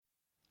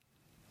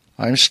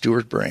I'm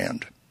Stuart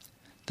Brand.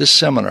 This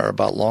seminar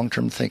about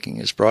long-term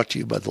thinking is brought to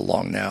you by the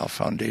Long Now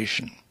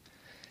Foundation.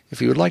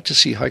 If you would like to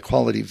see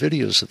high-quality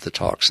videos of the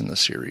talks in the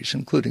series,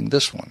 including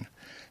this one,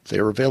 they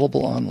are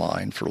available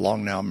online for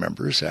Long Now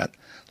members at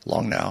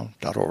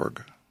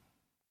longnow.org.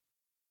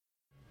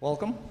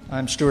 Welcome.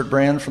 I'm Stuart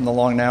Brand from the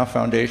Long Now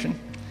Foundation,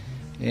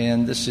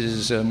 and this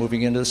is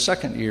moving into the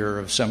second year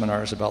of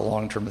seminars about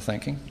long-term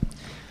thinking.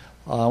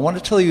 I want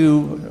to tell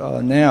you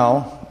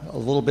now a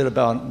little bit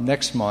about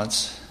next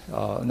month's.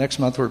 Next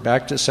month we're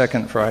back to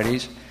second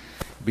Fridays.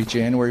 It'll be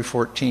January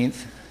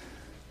 14th.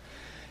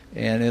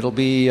 And it'll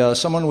be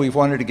someone we've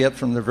wanted to get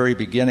from the very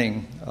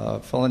beginning,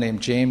 a fellow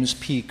named James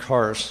P.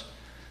 Carse,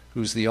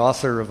 who's the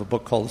author of a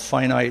book called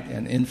Finite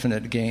and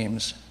Infinite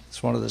Games.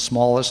 It's one of the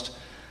smallest,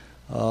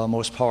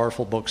 most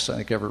powerful books I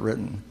think ever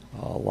written.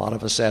 A lot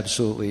of us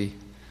absolutely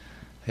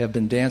have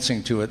been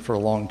dancing to it for a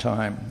long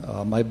time.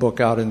 My book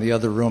out in the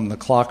other room, The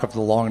Clock of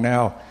the Long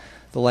Now,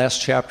 the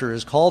last chapter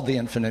is called The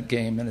Infinite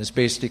Game and is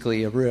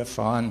basically a riff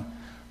on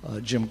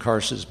Jim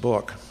Carse's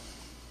book.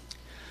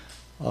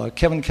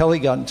 Kevin Kelly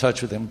got in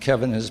touch with him.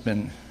 Kevin has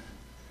been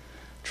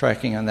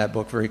tracking on that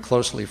book very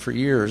closely for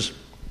years.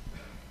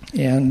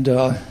 And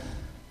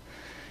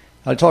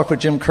I talked with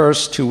Jim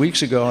Carse 2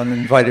 weeks ago and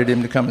invited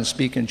him to come and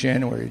speak in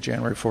January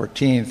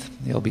 14th.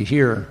 He'll be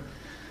here.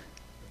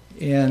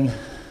 And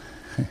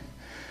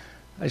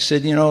I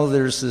said, you know,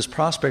 there's this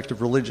prospect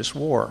of religious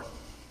war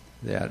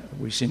that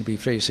we seem to be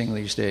facing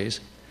these days.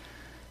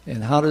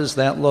 And how does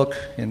that look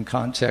in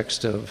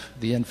context of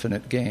the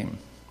infinite game?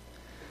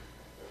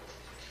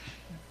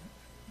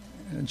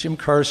 And Jim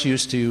Carse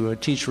used to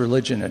teach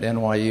religion at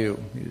NYU.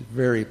 He was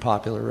very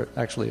popular,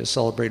 actually a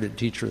celebrated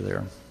teacher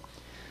there.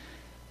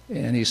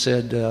 And he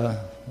said,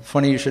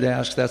 funny you should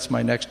ask, that's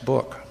my next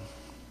book.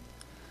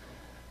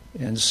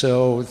 And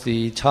so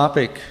the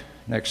topic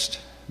next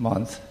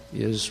month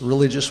is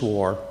religious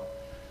war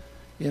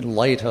in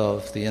light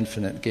of the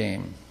infinite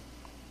game.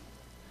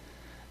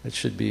 It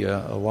should be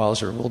a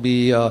wowzer. We'll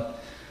be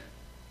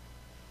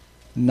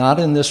not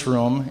in this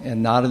room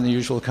and not in the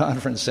usual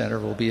conference center.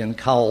 We'll be in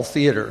Cowell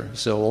Theater,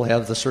 so we'll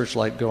have the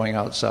searchlight going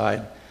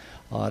outside.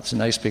 It's a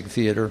nice big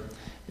theater.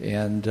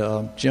 And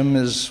Jim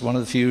is one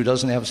of the few who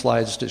doesn't have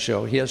slides to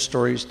show. He has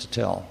stories to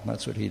tell.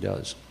 That's what he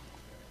does.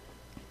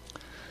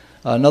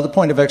 Another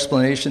point of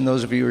explanation,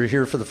 those of you who are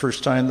here for the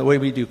first time, the way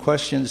we do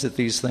questions at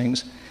these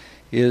things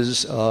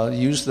is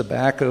use the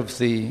back of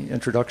the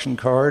introduction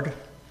card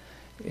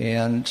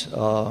and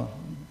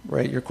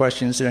write your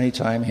questions at any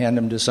time, hand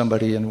them to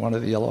somebody in one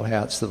of the yellow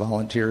hats, the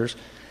volunteers,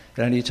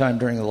 at any time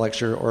during the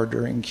lecture or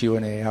during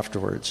Q&A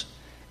afterwards.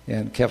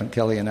 And Kevin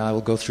Kelly and I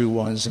will go through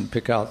ones and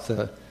pick out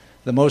the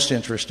most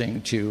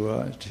interesting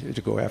to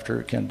go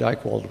after Ken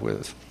Dykewald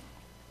with.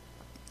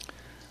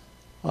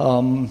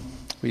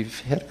 We've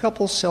had a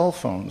couple cell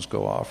phones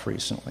go off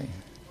recently.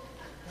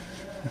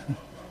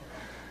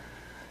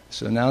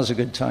 So now's a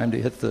good time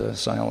to hit the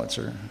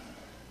silencer.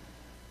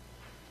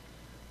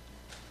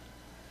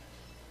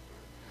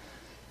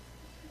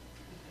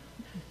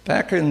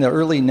 Back in the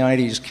early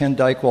 90s, Ken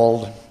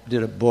Dykewald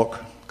did a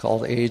book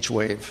called Age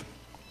Wave,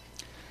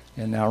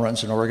 and now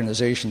runs an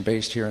organization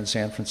based here in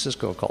San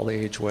Francisco called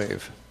Age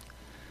Wave.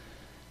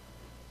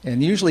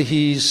 And usually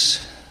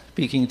he's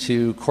speaking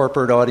to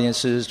corporate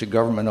audiences, to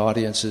government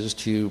audiences,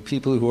 to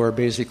people who are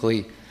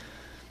basically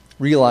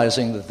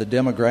realizing that the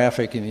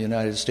demographic in the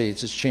United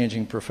States is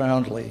changing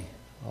profoundly.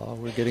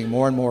 We're getting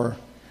more and more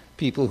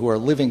people who are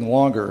living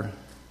longer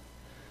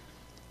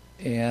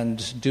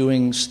and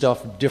doing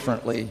stuff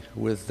differently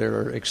with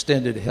their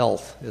extended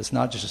health. It's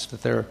not just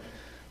that they're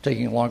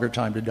taking a longer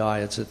time to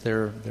die, it's that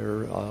they're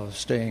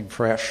staying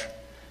fresh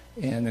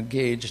and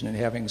engaged and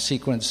having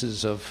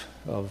sequences of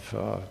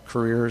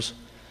careers,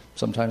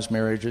 sometimes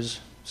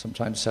marriages,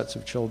 sometimes sets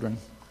of children.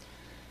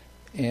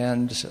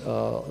 And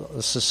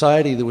a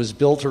society that was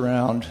built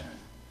around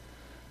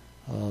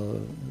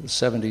the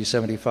 70,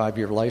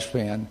 75-year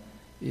lifespan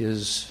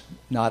is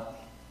not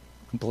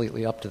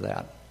completely up to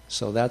that.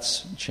 So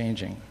that's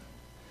changing.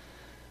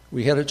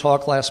 We had a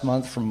talk last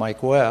month from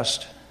Mike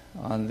West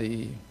on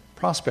the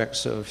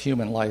prospects of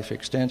human life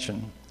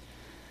extension.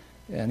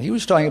 And he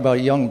was talking about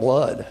young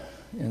blood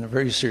in a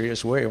very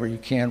serious way, where you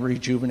can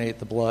rejuvenate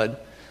the blood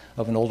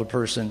of an older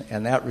person,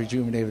 and that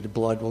rejuvenated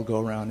blood will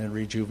go around and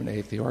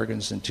rejuvenate the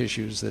organs and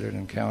tissues that it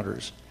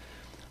encounters.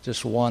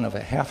 Just one of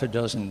a half a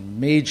dozen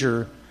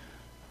major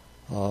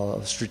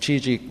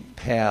strategic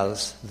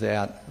paths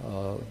that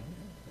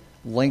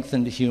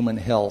lengthened human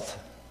health,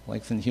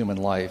 lengthened human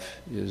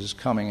life is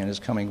coming, and is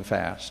coming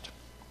fast.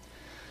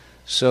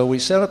 So we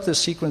set up this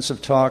sequence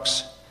of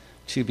talks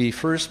to be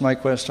first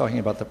Mike West talking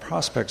about the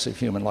prospects of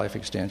human life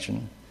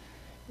extension,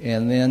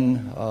 and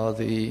then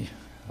the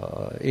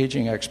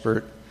aging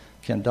expert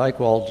Ken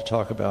Dykewald to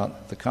talk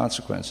about the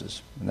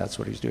consequences, and that's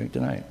what he's doing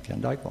tonight.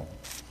 Ken Dykewald.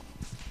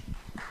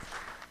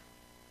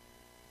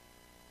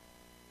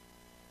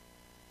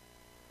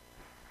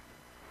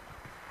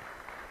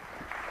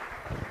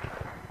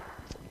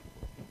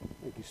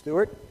 Thank you,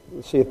 Stuart.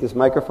 Let's see if this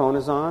microphone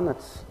is on.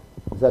 Is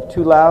that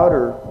too loud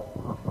or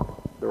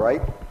the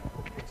right?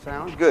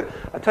 Sound good.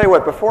 I'll tell you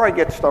what, before I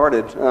get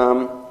started,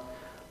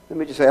 let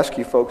me just ask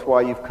you folks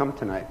why you've come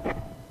tonight.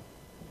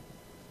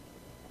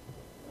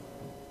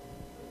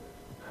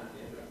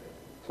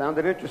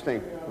 Sounded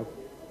interesting.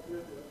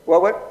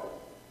 What?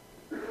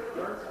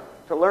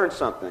 To learn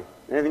something.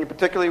 Anything in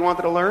particular you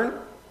wanted to learn?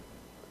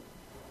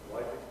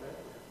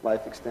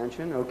 Life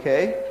extension,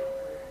 okay.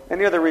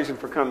 Any other reason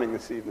for coming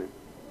this evening?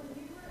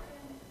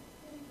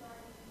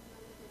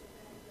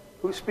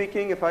 Who's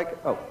speaking?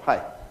 Oh,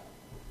 hi.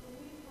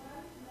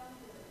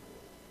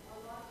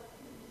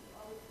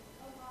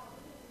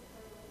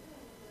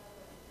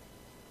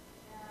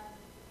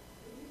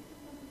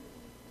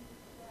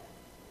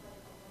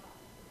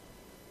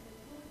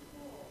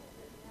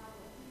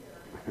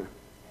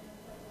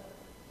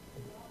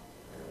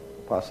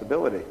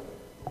 Possibility.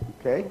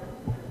 Okay.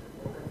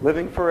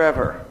 Living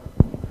forever.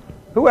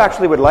 Who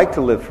actually would like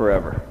to live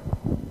forever?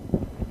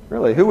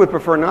 Really, who would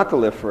prefer not to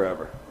live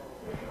forever?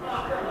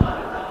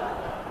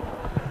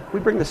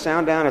 We bring the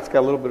sound down, it's got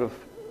a little bit of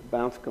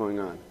bounce going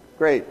on.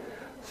 Great.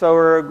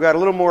 So we've got a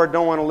little more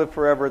don't want to live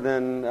forever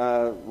than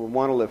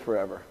want to live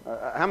forever.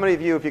 How many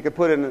of you, if you could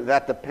put in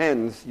that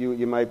depends,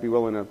 you might be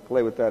willing to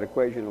play with that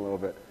equation a little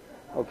bit?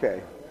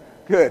 Okay.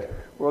 Good.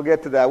 We'll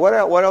get to that.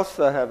 What else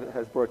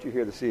has brought you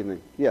here this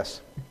evening?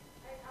 Yes? I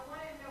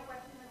wanted to know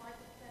what human life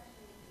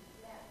extension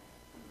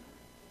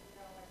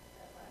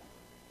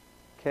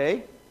is.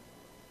 Okay.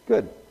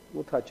 Good.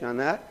 We'll touch on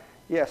that.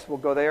 Yes, we'll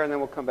go there and then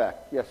we'll come back.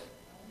 Yes?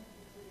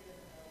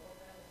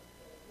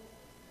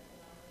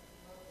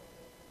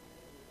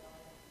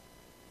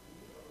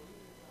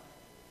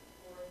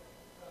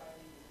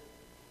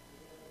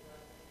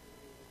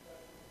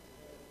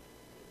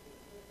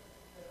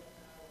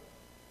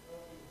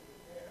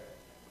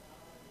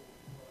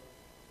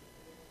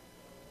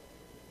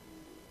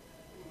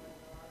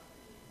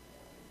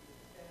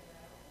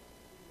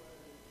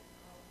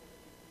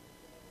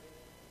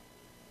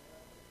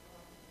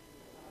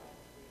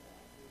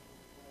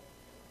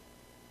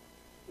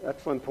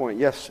 Excellent point.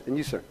 Yes, and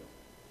you, sir?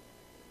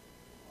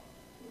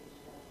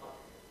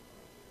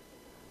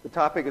 The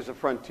topic is a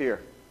frontier.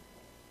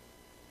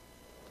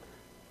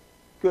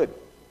 Good.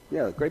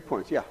 Yeah, great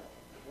points. Yeah.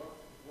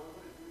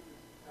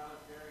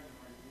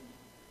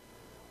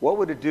 What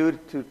would it do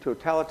to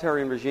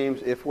totalitarian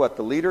regimes if what?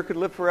 The leader could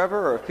live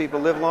forever, or if people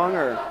live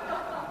longer?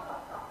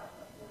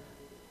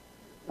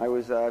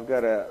 I've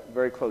got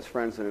very close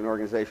friends in an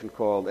organization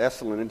called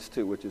Esalen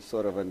Institute, which is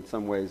sort of in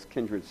some ways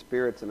kindred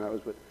spirits, and I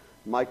was with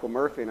Michael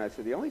Murphy, and I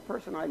said, the only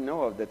person I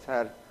know of that's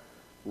had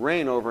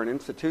reign over an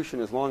institution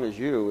as long as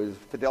you is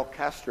Fidel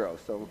Castro.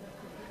 So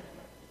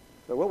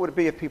what would it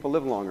be if people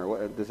live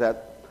longer? Does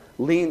that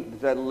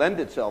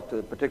lend itself to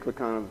a particular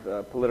kind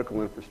of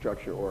political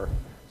infrastructure or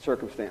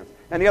circumstance?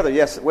 And the other,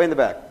 yes, way in the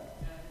back. I've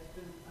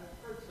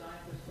heard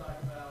scientists talk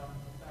about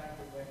the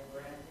fact that when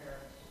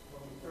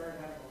we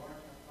started having a large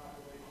enough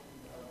population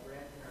of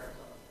grandparents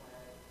on the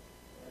planet,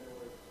 and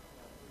there was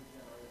 3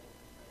 generations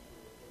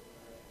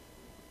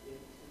essentially,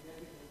 it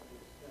significantly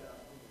sped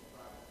up human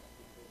progress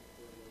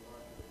because there were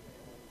larger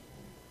families,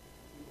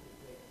 people to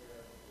take care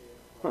of the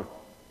kids,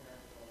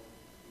 parents always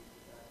be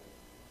protected.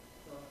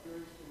 So I'm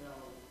curious to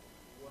know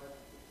what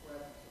the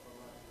presence of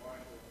a much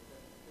larger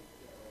fifth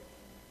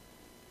generation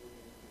would mean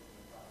to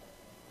human progress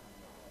on a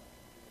planet like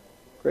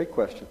that. Great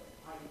question.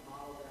 How do you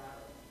model that,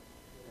 or,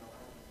 how do you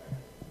affect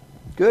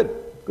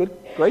it?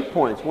 Good. Great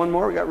points. One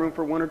more. We got room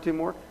for one or two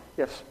more?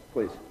 Yes,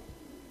 please.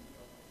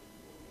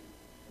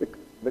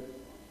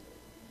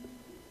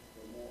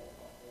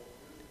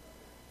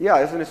 Yeah,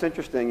 isn't this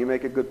interesting? You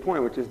make a good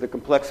point, which is the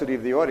complexity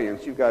of the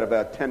audience. You've got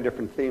about 10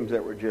 different themes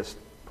that were just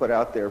put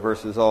out there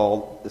versus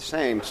all the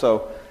same.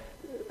 So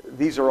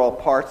these are all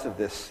parts of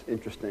this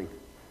interesting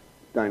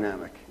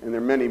dynamic. And there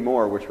are many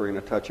more which we're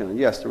going to touch on.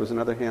 Yes, there was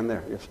another hand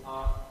there. Yes. I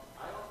also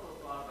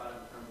thought about it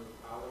in terms of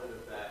how would it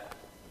affect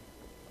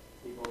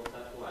people's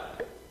sexual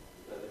attitudes.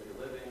 Because if you're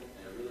living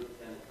in a really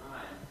extended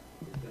time,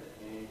 it's going to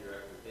change your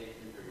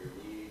expectations or your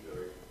needs or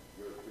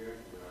your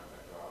experiences around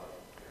sexuality.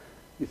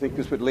 You think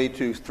this would lead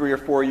to 3 or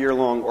 4 year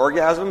long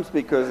orgasms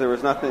because there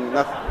was nothing.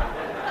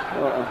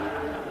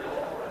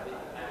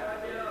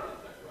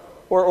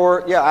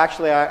 Or yeah,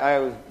 actually,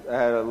 I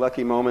had a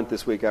lucky moment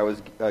this week. I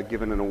was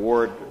given an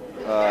award.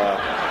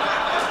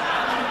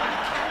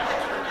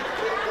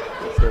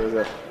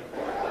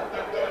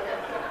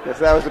 Yes,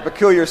 that was a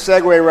peculiar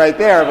segue right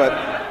there, but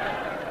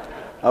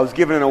I was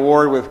given an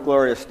award with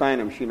Gloria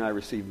Steinem. She and I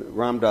received,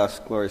 Ramdas,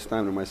 Gloria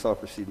Steinem, and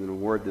myself received an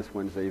award this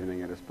Wednesday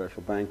evening at a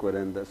special banquet,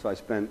 and so I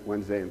spent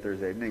Wednesday and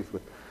Thursday evenings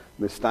with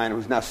Ms. Steinem,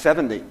 who's now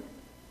 70.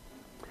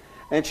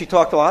 And she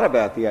talked a lot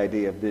about the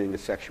idea of being a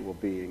sexual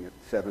being at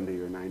 70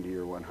 or 90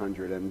 or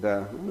 100, and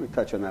I'm going to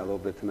touch on that a little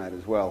bit tonight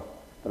as well.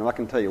 But I'm not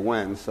going to tell you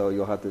when, so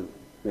you'll have to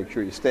make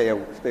sure you stay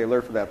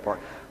alert for that part.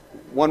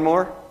 One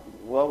more?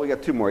 Well, we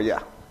got 2 more,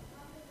 yeah.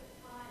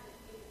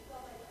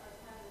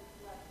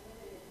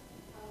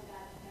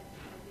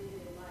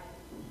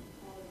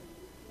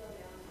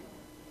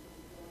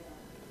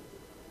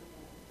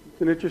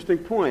 It's an interesting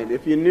point.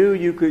 If you knew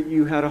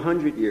you had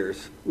 100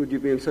 years, would you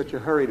be in such a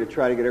hurry to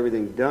try to get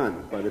everything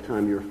done by the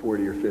time you're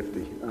 40 or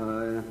 50?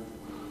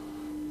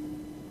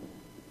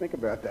 Think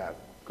about that.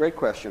 Great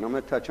question. I'm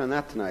going to touch on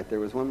that tonight. There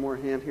was one more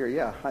hand here.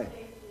 Yeah, hi.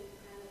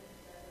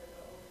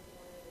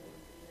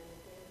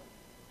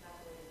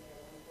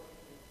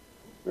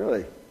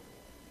 Really?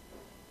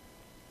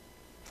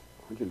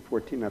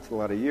 114, that's a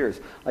lot of years.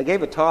 I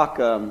gave a talk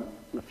a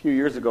few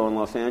years ago in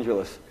Los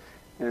Angeles,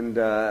 and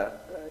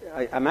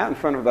I'm out in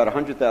front of about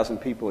 100,000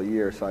 people a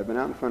year, so I've been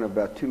out in front of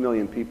about 2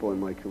 million people in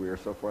my career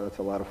so far. That's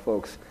a lot of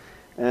folks.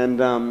 And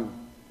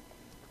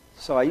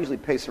so I usually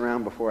pace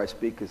around before I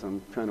speak because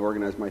I'm trying to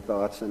organize my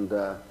thoughts. And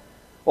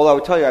although I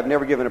would tell you I've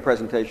never given a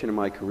presentation in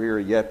my career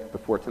yet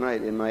before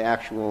tonight in my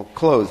actual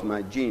clothes,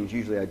 my jeans.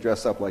 Usually I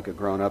dress up like a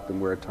grown-up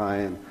and wear a tie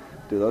and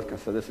do those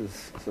kinds. So this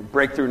is a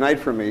breakthrough night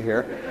for me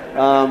here.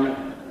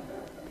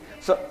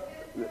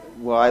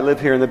 Well, I live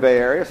here in the Bay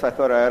Area, so I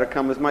thought I ought to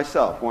come as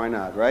myself. Why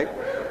not, right?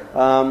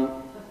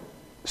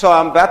 So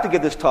I'm about to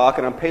give this talk,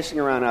 and I'm pacing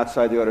around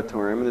outside the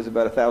auditorium, and there's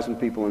about 1,000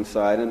 people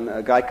inside, and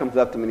a guy comes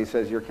up to me and he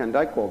says, "You're Ken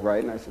Dykewald,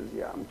 right?" And I says,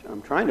 "Yeah,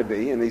 I'm trying to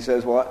be." And he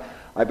says, "Well,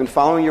 I've been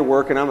following your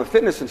work, and I'm a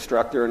fitness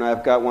instructor, and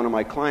I've got one of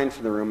my clients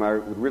in the room. I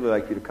would really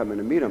like you to come in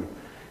and meet him."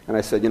 And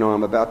I said,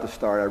 "I'm about to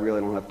start. I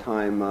really don't have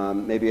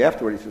time. Maybe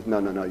afterward." He says, No,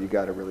 you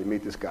got to really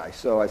meet this guy."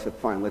 So I said,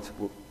 "Fine,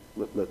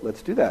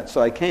 let's do that."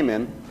 So I came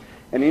in,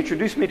 and he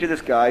introduced me to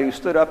this guy who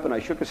stood up, and I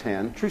shook his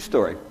hand. True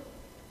story.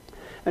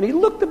 And he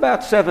looked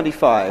about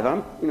 75.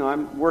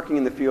 I'm working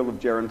in the field of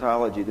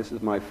gerontology. This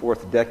is my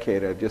 4th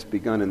decade. I've just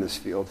begun in this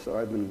field, so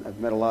I've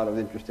met a lot of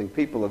interesting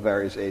people of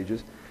various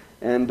ages.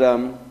 And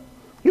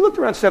he looked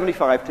around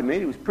 75 to me.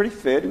 He was pretty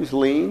fit. He was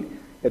lean.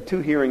 Had 2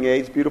 hearing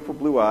aids, beautiful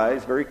blue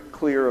eyes, very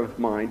clear of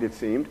mind, it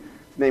seemed.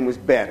 His name was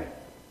Ben.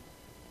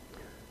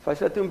 So I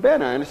said to him,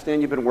 "Ben, I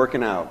understand you've been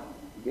working out."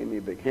 He gave me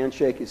a big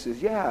handshake. He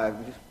says, "Yeah,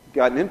 I've just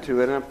gotten into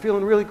it, and I'm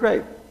feeling really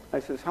great." I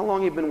says, "How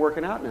long have you been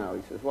working out now?"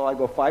 He says, "Well, I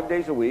go 5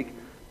 days a week.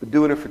 Been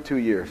doing it for 2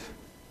 years."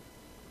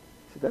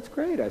 I said, "That's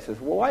great." I says,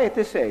 "Well, why at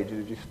this age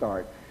did you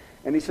start?"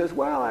 And he says,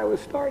 "Well, I was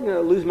starting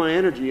to lose my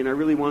energy, and I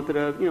really wanted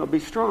to, be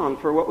strong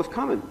for what was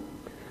coming."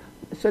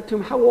 I said to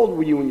him, "How old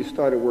were you when you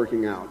started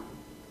working out?"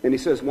 And he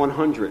says,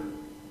 100.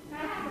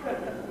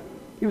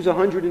 He was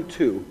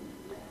 102,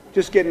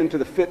 just getting into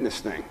the fitness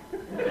thing.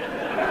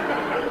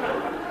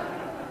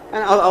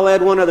 And I'll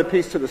add one other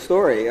piece to the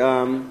story.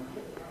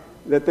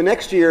 That the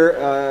next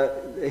year,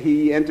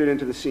 he entered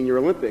into the Senior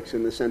Olympics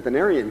in the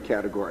centenarian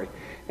category.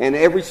 And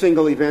every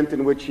single event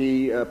in which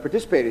he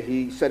participated,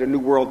 he set a new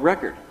world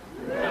record.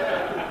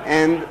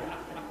 And,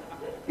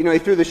 he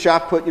threw the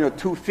shot put,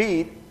 2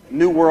 feet,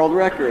 new world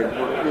record.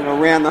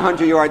 Ran the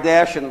 100-yard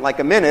dash in like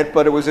a minute,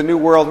 but it was a new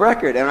world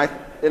record. And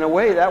in a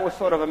way, that was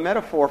sort of a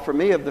metaphor for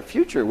me of the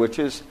future, which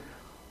is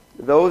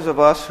those of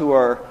us who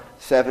are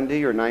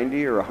 70 or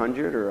 90 or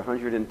 100 or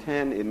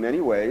 110 in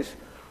many ways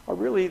are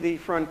really the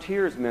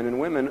frontiersmen and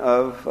women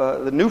of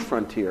the new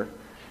frontier.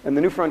 And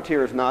the new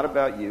frontier is not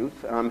about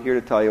youth. I'm here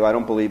to tell you I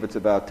don't believe it's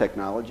about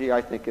technology.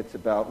 I think it's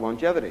about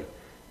longevity.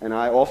 And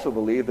I also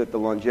believe that the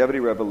longevity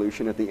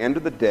revolution, at the end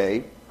of the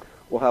day,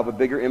 will have a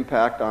bigger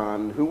impact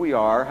on who we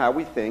are, how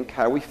we think,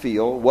 how we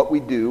feel, what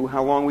we do,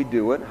 how long we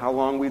do it, how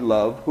long we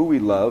love, who we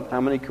love, how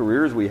many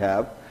careers we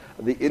have,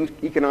 the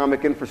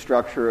economic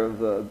infrastructure of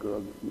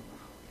the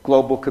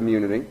global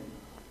community,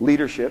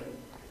 leadership,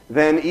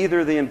 than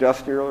either the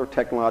industrial or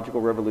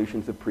technological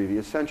revolutions of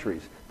previous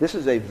centuries. This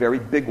is a very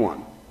big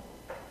one.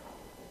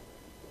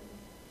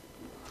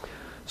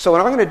 So what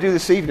I'm going to do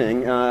this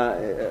evening,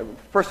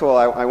 first of all,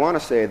 I want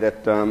to say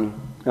that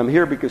I'm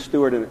here because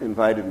Stuart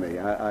invited me.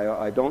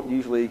 I don't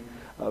usually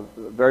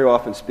very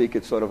often speak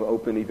at sort of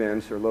open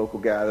events or local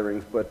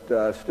gatherings,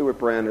 but Stuart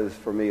Brand is,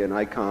 for me, an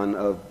icon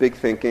of big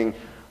thinking,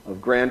 of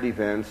grand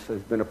events,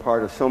 has been a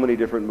part of so many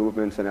different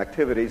movements and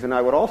activities. And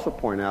I would also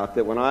point out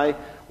that when I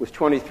was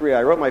 23,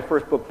 I wrote my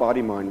first book,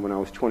 Body Mind, when I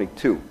was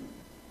 22.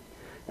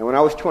 And when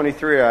I was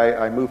 23,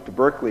 I moved to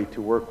Berkeley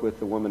to work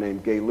with a woman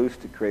named Gay Luce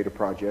to create a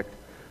project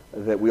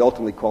that we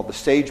ultimately called the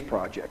SAGE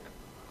Project.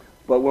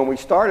 But when we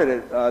started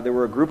it, there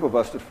were a group of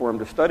us that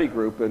formed a study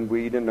group, and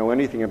we didn't know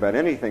anything about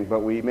anything,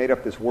 but we made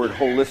up this word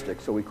holistic.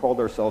 So we called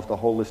ourselves the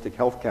Holistic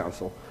Health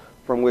Council,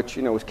 from which,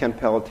 was Ken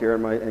Pelletier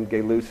and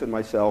Gay Luce and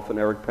myself and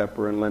Eric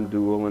Pepper and Len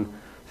Duell and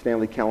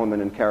Stanley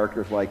Kellerman and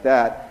characters like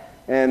that.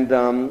 And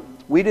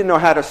we didn't know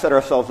how to set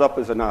ourselves up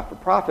as a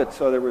not-for-profit,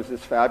 so there was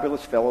this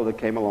fabulous fellow that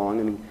came along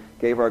and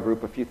gave our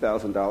group a few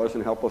 $1,000s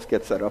and helped us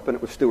get set up, and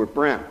it was Stuart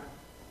Brand.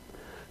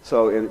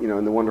 So,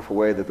 in the wonderful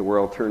way that the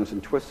world turns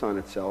and twists on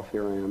itself,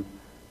 here I am,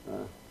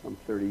 some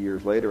 30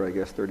 years later, I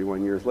guess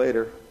 31 years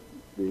later,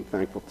 being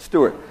thankful to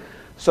Stuart.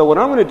 So what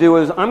I'm going to do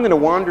is I'm going to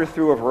wander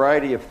through a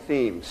variety of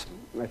themes.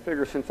 I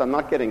figure since I'm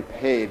not getting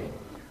paid,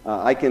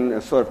 I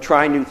can sort of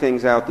try new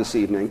things out this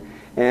evening.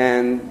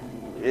 And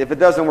if it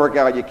doesn't work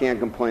out, you can't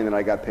complain that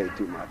I got paid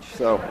too much.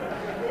 So,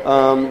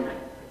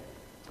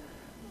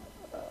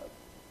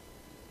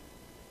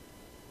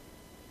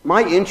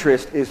 my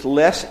interest is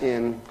less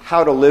in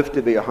how to live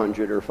to be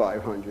 100 or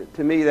 500.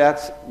 To me,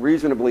 that's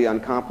reasonably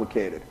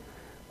uncomplicated.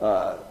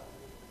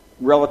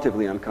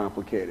 relatively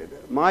uncomplicated.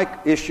 My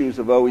issues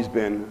have always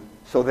been,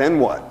 so then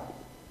what?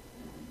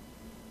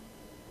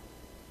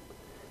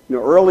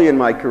 Early in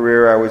my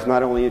career, I was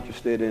not only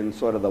interested in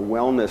sort of the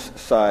wellness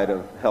side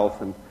of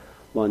health and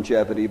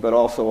longevity, but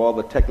also all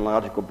the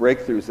technological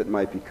breakthroughs that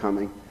might be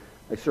coming.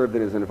 I served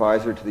as an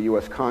advisor to the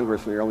U.S.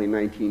 Congress in the early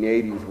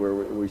 1980s, where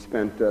we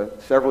spent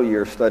several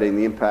years studying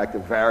the impact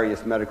of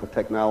various medical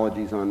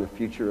technologies on the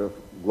future of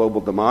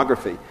global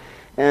demography.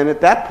 And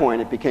at that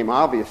point, it became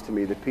obvious to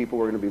me that people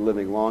were going to be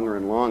living longer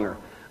and longer.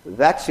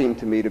 That seemed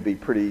to me to be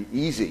pretty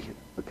easy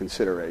a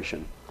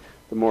consideration.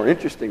 The more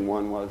interesting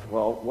one was,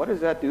 well, what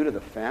does that do to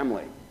the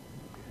family?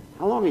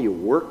 How long do you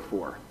work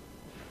for?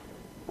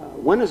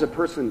 When is a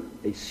person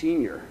a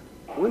senior?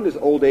 When does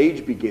old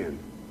age begin?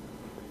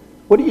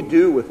 What do you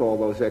do with all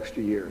those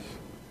extra years?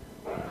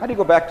 How do you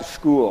go back to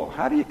school?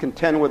 How do you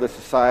contend with a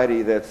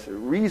society that's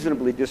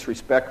reasonably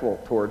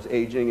disrespectful towards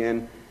aging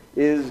and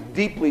is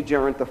deeply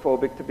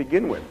gerontophobic to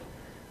begin with?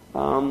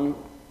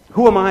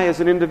 Who am I as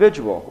an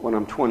individual when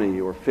I'm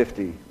 20 or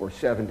 50 or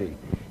 70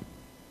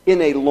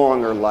 in a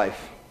longer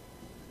life?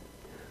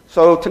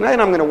 So tonight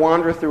I'm going to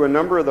wander through a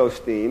number of those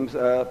themes.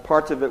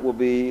 Parts of it will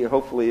be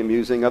hopefully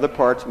amusing. Other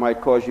parts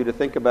might cause you to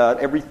think about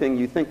everything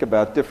you think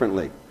about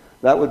differently.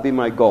 That would be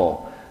my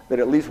goal. That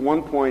at least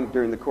one point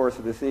during the course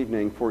of this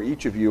evening, for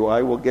each of you,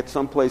 I will get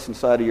someplace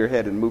inside of your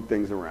head and move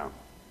things around.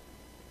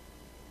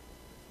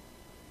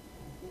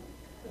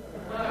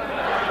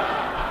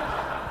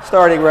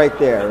 Starting right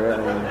there.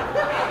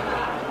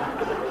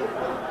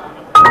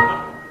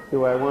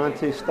 Do I want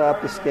to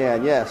stop the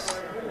scan? Yes.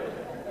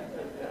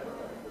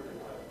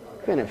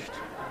 Finished.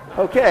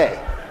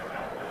 Okay.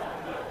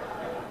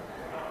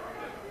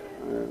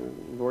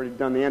 We've already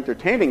done the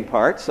entertaining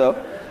part, so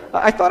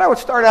I thought I would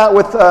start out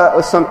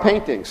with some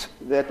paintings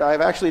that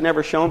I've actually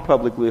never shown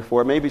publicly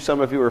before. Maybe some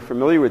of you are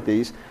familiar with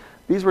these.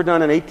 These were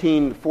done in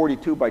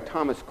 1842 by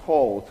Thomas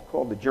Cole. It's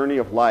called The Journey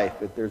of Life.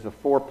 There's a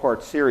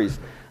 4-part series.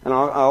 And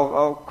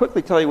I'll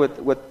quickly tell you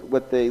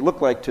what they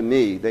look like to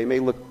me. They may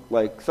look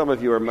like some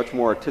of you are much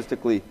more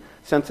artistically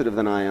sensitive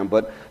than I am,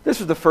 but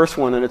this is the first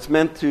one, and it's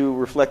meant to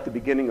reflect the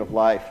beginning of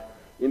life,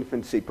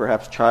 infancy,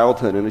 perhaps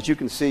childhood. And as you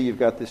can see, you've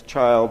got this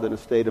child in a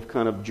state of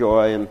kind of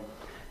joy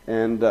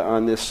and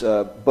on this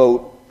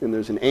boat, and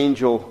there's an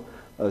angel,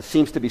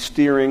 seems to be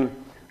steering.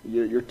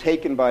 You're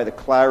taken by the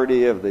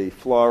clarity of the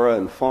flora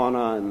and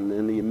fauna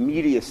and the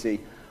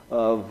immediacy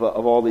of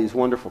all these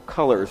wonderful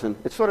colors. And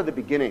it's sort of the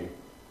beginning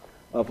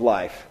of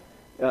life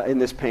in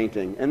this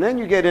painting. And then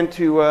you get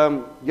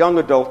into young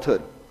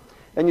adulthood.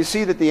 And you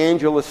see that the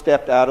angel has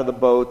stepped out of the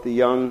boat. The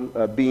young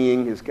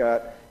being has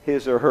got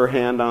his or her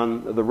hand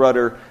on the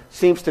rudder,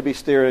 seems to be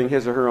steering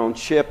his or her own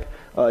ship.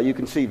 You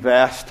can see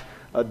vast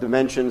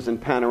dimensions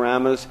and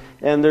panoramas.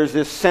 And there's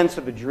this sense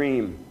of a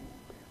dream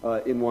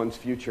in one's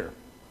future.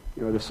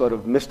 This sort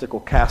of mystical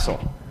castle.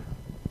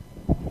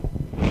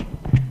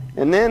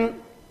 And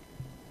then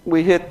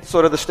we hit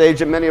sort of the stage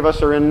that many of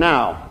us are in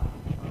now.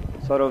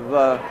 Sort of,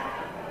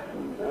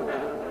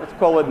 let's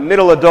call it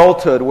middle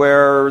adulthood,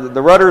 where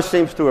the rudder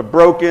seems to have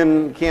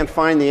broken, can't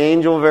find the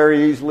angel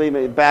very easily,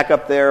 maybe back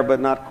up there but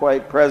not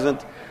quite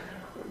present.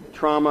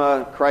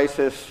 Trauma,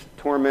 crisis,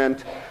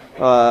 torment,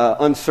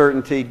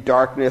 uncertainty,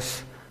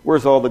 darkness.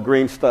 Where's all the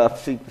green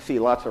stuff? See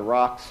lots of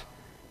rocks.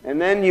 And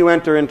then you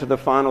enter into the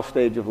final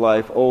stage of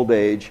life, old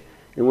age,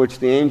 in which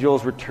the angel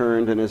is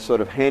returned and is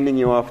sort of handing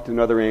you off to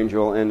another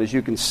angel. And as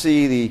you can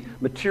see, the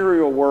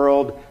material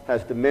world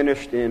has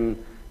diminished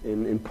in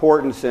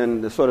importance,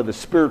 and the sort of the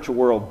spiritual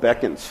world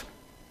beckons.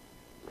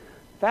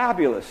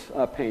 Fabulous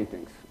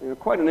paintings.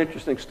 Quite an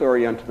interesting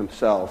story unto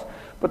themselves.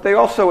 But they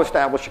also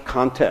establish a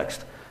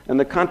context. And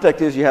the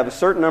context is you have a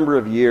certain number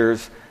of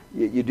years.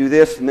 You do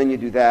this, and then you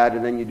do that,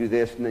 and then you do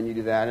this, and then you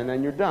do that, and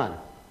then you're done.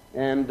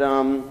 And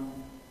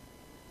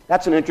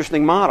that's an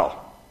interesting model.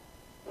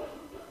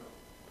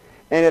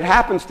 And it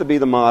happens to be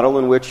the model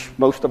in which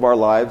most of our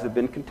lives have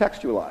been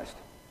contextualized.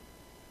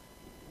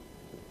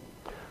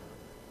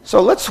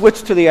 So let's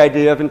switch to the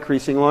idea of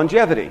increasing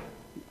longevity.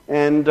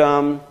 And,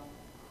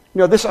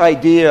 this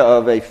idea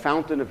of a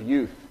fountain of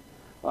youth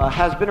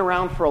has been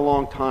around for a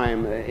long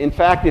time. In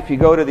fact, if you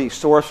go to the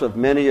source of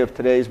many of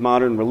today's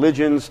modern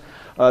religions,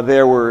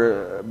 they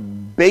were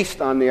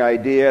based on the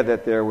idea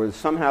that there was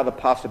somehow the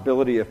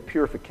possibility of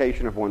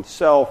purification of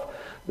oneself.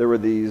 There were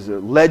these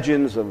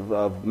legends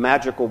of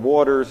magical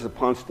waters,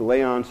 Ponce de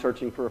Leon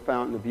searching for a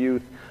fountain of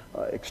youth,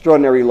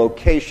 extraordinary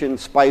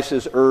locations,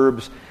 spices,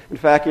 herbs. In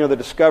fact, the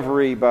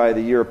discovery by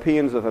the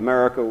Europeans of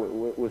America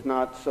was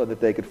not so that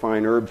they could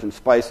find herbs and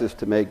spices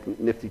to make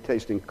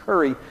nifty-tasting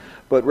curry,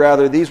 but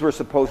rather these were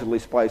supposedly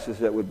spices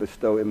that would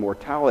bestow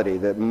immortality,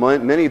 that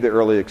many of the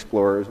early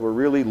explorers were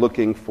really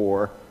looking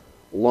for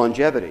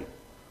longevity.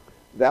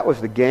 That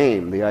was the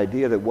game, the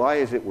idea that why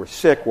is it we're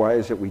sick, why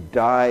is it we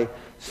die?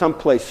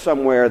 Someplace,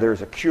 somewhere,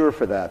 there's a cure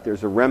for that,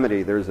 there's a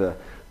remedy, there's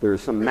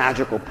some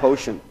magical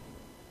potion.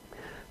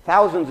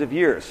 Thousands of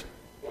years,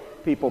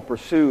 people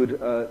pursued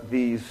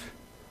these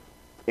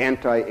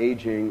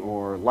anti-aging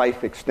or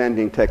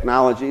life-extending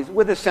technologies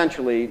with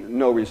essentially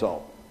no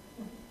result.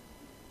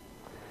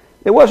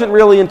 It wasn't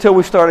really until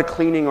we started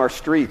cleaning our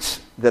streets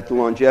that the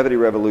longevity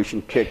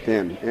revolution kicked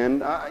in.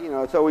 And,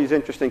 it's always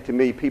interesting to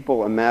me.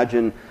 People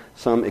imagine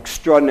some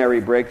extraordinary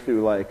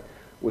breakthrough like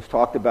was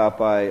talked about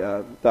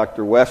by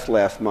Dr. West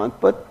last month.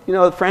 But,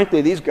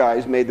 frankly, these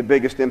guys made the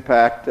biggest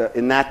impact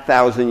in that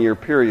 1,000-year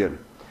period.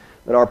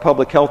 That our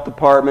public health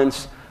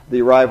departments,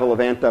 the arrival of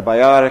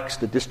antibiotics,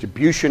 the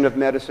distribution of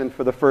medicine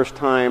for the first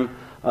time.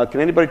 Can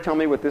anybody tell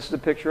me what this is a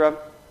picture of?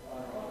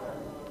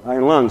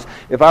 Iron lungs.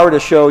 If I were to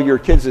show your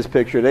kids this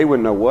picture, they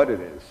wouldn't know what it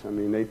is. I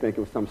mean, they'd think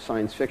it was some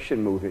science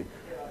fiction movie.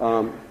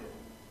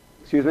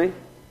 Excuse me?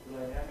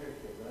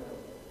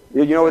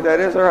 You know what that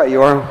is? All right,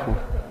 you are.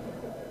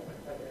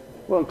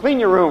 Well, clean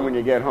your room when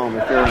you get home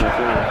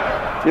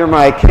if you're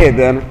my kid,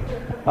 then.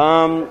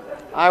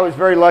 I was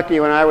very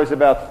lucky. When I was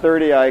about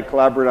 30, I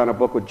collaborated on a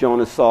book with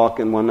Jonas Salk,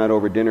 and one night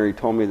over dinner he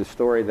told me the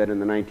story that in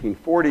the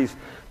 1940s,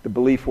 the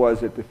belief was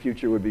that the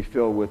future would be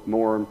filled with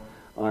more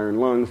iron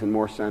lungs and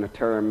more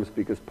sanitariums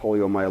because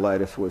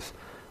poliomyelitis was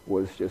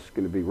just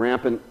going to be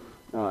rampant.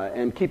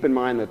 And keep in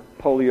mind that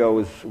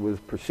polio was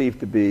perceived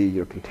to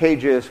be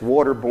contagious,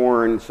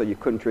 waterborne, so you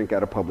couldn't drink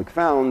out of public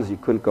fountains, you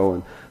couldn't go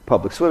in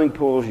public swimming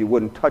pools, you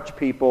wouldn't touch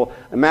people.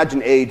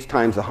 Imagine AIDS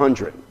times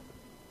 100.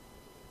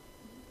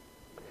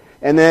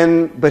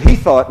 But he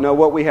thought, no,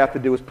 what we have to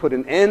do is put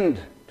an end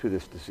to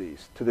this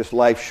disease, to this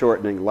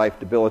life-shortening,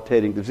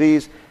 life-debilitating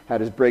disease. Had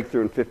his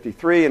breakthrough in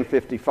 53 and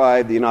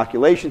 55, the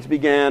inoculations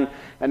began,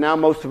 and now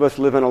most of us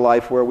live in a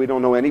life where we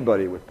don't know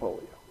anybody with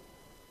polio.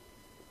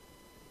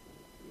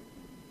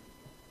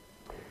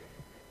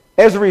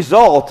 As a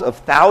result of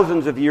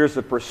thousands of years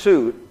of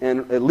pursuit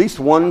and at least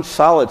one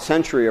solid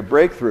century of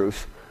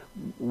breakthroughs,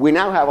 we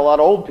now have a lot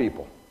of old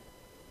people.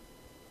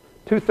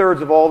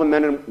 2/3 of all the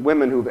men and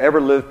women who've ever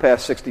lived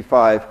past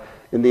 65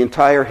 in the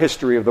entire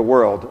history of the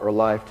world are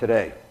alive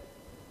today.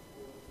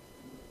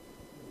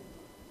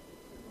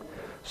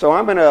 So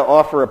I'm going to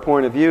offer a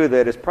point of view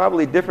that is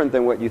probably different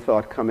than what you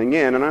thought coming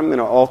in, and I'm going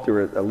to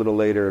alter it a little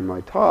later in my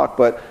talk,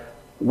 but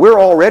we're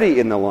already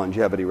in the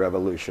longevity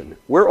revolution.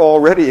 We're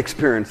already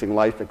experiencing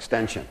life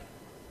extension.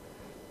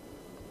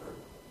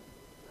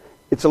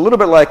 It's a little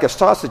bit like a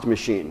sausage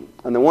machine.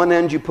 On the one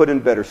end, you put in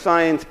better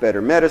science,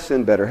 better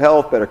medicine, better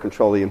health, better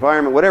control of the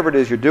environment, whatever it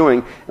is you're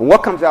doing, and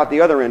what comes out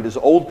the other end is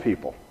old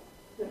people.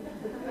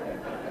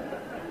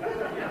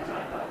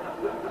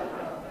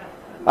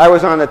 I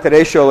was on the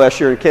Today Show last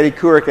year, and Katie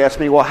Couric asked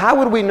me, well, how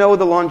would we know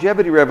the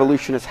longevity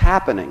revolution is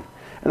happening?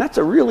 And that's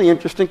a really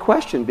interesting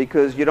question,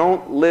 because you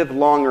don't live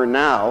longer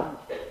now,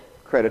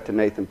 credit to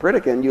Nathan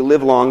Pritikin, you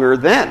live longer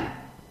then.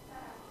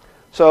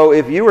 So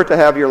if you were to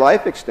have your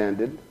life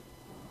extended,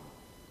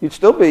 you'd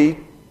still be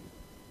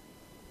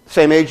the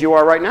same age you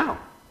are right now.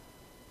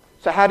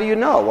 So how do you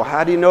know? Well,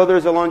 how do you know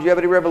there's a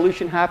longevity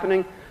revolution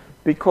happening?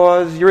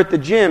 Because you're at the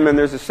gym and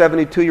there's a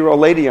 72-year-old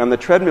lady on the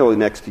treadmill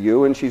next to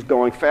you and she's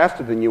going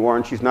faster than you are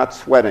and she's not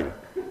sweating.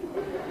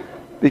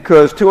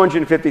 Because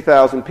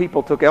 250,000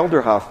 people took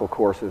elder hostel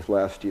courses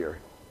last year.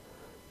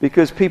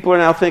 Because people are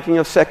now thinking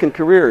of second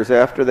careers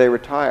after they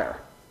retire.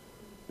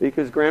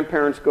 Because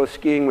grandparents go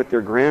skiing with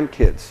their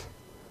grandkids.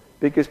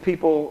 Because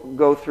people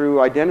go through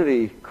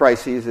identity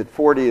crises at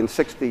 40 and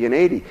 60 and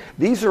 80.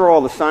 These are all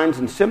the signs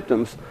and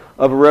symptoms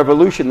of a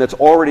revolution that's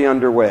already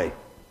underway.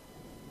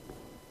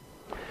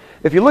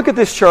 If you look at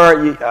this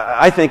chart,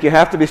 I think you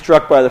have to be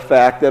struck by the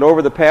fact that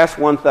over the past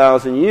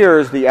 1,000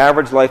 years, the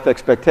average life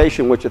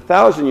expectation, which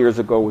 1,000 years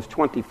ago was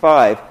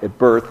 25 at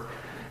birth,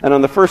 and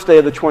on the first day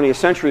of the 20th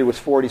century was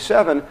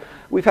 47,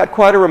 we've had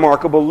quite a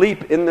remarkable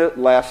leap in the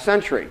last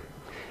century.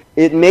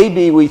 It may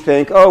be we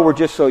think, oh, we're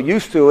just so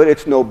used to it,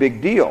 it's no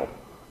big deal.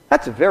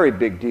 That's a very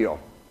big deal.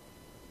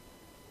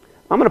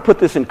 I'm going to put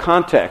this in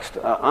context.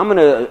 I'm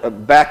going to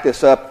back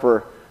this up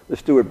for the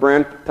Stuart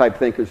Brand type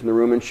thinkers in the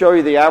room and show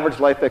you the average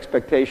life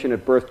expectation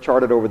at birth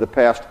charted over the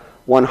past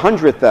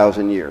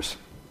 100,000 years.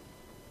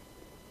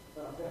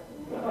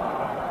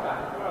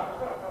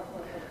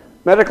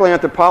 Medical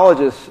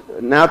anthropologists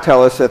now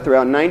tell us that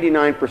throughout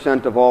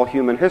 99% of all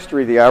human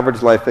history, the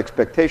average life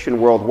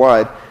expectation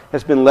worldwide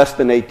has been less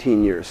than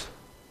 18 years.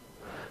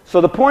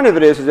 So the point of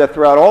it is that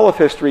throughout all of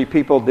history,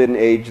 people didn't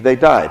age, they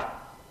died.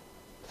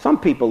 Some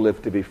people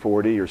lived to be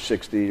 40 or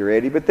 60 or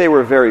 80, but they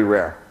were very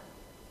rare.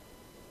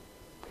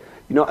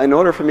 You know, in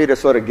order for me to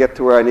sort of get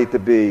to where I need to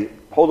be,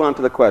 hold on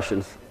to the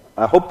questions.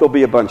 I hope there'll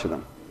be a bunch of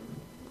them.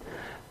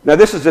 Now,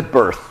 this is at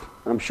birth.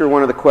 I'm sure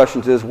one of the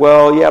questions is,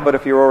 well, yeah, but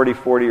if you're already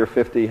 40 or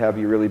 50, have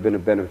you really been a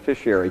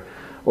beneficiary?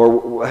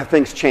 Or have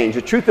things changed?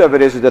 The truth of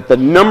it is that the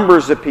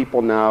numbers of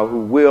people now who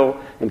will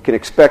and can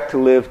expect to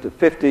live to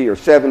 50 or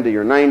 70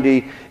 or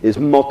 90 is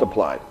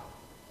multiplied.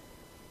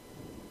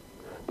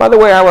 By the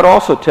way, I would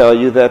also tell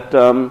you that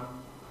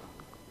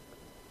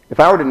if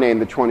I were to name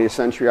the 20th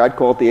century, I'd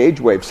call it the age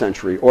wave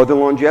century or the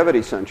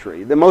longevity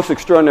century. The most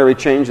extraordinary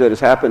change that has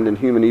happened in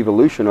human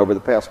evolution over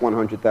the past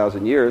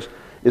 100,000 years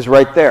is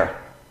right there.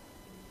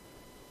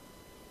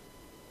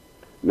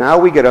 Now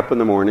we get up in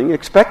the morning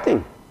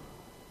expecting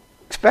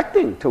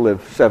to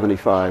live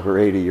 75 or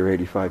 80 or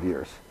 85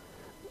 years.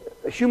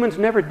 Humans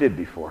never did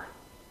before.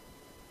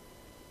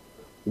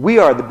 We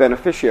are the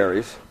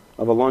beneficiaries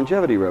of a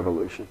longevity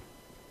revolution.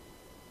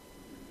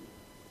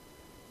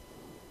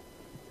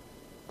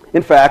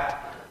 In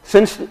fact,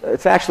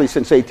 it's actually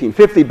since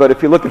 1850, but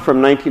if you look at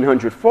from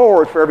 1900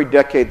 forward, for every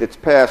decade that's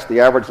passed, the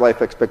average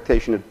life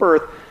expectation at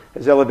birth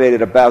has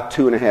elevated about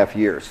 2.5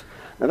 years.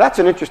 Now that's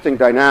an interesting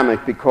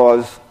dynamic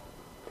because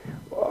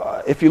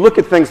if you look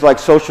at things like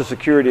Social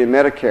Security and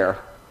Medicare,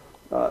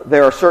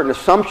 there are certain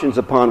assumptions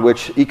upon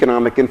which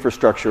economic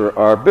infrastructure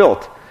are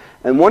built.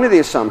 And one of the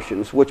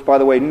assumptions, which, by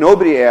the way,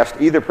 nobody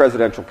asked either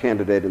presidential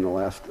candidate in the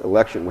last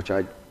election, which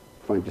I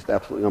find just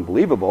absolutely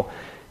unbelievable,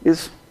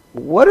 is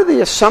what are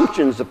the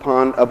assumptions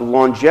of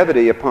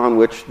longevity upon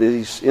which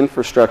these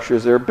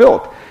infrastructures are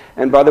built?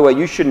 And by the way,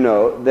 you should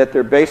know that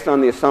they're based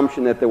on the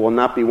assumption that there will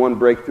not be one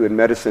breakthrough in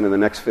medicine in the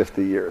next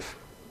 50 years.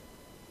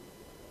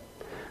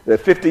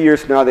 That 50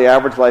 years from now, the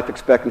average life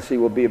expectancy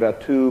will be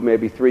about 2,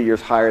 maybe 3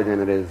 years higher than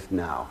it is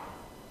now.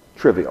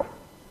 Trivial.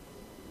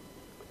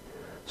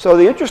 So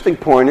the interesting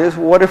point is,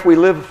 what if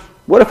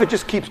it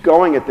just keeps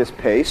going at this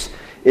pace?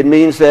 It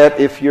means that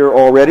if you're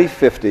already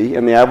 50,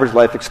 and the average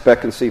life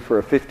expectancy for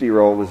a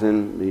 50-year-old is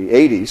in the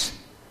 80s,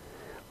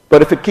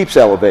 but if it keeps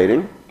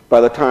elevating,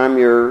 by the time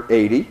you're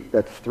 80,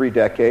 that's 3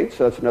 decades,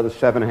 so that's another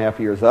 7.5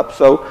 years up,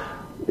 so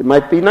it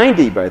might be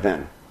 90 by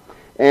then.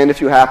 And if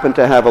you happen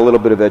to have a little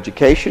bit of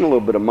education, a little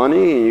bit of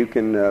money, and you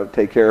can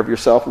take care of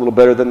yourself a little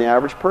better than the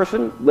average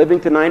person, living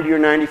to 90 or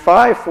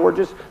 95 for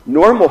just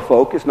normal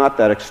folk is not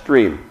that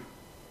extreme.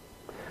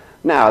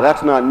 Now,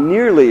 that's not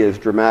nearly as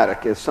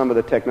dramatic as some of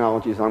the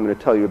technologies I'm going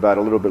to tell you about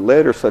a little bit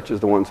later, such as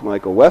the ones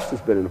Michael West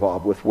has been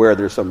involved with, where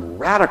there's some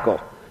radical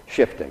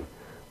shifting.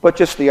 But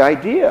just the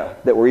idea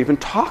that we're even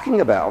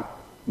talking about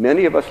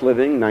many of us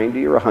living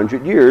 90 or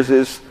 100 years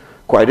is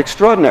quite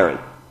extraordinary.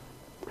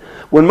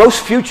 When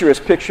most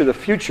futurists picture the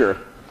future,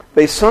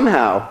 they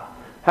somehow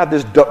have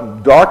this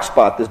dark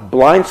spot, this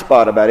blind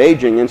spot about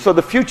aging, and so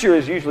the future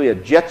is usually a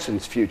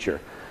Jetsons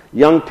future.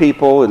 Young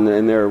people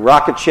in their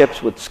rocket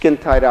ships with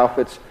skin-tight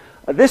outfits.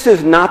 This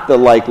is not the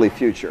likely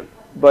future.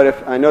 But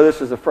if I know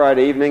this is a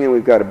Friday evening and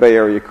we've got a Bay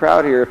Area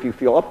crowd here, if you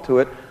feel up to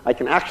it, I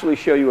can actually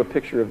show you a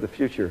picture of the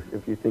future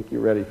if you think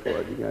you're ready for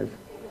it. You guys?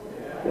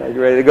 Yeah,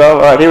 you ready to go?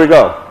 All right, here we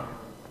go.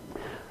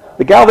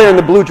 The gal there in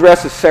the blue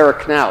dress is Sarah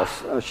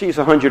Knaus. She's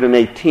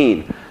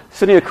 118.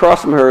 Sitting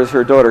across from her is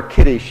her daughter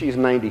Kitty. She's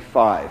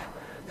 95.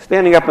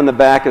 Standing up in the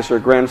back is her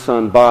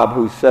grandson Bob,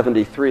 who's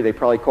 73. They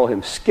probably call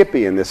him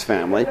Skippy in this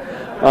family.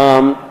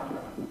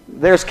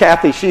 There's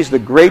Kathy. She's the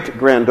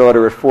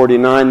great-granddaughter at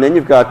 49. Then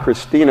you've got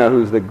Christina,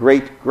 who's the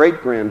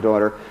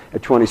great-great-granddaughter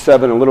at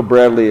 27. And little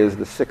Bradley is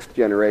the 6th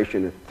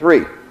generation at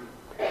 3.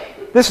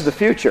 This is the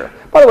future.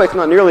 By the way, it's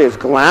not nearly as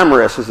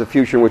glamorous as the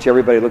future in which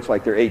everybody looks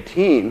like they're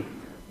 18,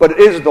 but it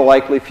is the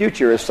likely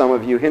future, as some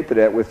of you hinted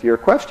at with your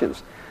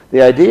questions.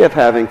 The idea of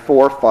having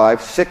 4,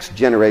 5, 6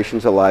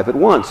 generations alive at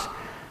once.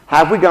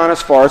 Have we gone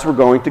as far as we're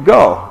going to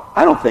go?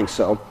 I don't think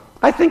so.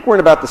 I think we're in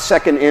about the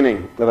 2nd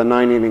inning of a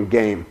 9-inning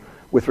game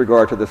with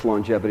regard to this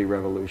longevity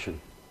revolution.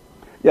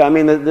 Yeah, I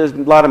mean, there's a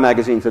lot of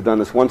magazines that have done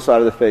this. One side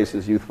of the face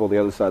is youthful, the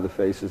other side of the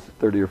face is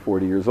 30 or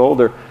 40 years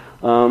older.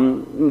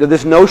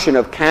 This notion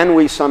of can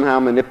we somehow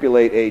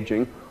manipulate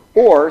aging,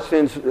 or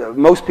since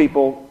most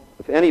people,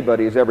 if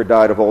anybody has ever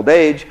died of old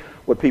age,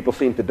 what people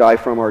seem to die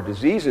from are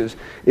diseases,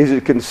 is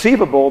it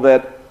conceivable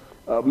that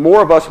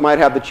more of us might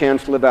have the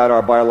chance to live out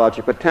our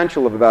biologic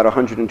potential of about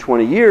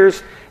 120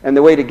 years, and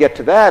the way to get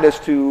to that is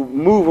to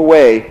move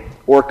away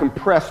or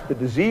compress the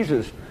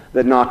diseases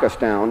that knock us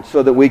down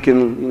so that we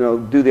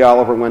can, do the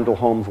Oliver Wendell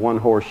Holmes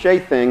one-horse shay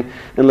thing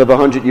and live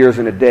 100 years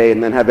in a day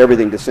and then have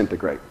everything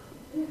disintegrate.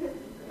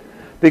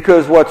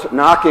 Because what's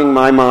knocking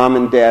my mom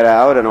and dad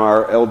out and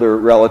our elder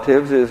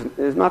relatives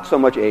is not so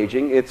much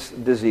aging, it's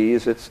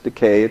disease, it's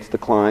decay, it's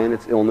decline,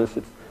 it's illness,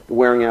 it's the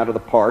wearing out of the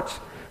parts.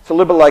 It's a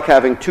little bit like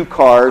having 2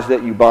 cars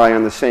that you buy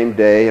on the same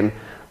day, and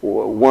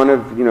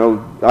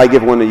I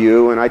give one to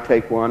you and I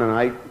take one and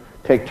I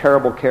take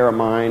terrible care of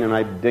mine and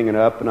I ding it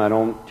up and I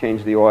don't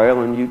change the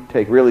oil, and you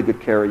take really good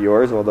care of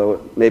yours,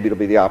 although maybe it'll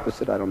be the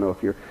opposite. I don't know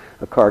if you're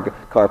a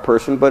car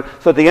person. But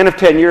so at the end of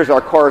 10 years,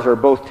 our cars are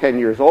both 10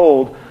 years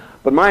old,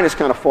 but mine is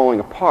kind of falling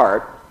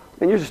apart,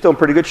 and yours is still in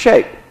pretty good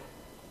shape.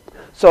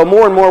 So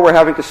more and more we're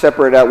having to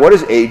separate out what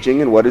is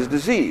aging and what is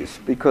disease,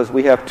 because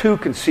we have 2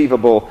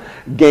 conceivable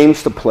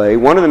games to play.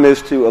 One of them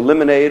is to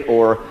eliminate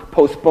or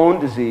postpone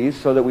disease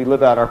so that we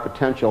live out our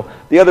potential.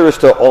 The other is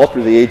to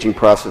alter the aging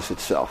process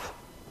itself.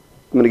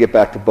 I'm going to get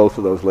back to both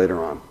of those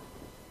later on.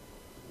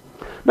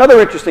 Another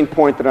interesting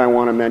point that I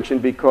want to mention,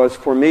 because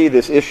for me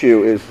this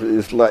issue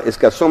it's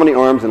got so many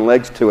arms and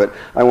legs to it,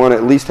 I want to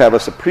at least have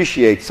us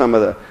appreciate some of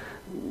the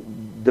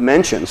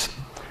dimensions.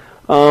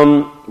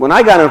 When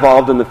I got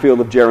involved in the field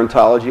of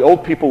gerontology,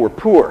 old people were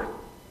poor.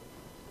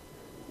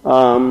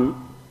 A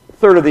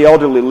third of the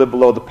elderly lived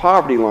below the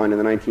poverty line in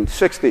the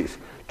 1960s.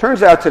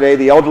 Turns out today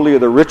the elderly are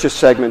the richest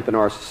segment in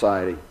our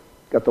society.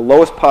 Got the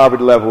lowest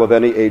poverty level of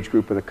any age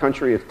group in the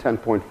country. It's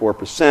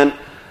 10.4%.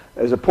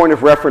 As a point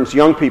of reference,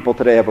 young people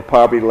today have a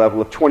poverty level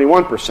of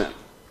 21%.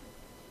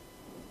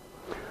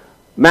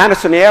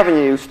 Madison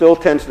Avenue still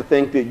tends to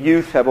think that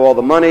youth have all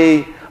the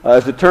money.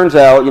 As it turns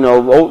out,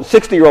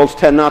 60-year-olds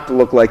tend not to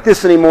look like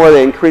this anymore.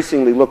 They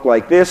increasingly look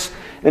like this.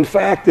 In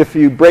fact, if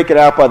you break it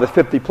out by the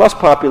 50-plus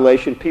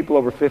population, people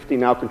over 50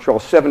 now control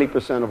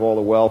 70% of all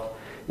the wealth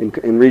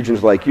in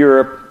regions like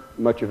Europe,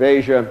 much of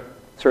Asia,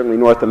 certainly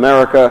North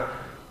America.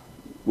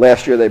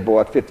 Last year they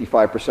bought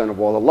 55% of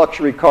all the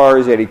luxury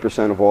cars,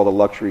 80% of all the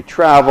luxury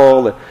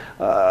travel,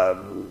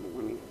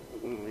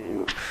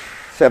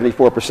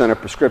 74% of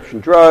prescription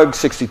drugs,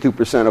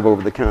 62% of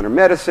over-the-counter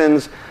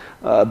medicines,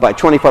 by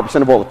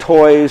 25% of all the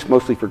toys,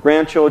 mostly for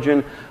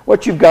grandchildren.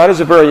 What you've got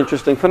is a very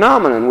interesting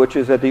phenomenon, which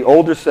is that the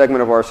older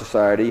segment of our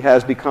society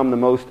has become the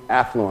most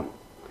affluent.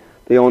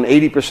 They own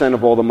 80%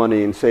 of all the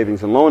money in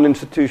savings and loan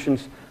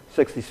institutions.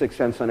 66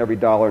 cents on every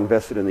dollar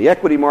invested in the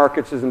equity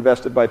markets is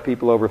invested by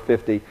people over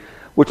 50,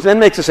 which then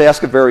makes us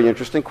ask a very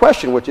interesting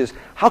question, which is,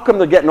 how come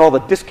they're getting all the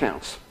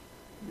discounts?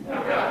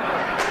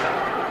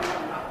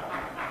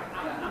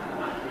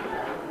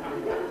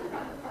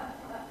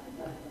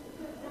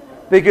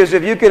 Because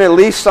if you can at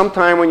least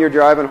sometime when you're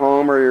driving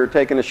home or you're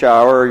taking a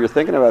shower or you're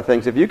thinking about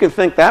things, if you can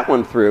think that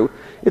one through,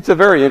 it's a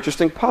very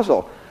interesting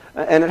puzzle.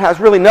 And it has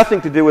really nothing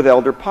to do with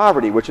elder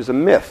poverty, which is a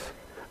myth.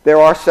 There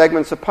are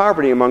segments of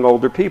poverty among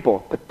older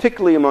people,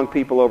 particularly among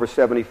people over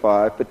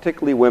 75,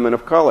 particularly women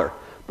of color.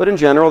 But in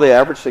general, the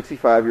average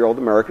 65-year-old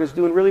American is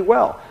doing really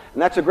well.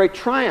 And that's a great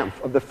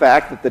triumph of the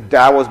fact that the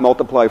Dow has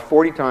multiplied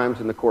 40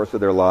 times in the course of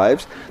their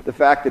lives, the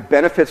fact that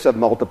benefits have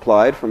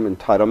multiplied from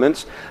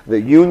entitlements, the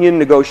union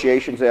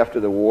negotiations after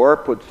the war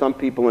put some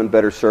people in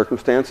better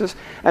circumstances,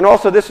 and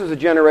also this is a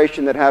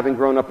generation that, having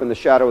grown up in the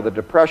shadow of the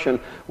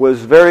Depression, was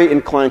very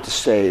inclined to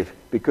save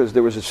because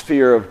there was this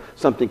fear of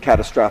something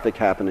catastrophic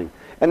happening.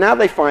 And now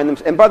they find them,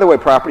 and by the way,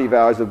 property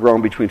values have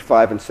grown between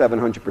 500% and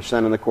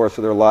 700% in the course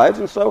of their lives,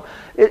 and so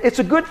it's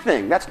a good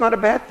thing. That's not a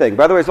bad thing.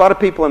 By the way, there's a lot of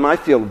people in my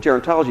field of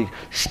gerontology,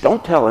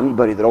 don't tell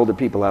anybody that older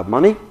people have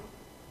money.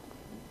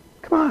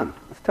 Come on,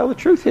 let's tell the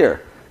truth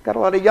here. Got a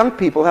lot of young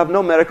people who have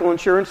no medical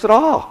insurance at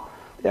all.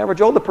 The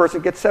average older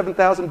person gets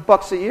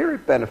 $7,000 a year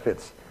in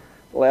benefits.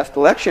 The last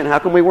election, how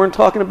come we weren't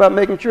talking about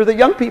making sure that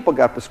young people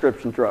got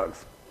prescription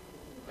drugs?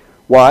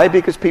 Why?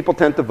 Because people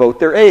tend to vote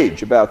their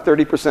age. About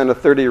 30%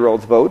 of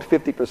 30-year-olds vote,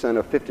 50%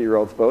 of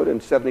 50-year-olds vote, and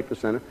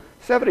 70% of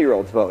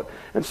 70-year-olds vote.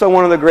 And so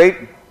one of the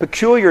great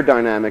peculiar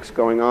dynamics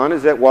going on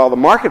is that while the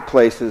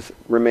marketplace has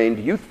remained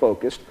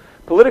youth-focused,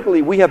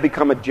 politically we have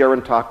become a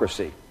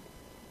gerontocracy.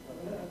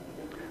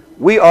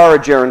 We are a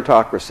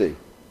gerontocracy.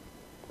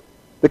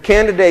 The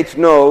candidates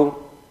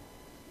know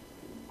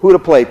who to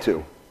play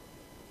to.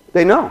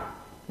 They know.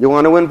 You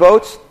want to win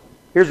votes?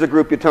 Here's the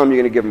group you tell them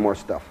you're going to give them more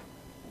stuff.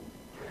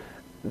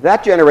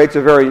 That generates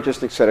a very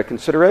interesting set of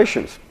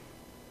considerations.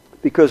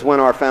 Because when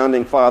our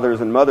founding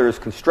fathers and mothers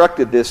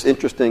constructed this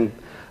interesting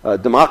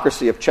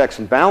democracy of checks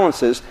and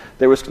balances,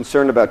 there was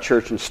concern about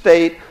church and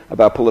state,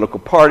 about political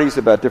parties,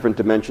 about different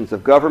dimensions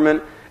of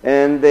government,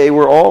 and they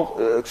were all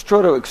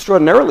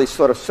extraordinarily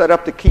sort of set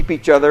up to keep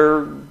each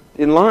other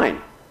in line.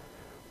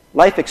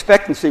 Life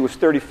expectancy was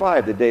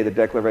 35 the day the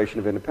Declaration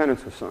of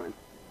Independence was signed.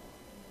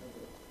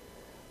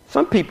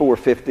 Some people were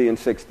 50 and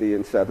 60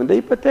 and 70,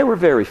 but there were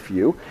very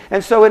few.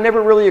 And so it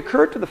never really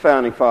occurred to the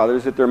Founding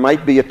Fathers that there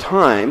might be a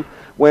time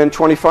when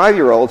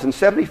 25-year-olds and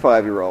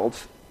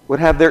 75-year-olds would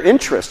have their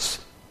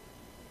interests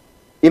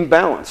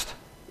imbalanced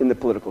in the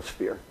political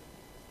sphere.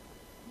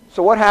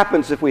 So what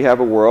happens if we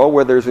have a world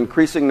where there's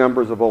increasing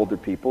numbers of older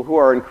people who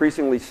are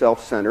increasingly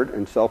self-centered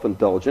and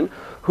self-indulgent,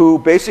 who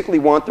basically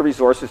want the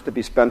resources to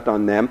be spent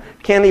on them,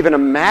 can't even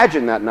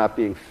imagine that not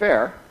being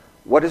fair?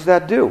 What does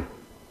that do?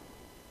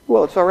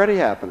 Well, it's already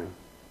happening.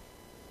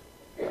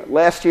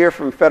 Last year,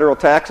 from federal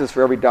taxes,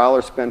 for every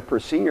dollar spent per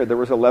senior, there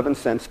was 11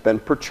 cents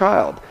spent per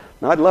child.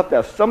 Now, I'd love to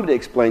have somebody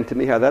explain to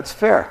me how that's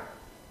fair.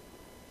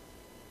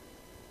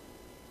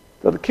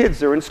 So the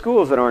kids are in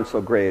schools that aren't so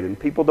great, and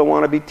people don't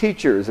want to be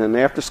teachers, and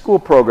after-school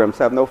programs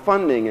have no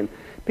funding, and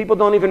people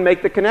don't even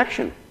make the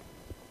connection.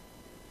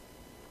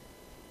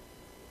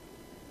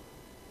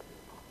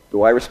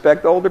 Do I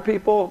respect older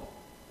people?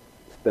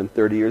 Spent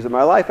 30 years of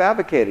my life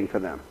advocating for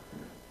them.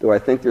 Do I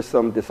think there's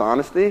some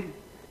dishonesty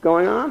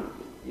going on?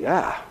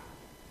 Yeah.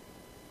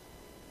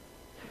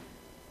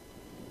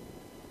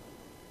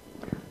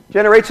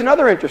 Generates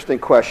another interesting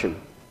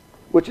question,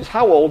 which is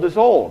how old is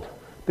old?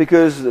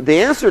 Because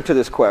the answer to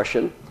this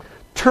question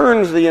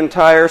turns the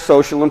entire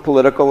social and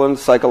political and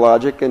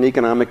psychological and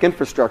economic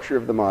infrastructure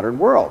of the modern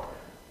world.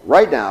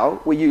 Right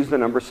now, we use the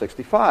number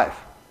 65.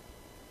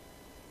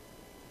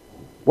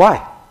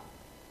 Why?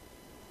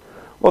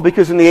 Well,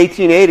 because in the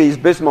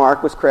 1880s,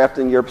 Bismarck was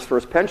crafting Europe's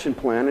first pension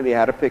plan, and he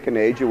had to pick an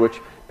age at which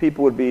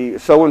people would be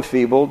so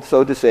enfeebled,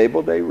 so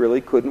disabled, they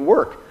really couldn't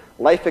work.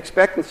 Life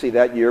expectancy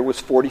that year was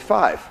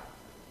 45.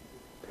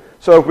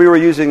 So if we were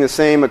using the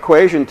same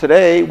equation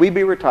today, we'd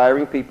be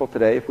retiring people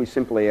today, if we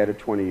simply added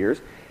 20 years,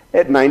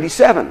 at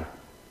 97.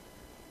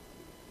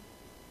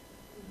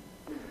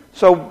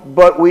 So,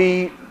 but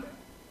we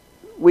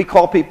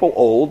call people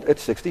old at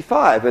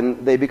 65,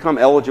 and they become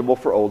eligible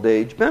for old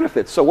age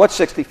benefits. So what's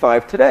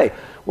 65 today?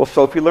 Well,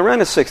 Sophie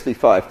Loren is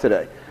 65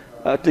 today.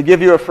 To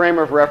give you a frame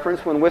of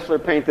reference, when Whistler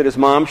painted his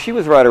mom, she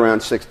was right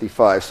around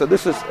 65. So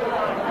this is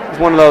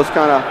one of those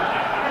kind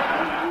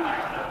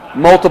of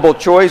multiple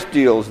choice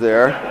deals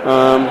there.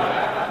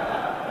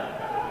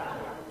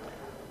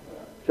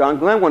 John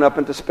Glenn went up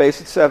into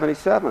space at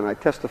 77. I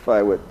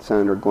testified with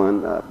Senator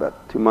Glenn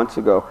about 2 months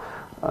ago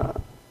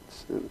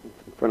in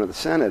front of the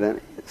Senate, and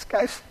this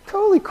guy's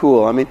totally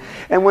cool. I mean,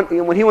 and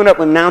when he went up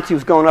and announced he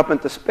was going up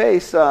into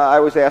space, I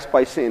was asked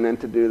by CNN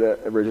to do the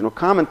original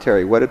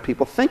commentary. What did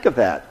people think of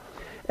that?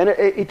 And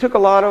he took a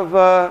lot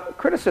of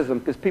criticism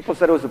because people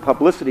said it was a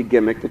publicity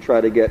gimmick to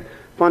try to get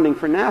funding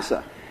for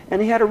NASA.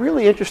 And he had a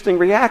really interesting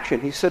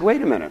reaction. He said,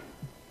 wait a minute.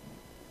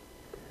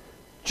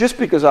 Just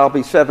because I'll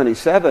be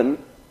 77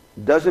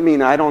 doesn't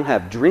mean I don't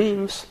have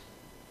dreams.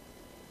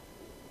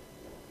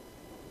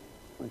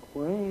 Like,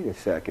 wait a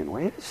second.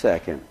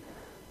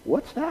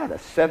 What's that? A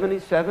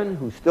 77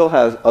 who still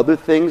has other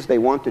things they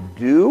want to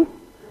do?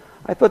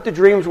 I thought the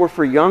dreams were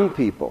for young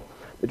people.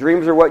 The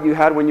dreams are what you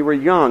had when you were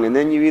young, and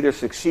then you either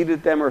succeeded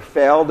at them or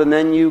failed, and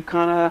then you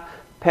kind of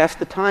passed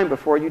the time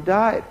before you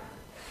died.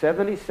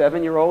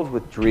 77-year-olds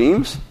with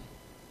dreams?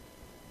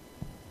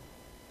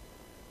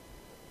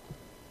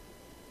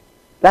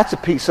 That's a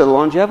piece of the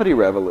longevity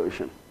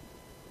revolution.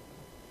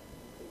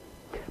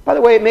 By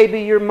the way, it may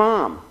be your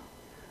mom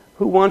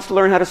who wants to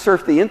learn how to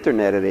surf the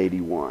internet at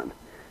 81.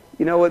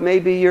 You know, it may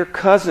be your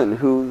cousin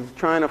who's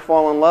trying to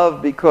fall in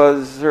love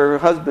because her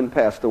husband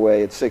passed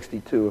away at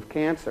 62 of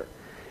cancer.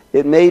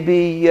 It may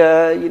be, the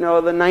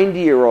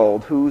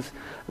 90-year-old who's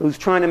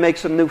trying to make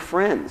some new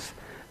friends.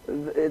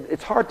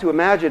 It's hard to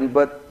imagine,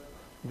 but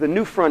the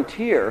new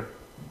frontier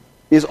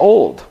is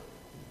old.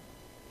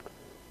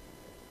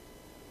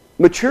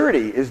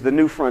 Maturity is the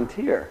new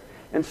frontier.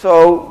 And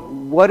so,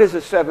 what is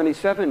a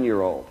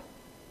 77-year-old?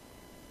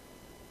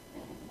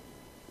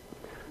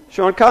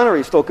 Sean Connery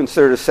is still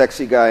considered a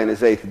sexy guy in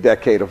his 8th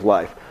decade of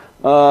life.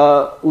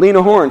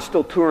 Lena Horne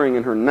still touring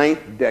in her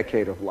 9th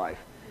decade of life.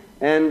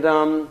 And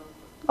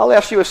I'll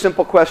ask you a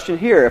simple question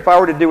here. If I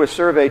were to do a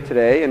survey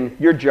today, and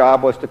your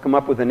job was to come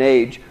up with an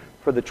age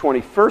for the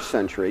 21st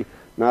century,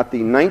 not the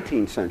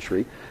 19th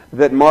century,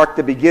 that marked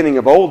the beginning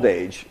of old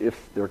age,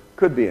 if there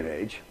could be an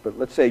age, but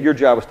let's say your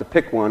job was to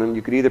pick one, and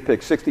you could either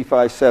pick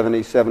 65,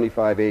 70,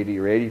 75, 80,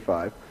 or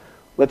 85.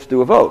 Let's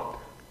do a vote.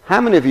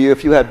 How many of you,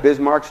 if you had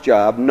Bismarck's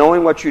job,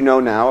 knowing what you know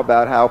now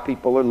about how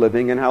people are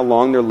living and how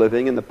long they're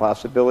living and the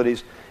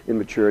possibilities in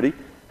maturity,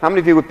 how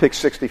many of you would pick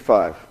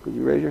 65? Could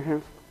you raise your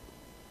hands?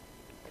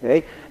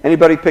 Okay.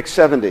 Anybody pick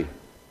 70? A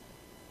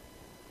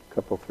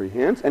couple, 3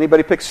 hands.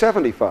 Anybody pick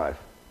 75?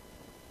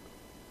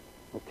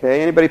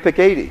 Okay. Anybody pick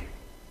 80?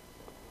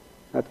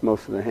 That's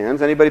most of the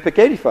hands. Anybody pick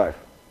 85?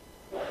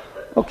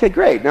 Okay,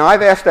 great. Now,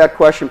 I've asked that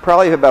question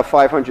probably of about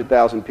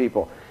 500,000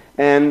 people.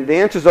 And the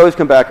answers always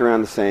come back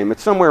around the same.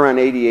 It's somewhere around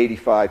 80,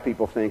 85.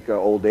 People think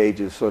old age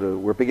is sort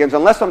of where it begins,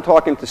 unless I'm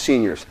talking to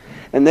seniors.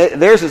 And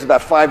theirs is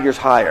about 5 years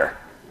higher.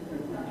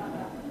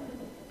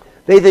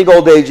 They think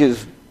old age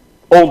is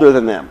older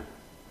than them.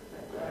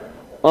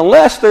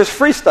 Unless there's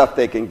free stuff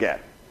they can get.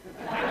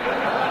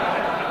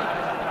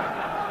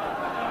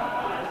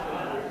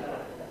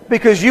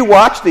 Because you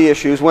watch the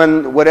issues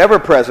when whatever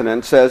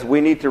president says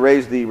we need to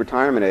raise the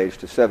retirement age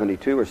to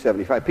 72 or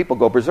 75, people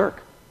go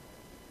berserk.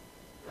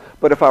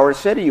 But if I were to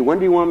say to you, when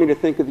do you want me to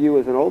think of you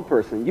as an old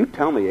person? You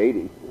tell me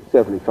 80,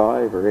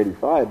 75, or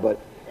 85.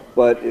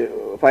 But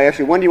if I ask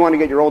you, when do you want to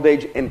get your old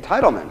age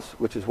entitlements,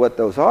 which is what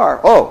those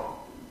are,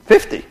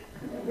 50.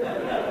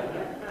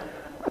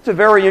 That's a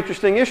very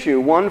interesting issue,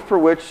 one for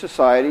which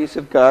societies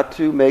have got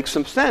to make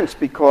some sense,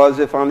 because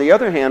if, on the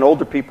other hand,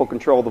 older people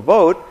control the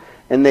vote,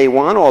 and they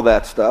want all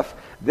that stuff,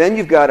 then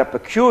you've got a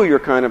peculiar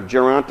kind of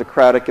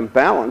gerontocratic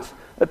imbalance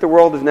that the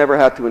world has never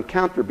had to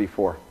encounter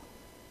before.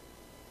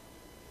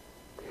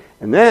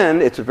 And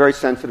then it's a very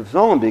sensitive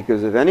zone,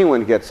 because if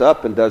anyone gets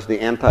up and does the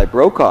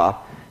anti-Brokaw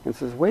and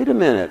says, wait a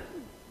minute,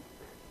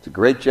 it's a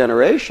great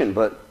generation,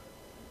 but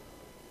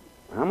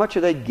how much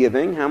are they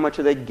giving? How much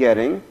are they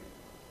getting?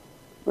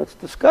 Let's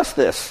discuss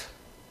this.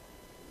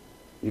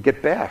 You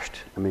get bashed.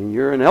 I mean,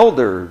 you're an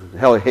elder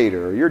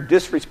hater, or you're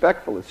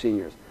disrespectful of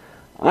seniors.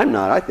 I'm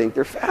not. I think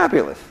they're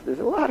fabulous. There's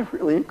a lot of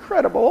really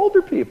incredible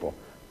older people.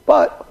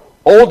 But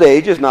old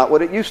age is not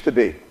what it used to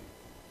be.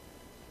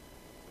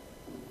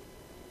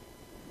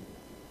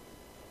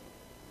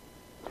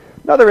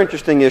 Another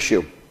interesting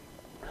issue.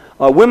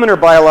 Women are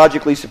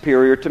biologically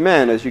superior to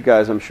men, as you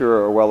guys, I'm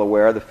sure, are well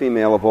aware. The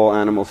female of all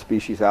animal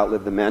species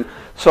outlive the men.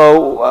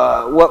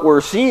 So what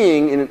we're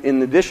seeing,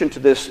 in addition to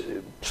this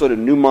sort of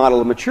new model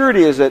of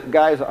maturity, is that,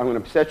 guys, I'm going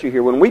to upset you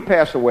here. When we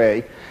pass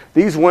away,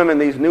 these women,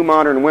 these new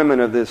modern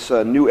women of this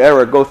new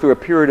era, go through a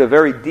period of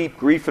very deep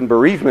grief and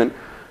bereavement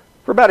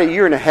for about 1.5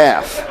 years.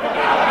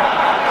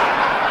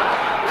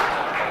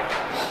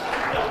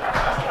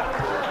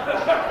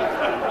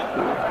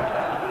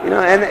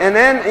 And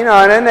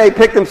then they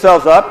pick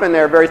themselves up, and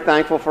they're very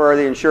thankful for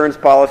the insurance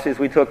policies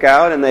we took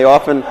out, and they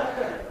often,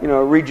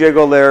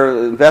 rejiggle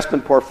their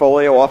investment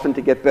portfolio, often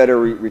to get better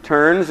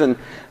returns. And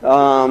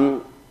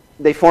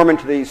they form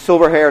into these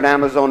silver-haired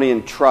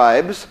Amazonian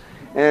tribes,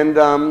 and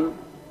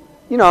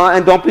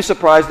and don't be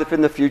surprised if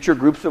in the future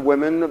groups of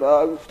women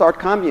start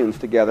communes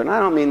together. And I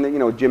don't mean that,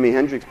 Jimi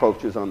Hendrix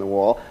posters on the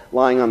wall,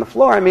 lying on the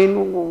floor. I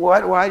mean,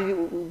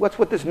 what's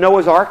with this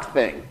Noah's Ark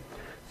thing?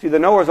 See, the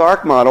Noah's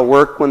Ark model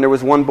worked when there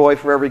was one boy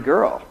for every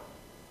girl.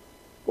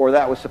 Or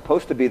that was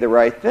supposed to be the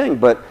right thing,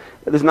 but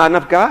there's not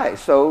enough guys.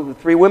 So the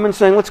 3 women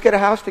saying, let's get a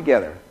house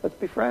together. Let's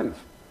be friends.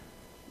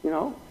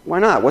 Why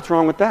not? What's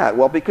wrong with that?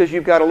 Well, because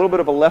you've got a little bit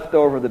of a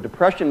leftover of the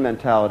Depression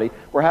mentality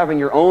where having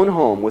your own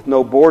home with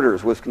no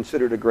borders was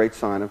considered a great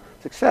sign of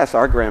success.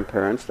 Our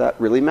grandparents, that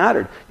really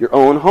mattered. Your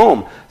own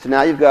home. So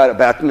now you've got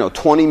about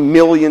 20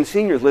 million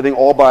seniors living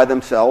all by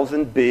themselves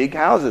in big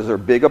houses or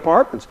big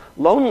apartments.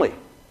 Lonely.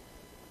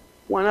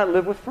 Why not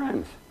live with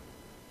friends?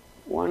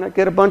 Why not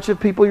get a bunch of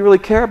people you really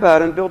care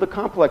about and build a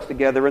complex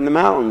together in the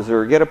mountains,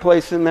 or get a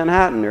place in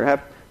Manhattan, or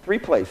have 3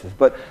 places?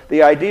 But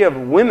the idea of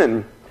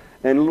women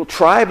and little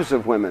tribes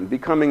of women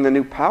becoming the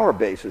new power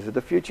bases of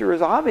the future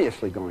is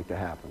obviously going to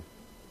happen.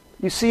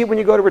 You see it when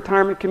you go to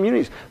retirement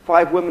communities.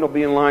 5 women will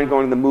be in line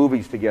going to the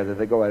movies together.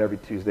 They go out every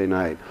Tuesday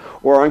night.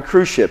 Or on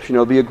cruise ships,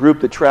 there'll be a group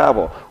that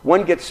travel.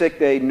 One gets sick,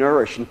 they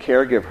nourish and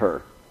caregive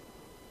her.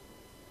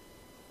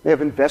 They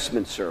have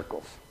investment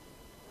circles.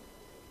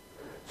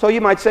 So you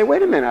might say,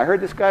 wait a minute, I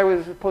heard this guy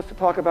was supposed to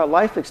talk about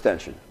life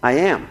extension. I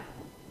am.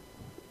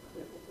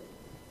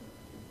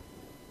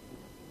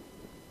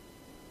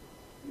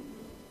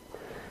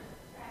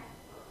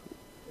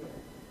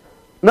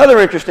 Another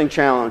interesting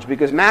challenge,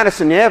 because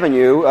Madison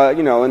Avenue,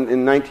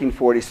 in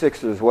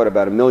 1946, there was,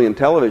 about 1 million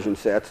television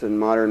sets, and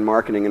modern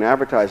marketing and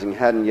advertising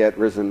hadn't yet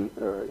risen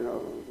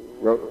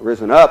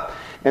up.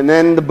 And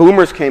then the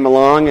boomers came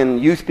along,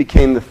 and youth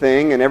became the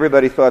thing, and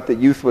everybody thought that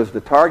youth was the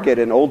target,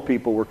 and old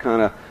people were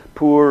kind of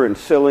poor and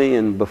silly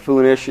and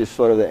buffoonish, is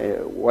sort of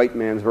the white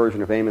man's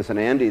version of Amos and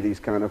Andy, these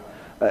kind of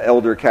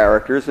elder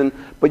characters.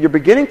 But you're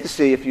beginning to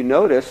see, if you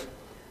notice,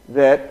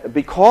 that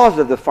because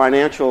of the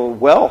financial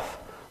wealth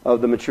of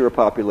the mature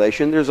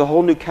population, there's a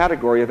whole new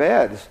category of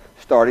ads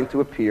starting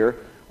to appear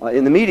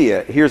in the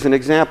media. Here's an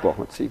example.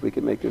 Let's see if we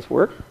can make this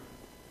work.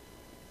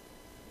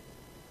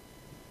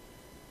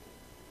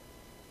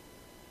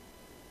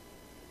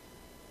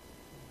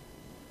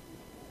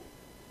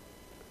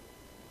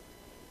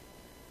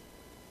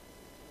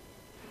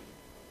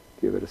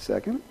 Give it a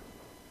second.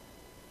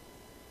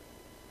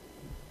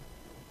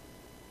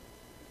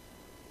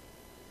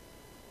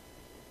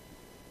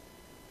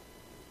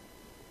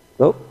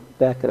 Oh,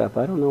 back it up.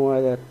 I don't know why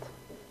that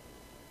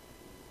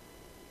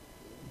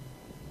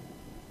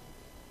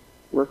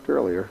worked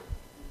earlier.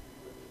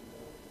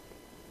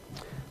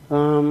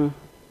 You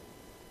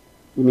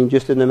mean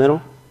just in the middle?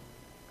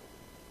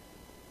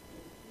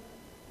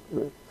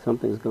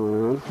 Something's going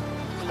on.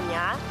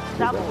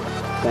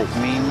 Thanks.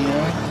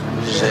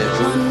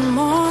 One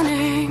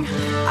morning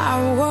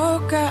I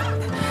woke up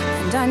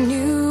and I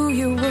knew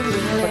you were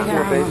really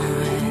gone.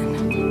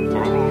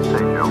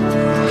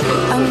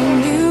 A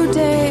new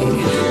day,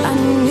 a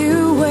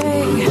new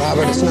way.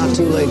 Robert, it's not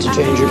too late to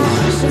change your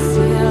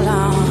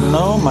mind.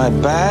 No, my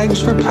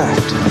bags are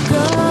packed.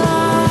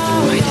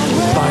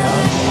 Bye,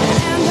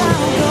 And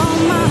I'll go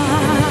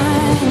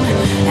mine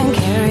and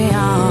carry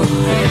on.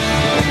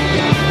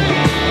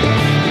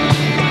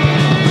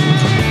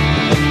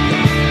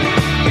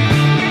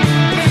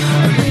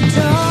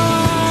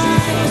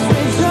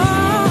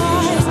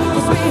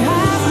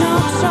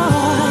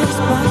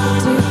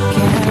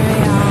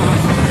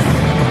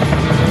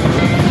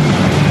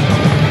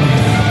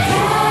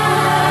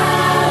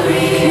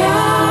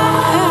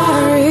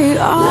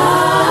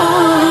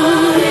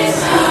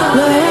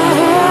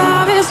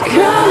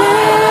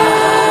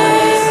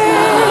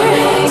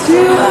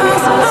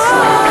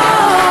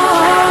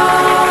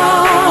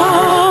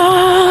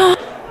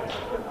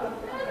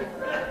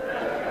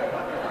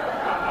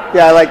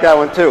 Yeah, I like that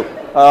one too.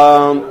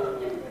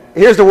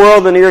 Here's the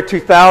world in the year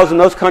 2000.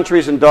 Those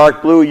countries in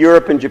dark blue,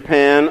 Europe and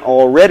Japan,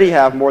 already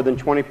have more than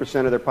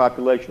 20% of their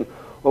population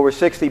over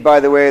 60. By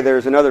the way,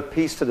 there's another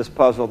piece to this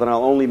puzzle that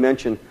I'll only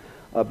mention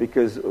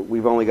because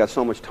we've only got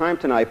so much time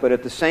tonight. But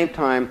at the same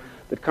time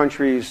that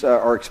countries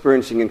are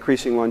experiencing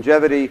increasing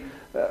longevity,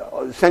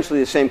 essentially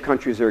the same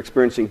countries are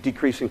experiencing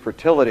decreasing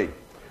fertility.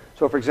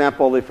 So, for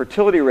example, the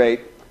fertility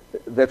rate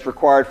that's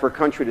required for a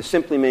country to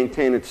simply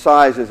maintain its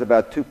size is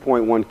about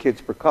 2.1 kids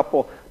per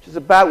couple, which is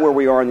about where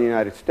we are in the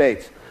United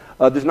States.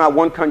 There's not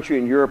one country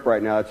in Europe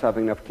right now that's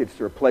having enough kids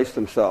to replace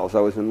themselves. I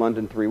was in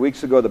London 3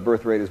 weeks ago. The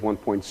birth rate is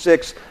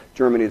 1.6.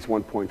 Germany is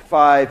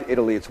 1.5.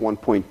 Italy, it's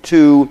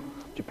 1.2.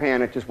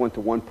 Japan, it just went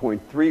to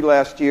 1.3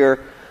 last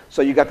year.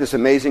 So you got this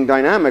amazing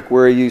dynamic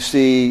where you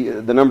see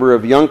the number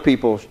of young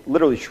people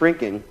literally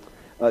shrinking.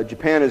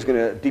 Japan is going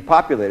to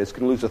depopulate. It's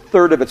going to lose a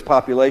third of its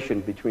population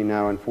between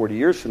now and 40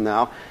 years from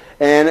now,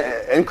 and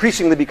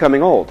increasingly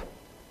becoming old.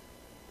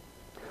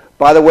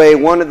 By the way,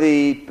 one of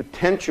the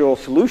potential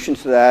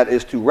solutions to that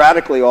is to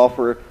radically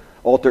alter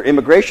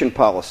immigration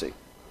policy.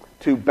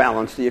 to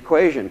balance the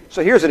equation.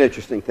 So here's an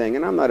interesting thing,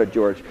 and I'm not a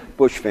George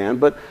Bush fan,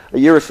 but a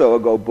year or so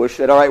ago, Bush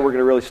said, all right, we're going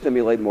to really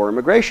stimulate more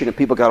immigration. And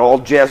people got all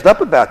jazzed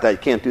up about that. You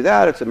can't do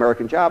that. It's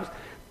American jobs.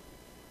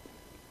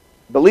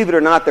 Believe it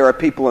or not, there are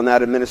people in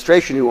that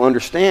administration who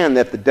understand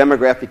that the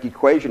demographic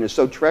equation is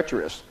so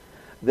treacherous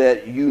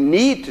that you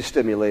need to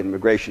stimulate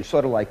immigration,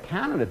 sort of like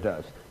Canada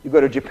does. You go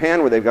to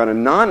Japan where they've got a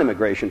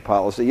non-immigration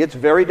policy. It's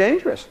very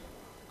dangerous.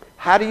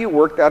 How do you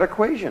work that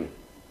equation?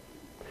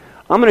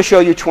 I'm going to show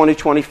you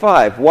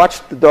 2025.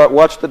 Watch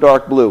the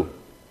dark blue.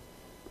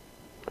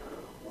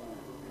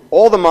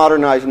 All the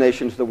modernized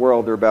nations of the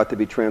world are about to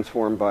be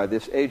transformed by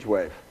this age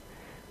wave.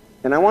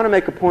 And I want to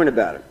make a point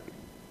about it.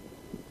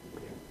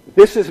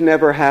 This has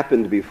never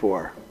happened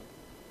before.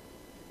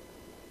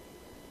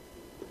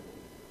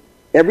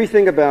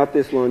 Everything about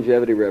this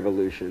longevity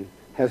revolution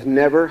has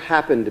never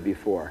happened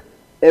before.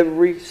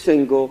 Every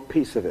single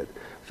piece of it.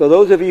 So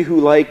those of you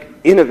who like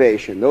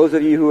innovation, those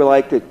of you who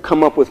like to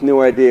come up with new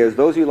ideas,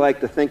 those of you who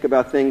like to think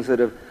about things that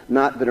are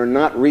not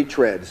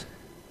retreads,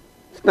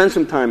 spend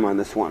some time on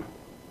this one.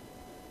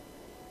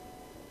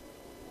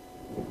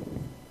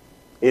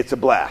 It's a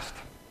blast.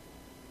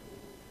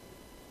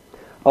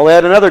 I'll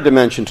add another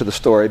dimension to the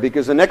story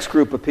because the next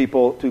group of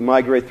people to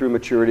migrate through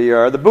maturity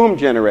are the boom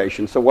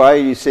generation. So why are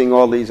you seeing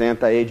all these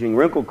anti-aging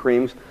wrinkle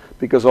creams?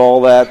 Because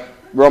all that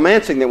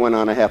romancing that went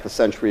on a half a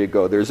century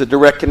ago. There's a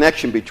direct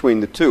connection between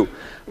the two.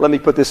 Let me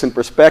put this in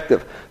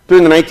perspective.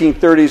 During the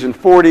 1930s and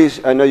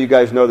 40s, I know you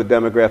guys know the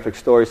demographic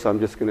story, so I'm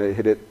just going to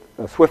hit it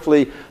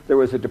swiftly. There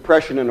was a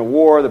depression and a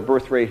war. The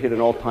birth rate hit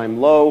an all-time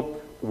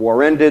low. The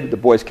war ended. The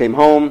boys came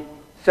home.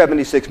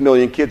 76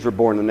 million kids were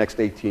born in the next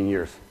 18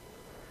 years.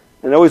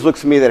 And it always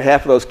looks to me that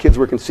half of those kids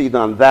were conceived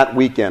on that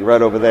weekend,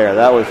 right over there.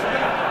 That was...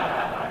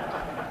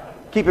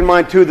 Keep in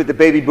mind, too, that the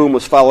baby boom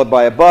was followed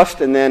by a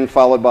bust and then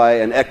followed by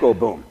an echo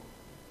boom.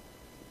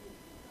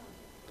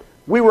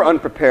 We were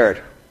unprepared.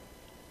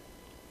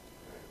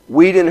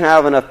 We didn't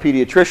have enough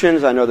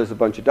pediatricians. I know there's a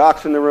bunch of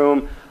docs in the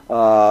room.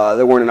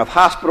 There weren't enough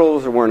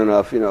hospitals. There weren't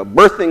enough,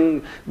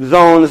 birthing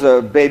zones.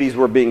 Babies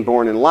were being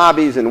born in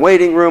lobbies and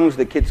waiting rooms.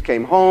 The kids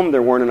came home.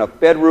 There weren't enough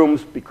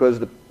bedrooms because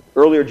the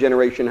earlier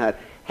generation had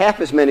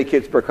half as many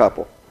kids per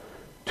couple.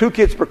 2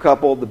 kids per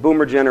couple. The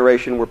boomer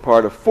generation were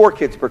part of 4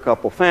 kids per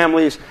couple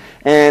families.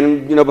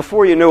 And,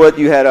 before you knew it,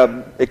 you had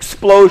an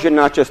explosion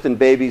not just in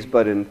babies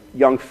but in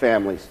young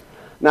families.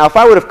 Now, if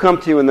I would have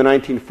come to you in the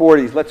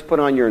 1940s, let's put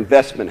on your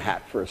investment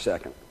hat for a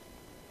second.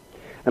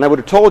 And I would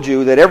have told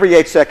you that every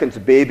 8 seconds a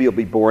baby will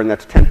be born.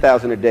 That's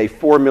 10,000 a day,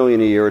 4 million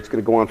a year. It's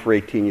going to go on for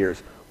 18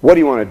 years. What do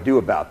you want to do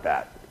about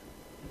that?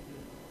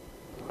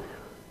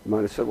 You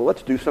might have said, well,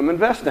 let's do some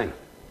investing.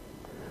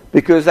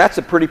 Because that's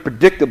a pretty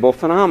predictable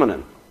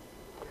phenomenon.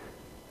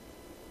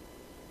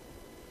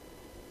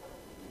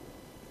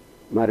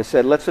 You might have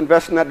said, let's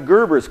invest in that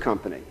Gerber's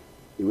company.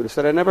 You would have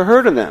said, I never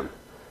heard of them.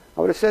 I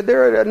would have said,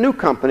 they're a new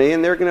company,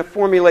 and they're going to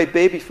formulate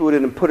baby food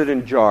and put it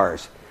in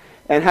jars.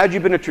 And had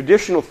you been a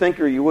traditional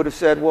thinker, you would have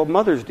said, well,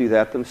 mothers do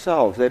that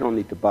themselves. They don't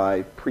need to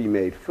buy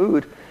pre-made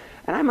food.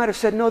 And I might have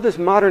said, no, this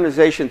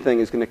modernization thing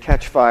is going to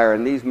catch fire,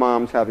 and these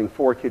moms having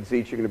 4 kids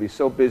each are going to be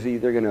so busy,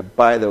 they're going to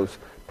buy those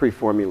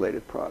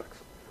pre-formulated products.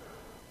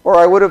 Or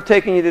I would have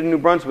taken you to New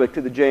Brunswick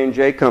to the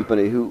J&J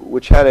company,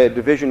 which had a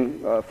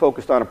division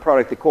focused on a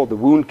product they called the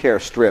wound care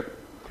strip.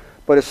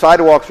 But as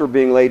sidewalks were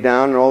being laid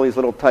down and all these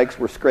little tykes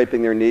were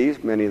scraping their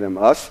knees, many of them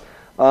us,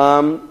 in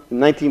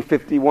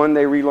 1951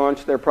 they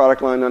relaunched their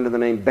product line under the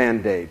name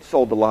Band-Aid,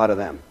 sold a lot of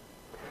them.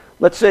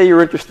 Let's say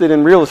you're interested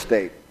in real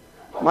estate.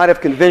 Might have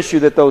convinced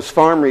you that those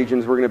farm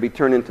regions were going to be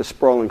turned into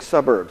sprawling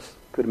suburbs.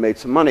 Could have made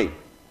some money.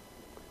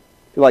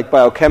 If you like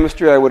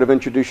biochemistry, I would have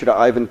introduced you to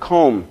Ivan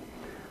Combe.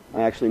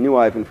 I actually knew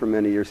Ivan for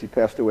many years. He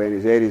passed away in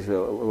his 80s a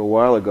little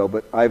while ago,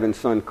 but Ivan's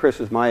son Chris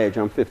is my age.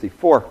 I'm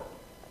 54.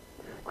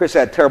 Chris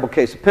had a terrible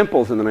case of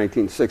pimples in the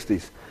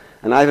 1960s.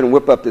 And Ivan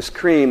whipped up this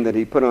cream that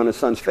he put on his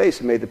son's face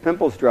and made the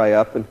pimples dry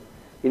up. And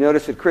he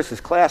noticed that Chris's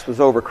class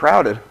was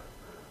overcrowded.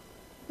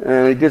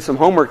 And he did some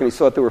homework and he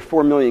saw that there were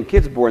 4 million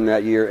kids born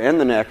that year and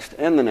the next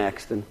and the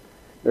next. And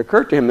it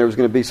occurred to him there was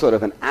going to be sort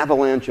of an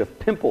avalanche of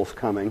pimples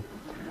coming.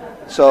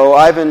 So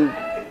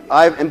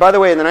and by the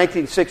way, in the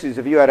 1960s,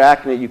 if you had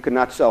acne, you could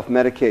not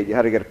self-medicate. You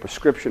had to get a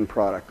prescription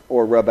product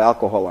or rub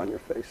alcohol on your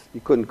face.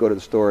 You couldn't go to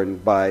the store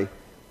and buy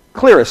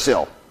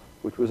Clearasil,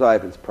 which was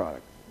Ivan's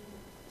product.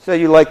 Say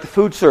you like the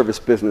food service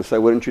business, I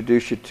would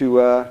introduce you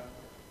to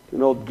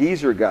an old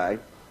geezer guy.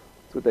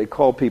 That's what they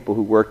call people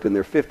who worked in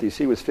their 50s.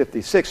 He was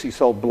 56. He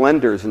sold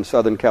blenders in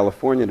Southern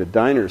California to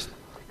diners,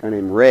 a guy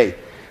named Ray.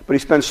 But he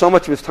spent so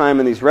much of his time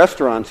in these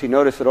restaurants, he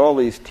noticed that all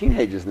these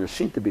teenagers, and there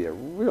seemed to be a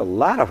real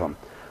lot of them,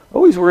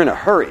 always were in a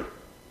hurry.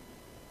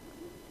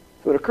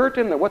 So it occurred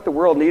to him that what the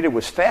world needed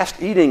was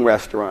fast-eating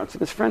restaurants. And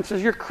his friend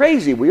says, you're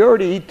crazy. We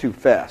already eat too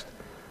fast.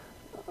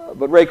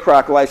 But Ray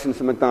Kroc licensed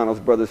the McDonald's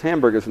Brothers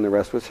hamburgers, and the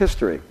rest was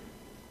history.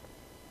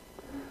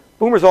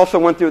 Boomers also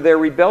went through their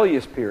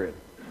rebellious period.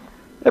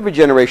 Every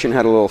generation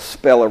had a little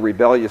spell of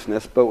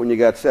rebelliousness, but when you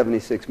got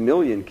 76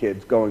 million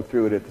kids going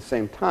through it at the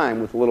same time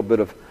with a little bit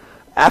of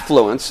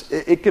affluence,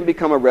 it can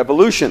become a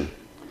revolution.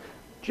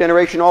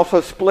 generation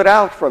also split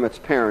out from its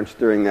parents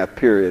during that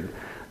period,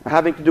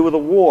 having to do with a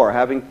war,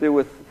 having to do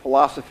with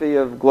philosophy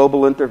of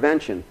global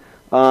intervention.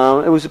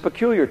 It was a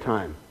peculiar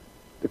time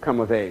to come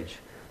of age.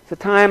 It's a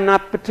time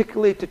not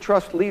particularly to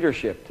trust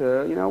leadership.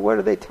 What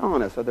are they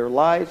telling us? Are there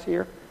lies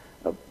here?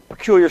 A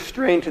peculiar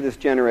strain to this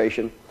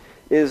generation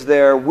is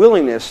their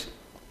willingness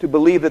to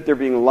believe that they're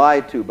being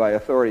lied to by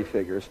authority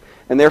figures,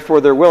 and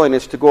therefore their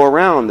willingness to go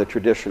around the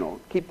traditional.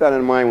 Keep that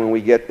in mind when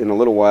we get in a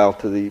little while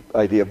to the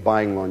idea of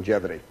buying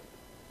longevity.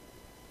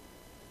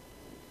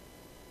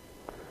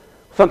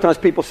 Sometimes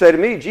people say to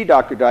me, gee,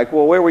 Dr. Dyke,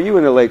 well, where were you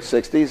in the late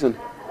 60s? And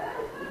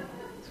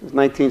this was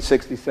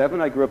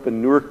 1967. I grew up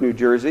in Newark, New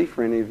Jersey,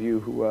 for any of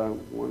you who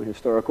want a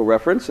historical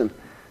reference, and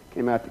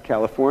came out to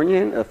California.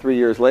 And 3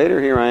 years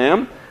later, here I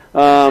am.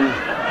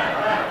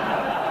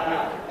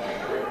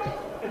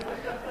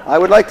 I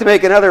would like to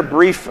make another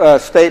brief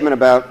statement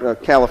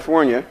about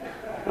California.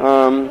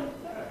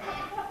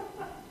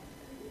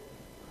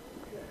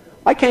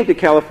 I came to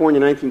California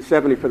in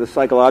 1970 for the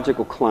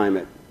psychological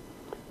climate.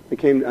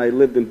 I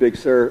lived in Big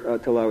Sur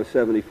till I was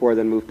 74,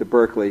 then moved to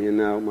Berkeley, and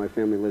now my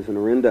family lives in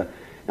Orinda.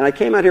 And I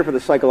came out here for the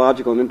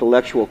psychological and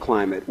intellectual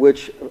climate,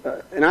 which,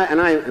 and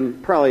I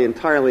am probably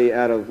entirely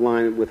out of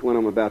line with what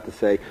I'm about to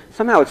say.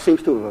 Somehow it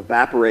seems to have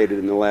evaporated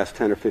in the last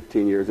 10 or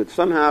 15 years. That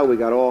somehow we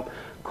got all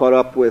caught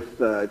up with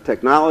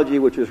technology,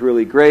 which was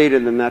really great,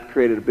 and then that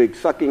created a big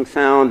sucking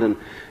sound, and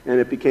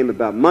it became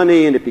about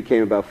money, and it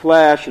became about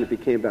flash, and it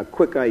became about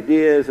quick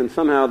ideas, and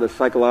somehow the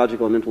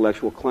psychological and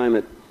intellectual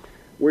climate,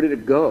 where did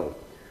it go?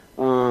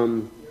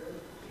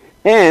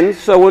 And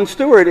so when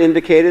Stewart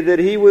indicated that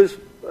he was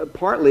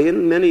partly,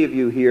 and many of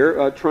you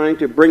here, trying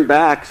to bring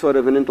back sort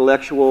of an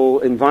intellectual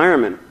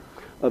environment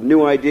of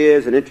new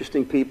ideas and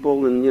interesting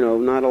people and,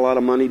 not a lot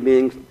of money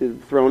being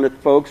thrown at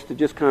folks to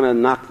just kind of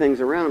knock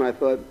things around, I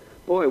thought,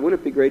 boy,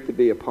 wouldn't it be great to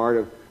be a part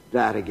of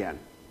that again?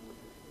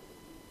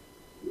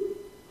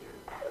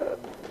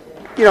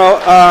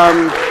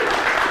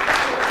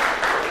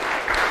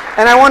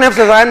 And I want to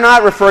emphasize, I'm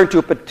not referring to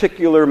a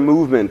particular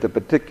movement, a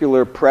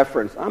particular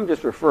preference. I'm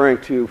just referring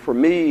to, for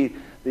me,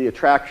 the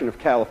attraction of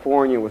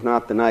California was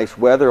not the nice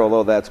weather,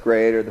 although that's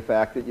great, or the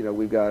fact that,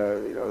 we've got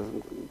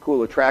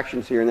cool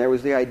attractions here. And there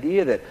was the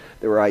idea that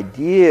there were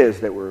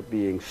ideas that were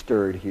being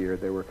stirred here.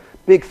 There were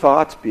big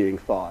thoughts being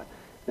thought.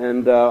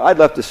 And I'd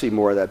love to see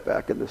more of that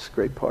back in this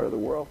great part of the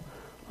world.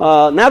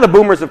 Now the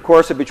boomers, of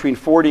course, are between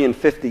 40 and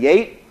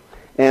 58.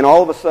 And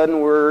all of a sudden,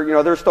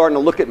 they're starting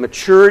to look at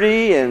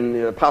maturity and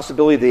the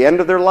possibility of the end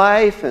of their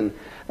life, and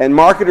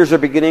marketers are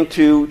beginning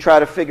to try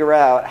to figure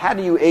out how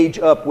do you age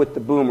up with the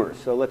boomers.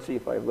 So let's see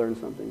if I've learned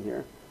something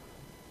here.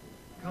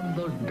 Come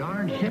those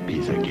darn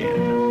hippies again.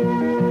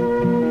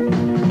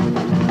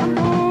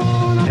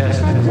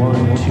 Test 1,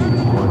 2,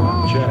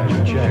 1, check.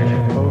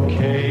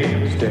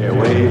 Okay, stay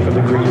away from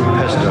the green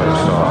pesto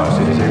sauce.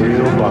 It's a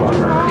real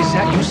bummer. Is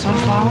that your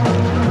sunflower?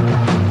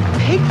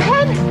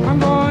 Pigpen? I'm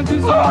going to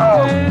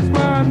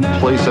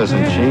Place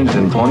hasn't changed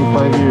in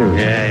 25 years.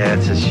 Yeah,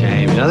 it's a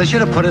shame. They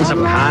should have put in some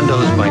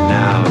condos by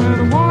now.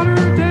 I'm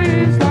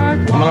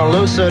on a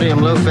low sodium,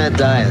 low fat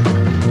diet.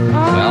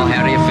 Well,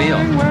 how do you feel?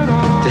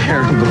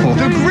 Terrible.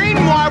 The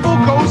green marble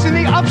goes in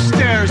the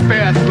upstairs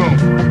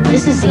bathroom.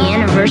 This is the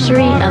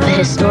anniversary of a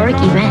historic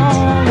event.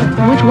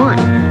 Which one?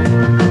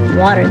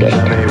 Watergate.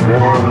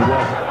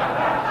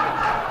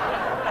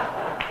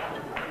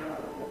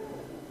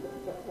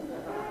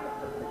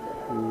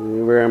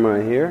 Where am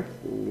I here?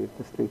 Get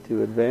this thing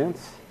to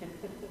advance.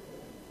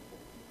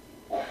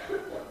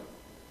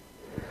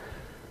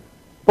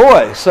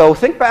 Boy, so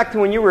think back to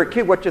when you were a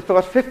kid, what you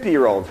thought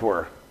 50-year-olds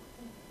were.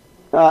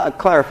 A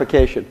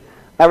clarification.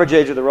 Average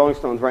age of the Rolling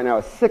Stones right now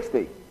is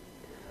 60.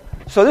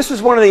 So this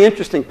is one of the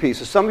interesting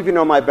pieces. Some of you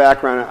know my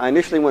background. I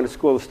initially went to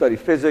school to study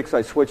physics.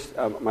 I switched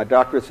my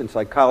doctorate's in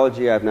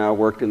psychology. I've now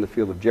worked in the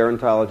field of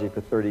gerontology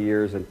for 30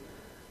 years, and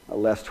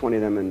last 20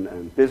 of them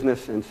in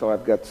business, and so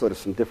I've got sort of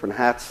some different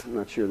hats. I'm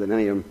not sure that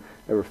any of them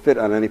ever fit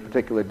on any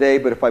particular day,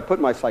 but if I put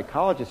my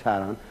psychologist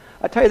hat on,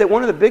 I tell you that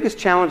one of the biggest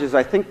challenges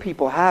I think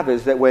people have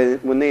is that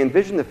when they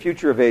envision the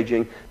future of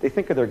aging, they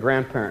think of their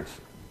grandparents.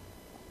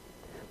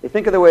 They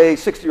think of the way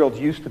 60-year-olds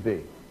used to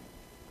be.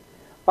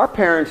 Our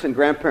parents and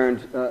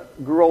grandparents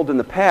grew old in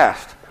the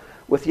past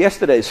with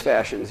yesterday's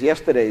fashions,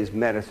 yesterday's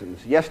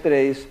medicines,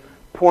 yesterday's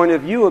point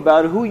of view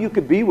about who you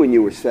could be when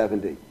you were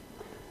 70.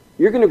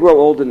 You're going to grow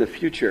old in the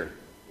future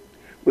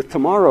with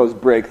tomorrow's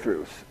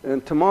breakthroughs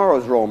and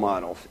tomorrow's role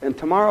models and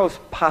tomorrow's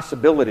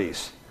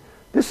possibilities.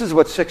 This is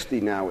what 60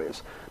 now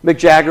is. Mick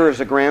Jagger is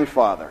a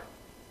grandfather.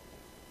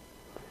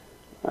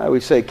 I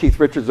always say Keith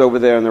Richards over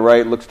there on the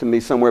right looks to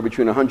me somewhere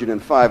between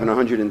 105 and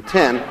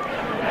 110.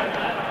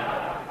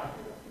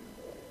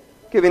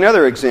 Give you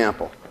another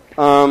example.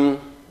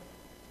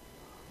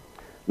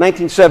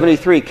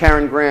 1973,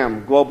 Karen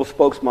Graham, global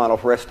spokesmodel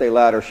for Estee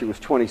Lauder. She was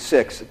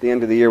 26. At the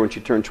end of the year when she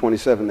turned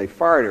 27, they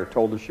fired her,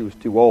 told her she was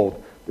too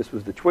old. This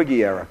was the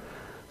Twiggy era.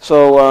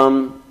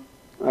 So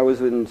I was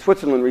in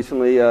Switzerland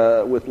recently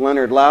with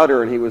Leonard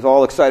Lauder, and he was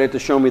all excited to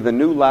show me the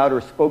new Lauder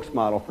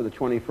spokesmodel for the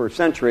 21st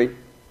century,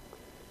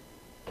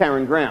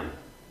 Karen Graham.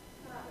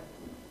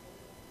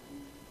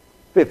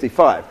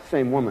 55,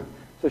 same woman.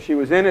 So she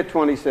was in at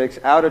 26,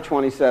 out at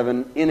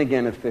 27, in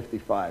again at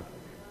 55.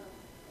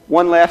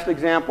 One last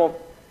example.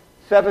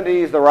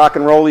 70s, the rock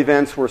and roll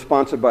events were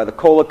sponsored by the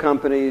cola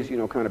companies,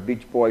 kind of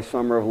Beach Boys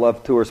Summer of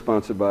Love tour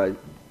sponsored by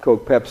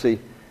Coke, Pepsi.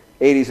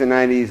 80s and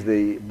 90s,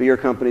 the beer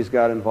companies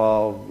got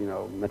involved,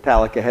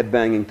 Metallica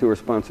headbanging tour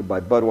sponsored by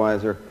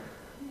Budweiser.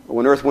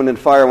 When Earth, Wind &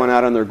 Fire went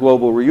out on their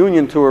global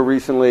reunion tour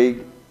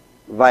recently,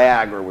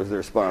 Viagra was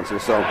their sponsor.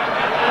 So,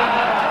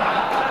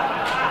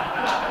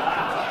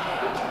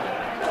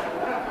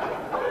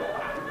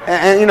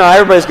 and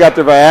everybody's got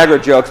their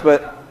Viagra jokes,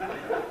 but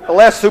the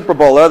last Super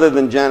Bowl, other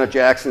than Janet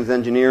Jackson's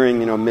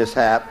engineering,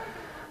 mishap,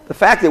 the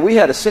fact that we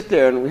had to sit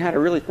there and we had to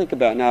really think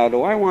about, now,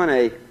 do I want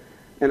a...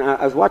 And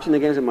I was watching the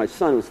games with my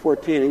son, who was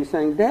 14, and he was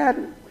saying,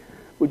 Dad,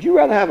 would you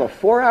rather have a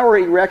 4-hour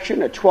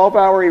erection, a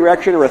 12-hour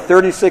erection, or a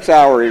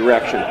 36-hour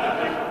erection?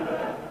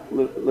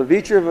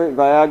 Levitra,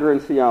 Viagra,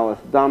 and Cialis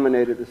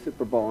dominated the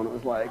Super Bowl, and it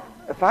was like,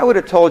 if I would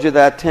have told you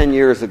that 10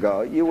 years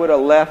ago, you would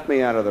have laughed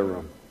me out of the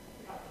room.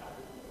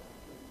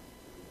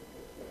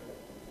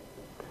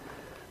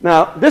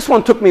 Now, this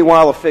one took me a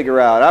while to figure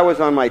out. I was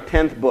on my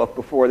 10th book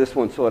before this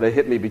one sort of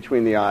hit me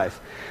between the eyes.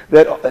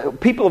 That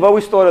people have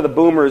always thought of the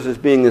boomers as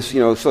being this,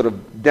 sort of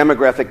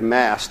demographic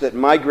mass that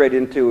migrate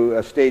into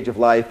a stage of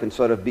life and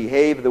sort of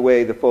behave the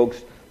way the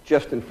folks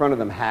just in front of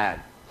them had.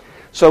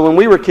 So when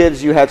we were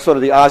kids, you had sort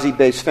of the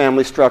Aussie-based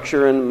family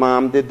structure, and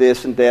Mom did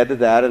this and Dad did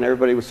that, and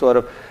everybody was sort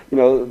of,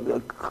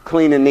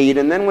 clean and neat.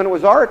 And then when it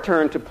was our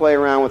turn to play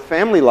around with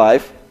family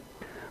life,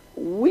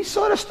 we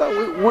sort of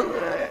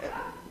started...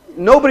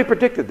 Nobody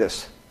predicted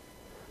this.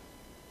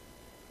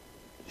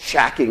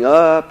 Shacking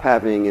up,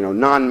 having,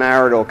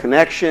 non-marital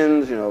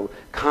connections,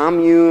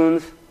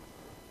 communes.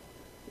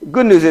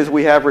 Good news is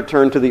we have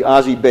returned to the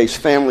Aussie-based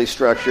family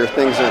structure.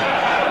 Things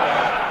are...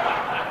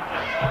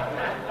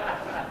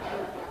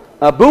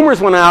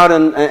 boomers went out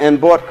and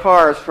bought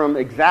cars from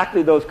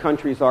exactly those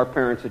countries our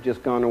parents had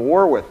just gone to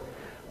war with.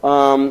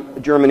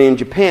 Germany and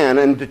Japan,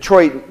 and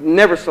Detroit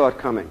never saw it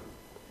coming.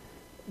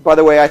 By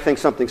the way, I think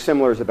something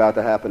similar is about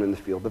to happen in the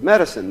field of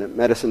medicine. That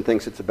medicine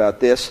thinks it's about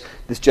this.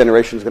 This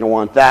generation is going to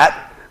want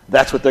that.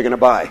 That's what they're going to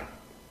buy.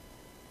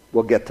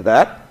 We'll get to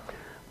that.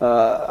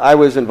 I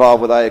was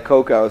involved with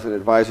Iacocca. I was an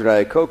advisor to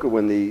Iacocca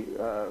when the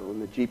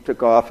Jeep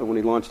took off and when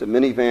he launched a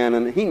minivan,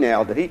 and he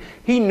nailed it.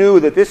 He knew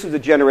that this was a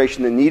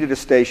generation that needed a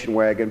station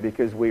wagon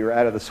because we were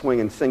out of the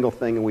swing and single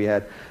thing, and we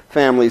had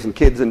families and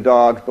kids and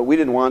dogs, but we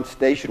didn't want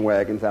station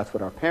wagons. That's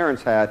what our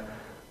parents had.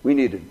 We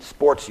needed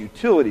sports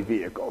utility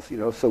vehicles,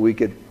 so we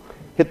could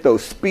hit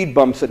those speed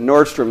bumps at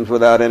Nordstrom's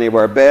without any of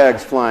our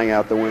bags flying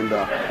out the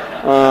window.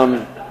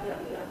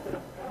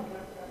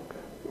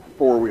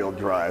 Four-wheel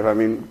drive,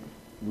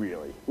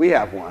 really. We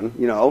have one,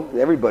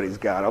 everybody's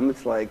got them.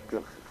 It's like,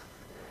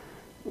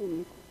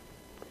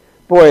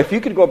 boy, if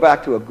you could go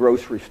back to a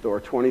grocery store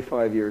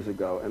 25 years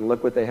ago and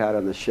look what they had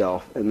on the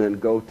shelf, and then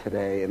go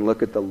today and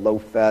look at the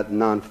low-fat,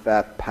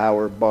 non-fat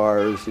power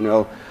bars,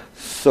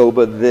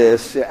 Soba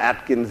this,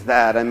 Atkins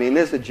that.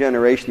 There's a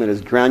generation that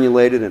has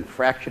granulated and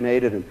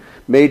fractionated and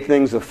made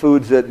things of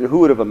foods that who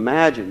would have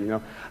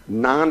imagined,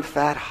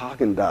 non-fat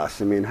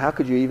Haagen-Dazs. How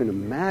could you even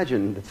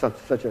imagine that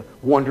such a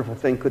wonderful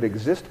thing could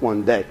exist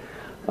one day?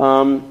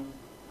 So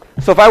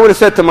if I would have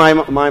said to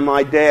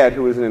my dad,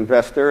 who was an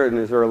investor in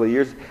his early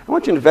years, I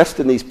want you to invest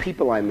in these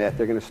people I met.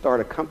 They're going to start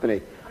a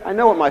company. I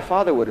know what my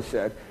father would have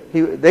said.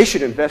 They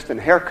should invest in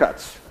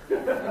haircuts.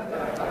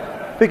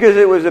 Because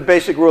it was a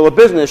basic rule of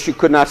business, you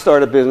could not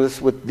start a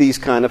business with these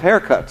kind of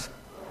haircuts.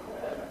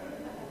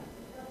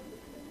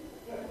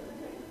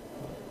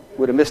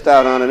 Would have missed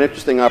out on an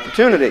interesting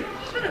opportunity.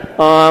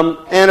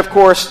 And of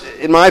course,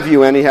 in my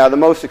view anyhow, the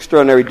most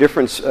extraordinary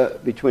difference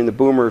between the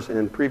boomers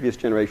and previous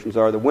generations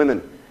are the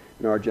women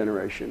in our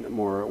generation.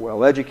 More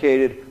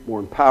well-educated,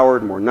 more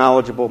empowered, more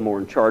knowledgeable, more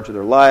in charge of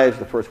their lives,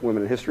 the first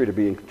women in history to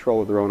be in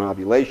control of their own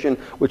ovulation,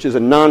 which is a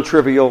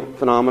non-trivial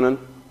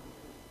phenomenon.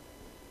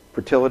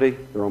 Fertility,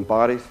 their own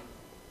bodies,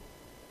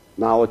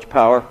 knowledge,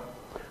 power.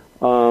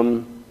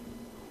 Tim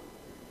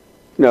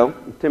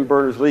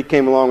Berners-Lee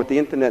came along with the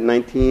internet in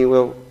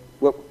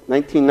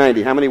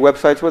 1990. How many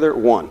websites were there?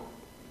 One.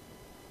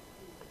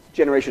 This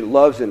generation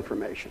loves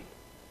information.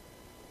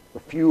 We're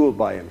fueled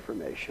by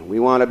information. We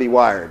want to be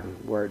Wired.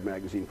 Wired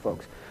magazine,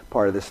 folks,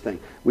 part of this thing.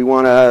 We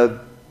want to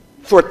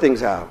sort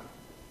things out.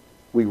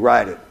 We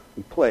ride it.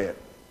 We play it.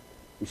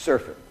 We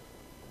surf it.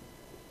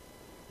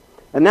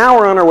 And now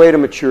we're on our way to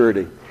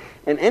maturity.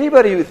 And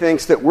anybody who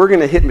thinks that we're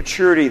going to hit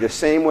maturity the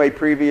same way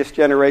previous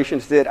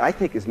generations did, I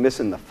think is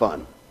missing the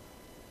fun.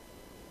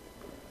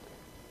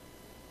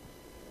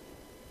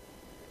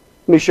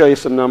 Let me show you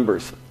some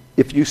numbers.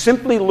 If you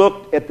simply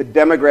looked at the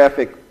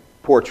demographic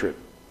portrait,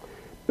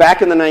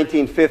 back in the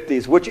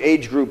 1950s, which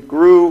age group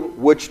grew,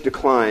 which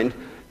declined,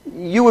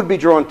 you would be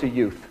drawn to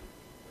youth.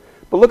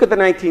 But look at the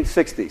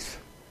 1960s.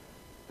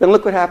 Then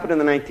look what happened in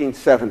the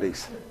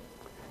 1970s.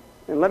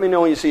 And let me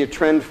know when you see a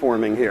trend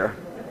forming here.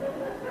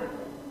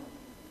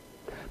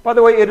 By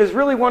the way, it is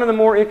really one of the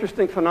more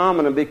interesting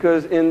phenomena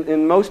because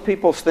in most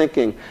people's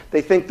thinking,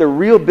 they think the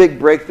real big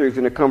breakthrough is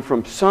going to come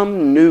from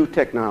some new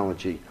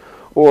technology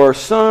or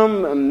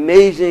some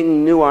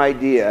amazing new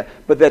idea,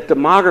 but that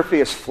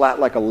demography is flat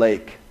like a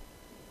lake.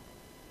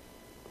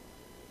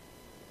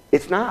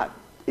 It's not.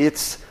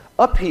 It's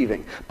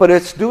upheaving, but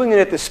it's doing it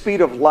at the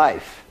speed of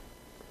life.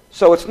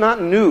 So it's not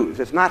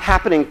news. It's not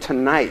happening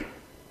tonight.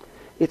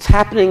 It's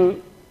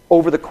happening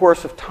over the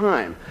course of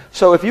time.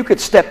 So if you could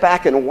step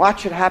back and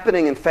watch it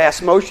happening in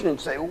fast motion and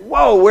say,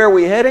 whoa, where are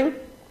we heading?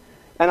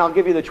 And I'll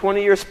give you the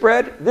 20-year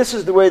spread. This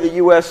is the way the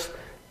U.S.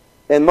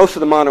 and most of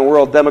the modern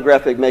world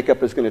demographic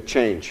makeup is going to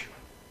change.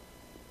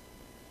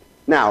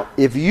 Now,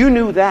 if you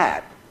knew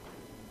that,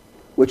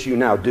 which you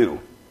now do,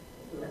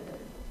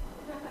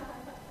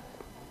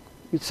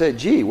 you'd say,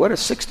 gee, what do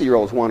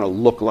 60-year-olds want to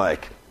look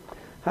like?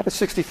 How do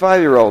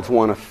 65-year-olds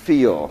want to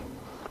feel?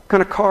 What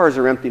kind of cars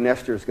are empty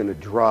nesters going to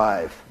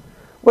drive?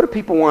 What do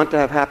people want to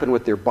have happen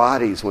with their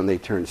bodies when they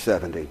turn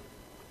 70?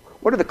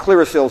 What are the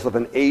clearest ills of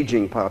an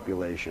aging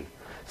population?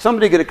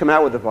 Somebody going to come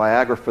out with a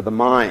Viagra for the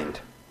mind.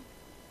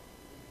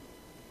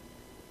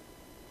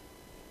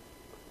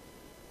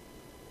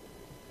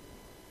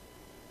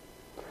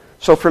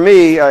 So for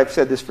me, I've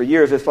said this for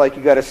years, it's like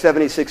you got a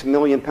 76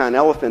 million pound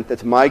elephant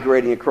that's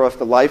migrating across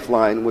the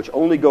lifeline, which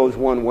only goes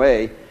one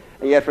way,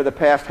 and yet for the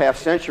past half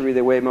century,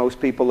 the way most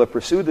people have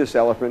pursued this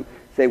elephant,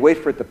 they wait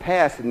for it to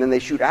pass, and then they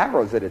shoot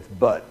arrows at its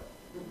butt.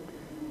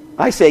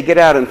 I say, get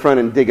out in front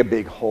and dig a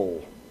big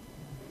hole.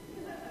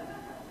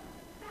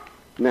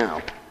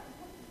 Now,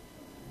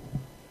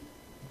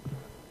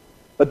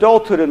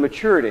 adulthood and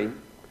maturity,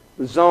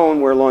 the zone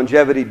where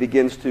longevity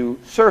begins to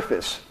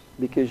surface,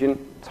 because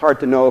it's hard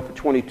to know if a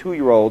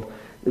 22-year-old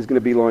is going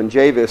to be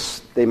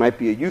longevous. They might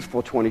be a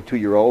youthful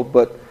 22-year-old,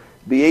 but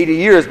be 80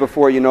 years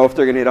before you know if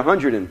they're going to hit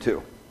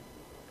 102.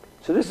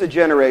 So this is a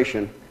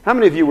generation. How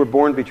many of you were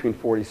born between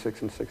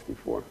 46 and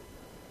 64?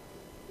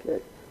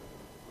 Okay.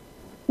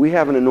 We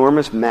have an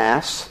enormous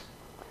mass.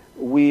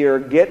 We are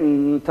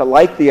getting to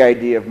like the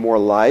idea of more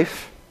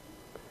life,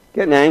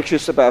 getting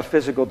anxious about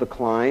physical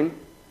decline,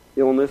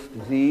 illness,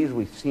 disease.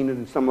 We've seen it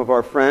in some of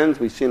our friends.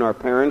 We've seen our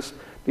parents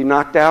be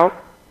knocked out.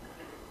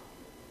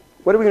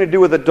 What are we going to do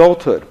with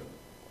adulthood?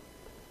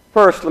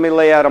 First, let me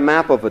lay out a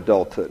map of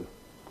adulthood.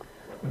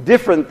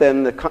 Different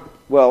than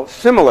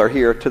similar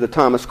here to the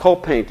Thomas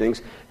Culp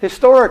paintings.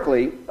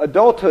 Historically,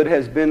 adulthood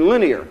has been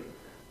linear.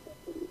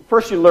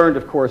 First you learned,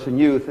 of course, in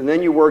youth, and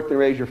then you worked and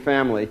raised your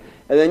family,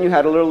 and then you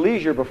had a little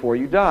leisure before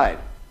you died.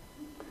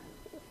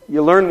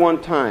 You learned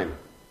one time.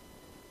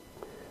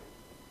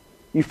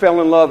 You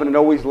fell in love, and it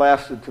always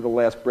lasted to the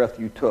last breath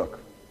you took.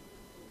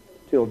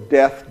 Till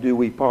death do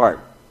we part.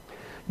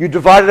 You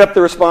divided up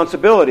the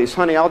responsibilities.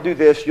 Honey, I'll do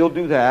this, you'll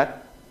do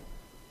that.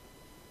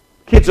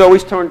 Kids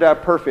always turned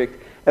out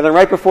perfect, and then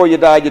right before you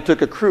died, you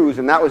took a cruise,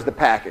 and that was the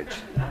package.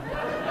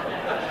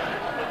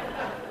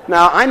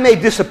 Now, I may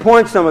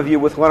disappoint some of you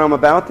with what I'm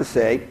about to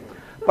say,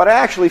 but I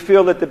actually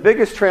feel that the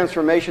biggest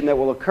transformation that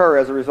will occur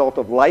as a result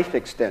of life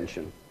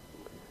extension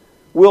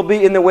will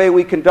be in the way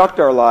we conduct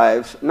our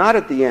lives, not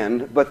at the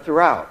end, but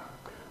throughout.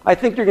 I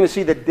think you're going to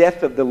see the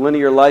death of the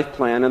linear life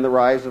plan and the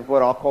rise of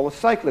what I'll call a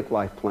cyclic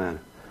life plan,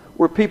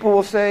 where people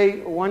will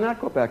say, why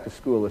not go back to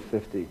school at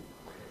 50?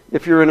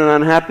 If you're in an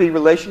unhappy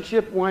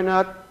relationship, why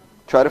not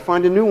try to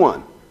find a new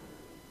one?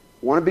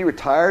 Want to be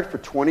retired for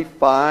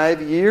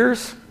 25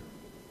 years?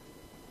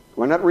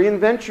 Why not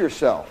reinvent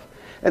yourself?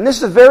 And this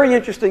is a very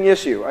interesting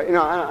issue.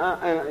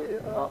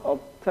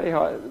 I'll tell you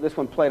how this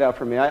one played out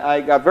for me.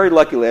 I got very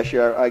lucky last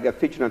year. I got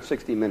featured on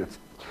 60 Minutes.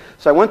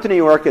 So I went to New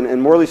York,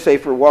 and Morley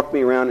Safer walked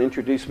me around and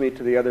introduced me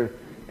to the other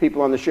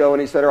people on the show, and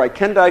he said, all right,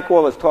 Ken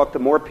Dykewall has talked to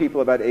more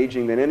people about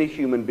aging than any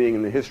human being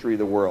in the history of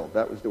the world.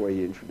 That was the way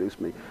he introduced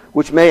me,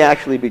 which may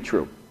actually be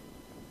true.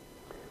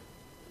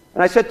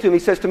 And I said to him, he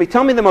says to me,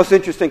 tell me the most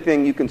interesting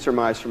thing you can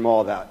surmise from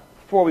all that,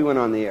 before we went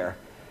on the air.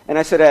 And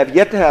I said, I have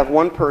yet to have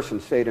one person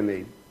say to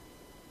me,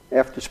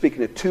 after speaking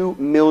to 2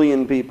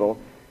 million people,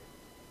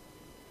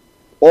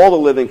 all the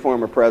living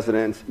former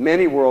presidents,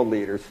 many world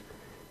leaders,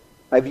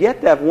 I've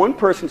yet to have one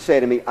person say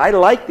to me, I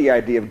like the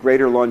idea of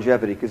greater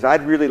longevity because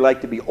I'd really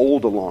like to be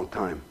old a long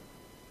time.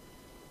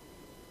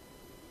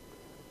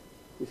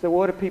 He said, well,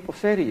 what do people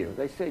say to you?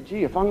 They say,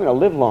 gee, if I'm going to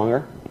live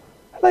longer,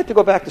 I'd like to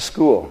go back to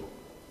school.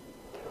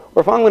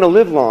 Or if I'm going to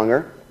live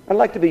longer, I'd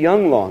like to be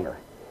young longer.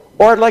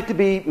 Or I'd like to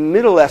be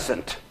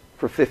middlescent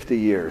for 50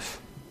 years.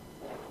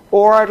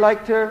 Or I'd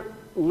like to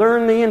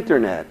learn the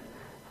internet.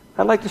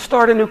 I'd like to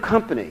start a new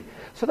company.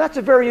 So that's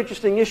a very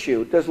interesting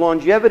issue. Does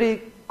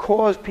longevity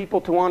cause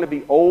people to want to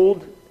be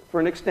old for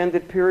an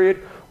extended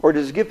period? Or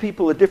does it give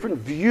people a different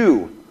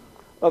view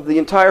of the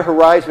entire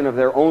horizon of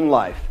their own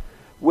life,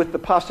 with the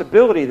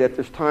possibility that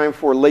there's time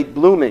for late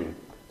blooming,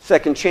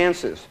 second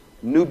chances,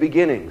 new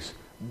beginnings,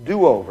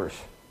 do-overs,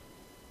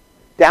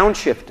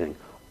 downshifting,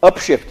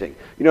 upshifting?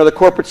 You know, the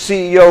corporate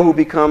CEO who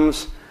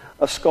becomes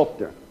a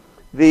sculptor,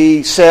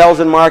 the sales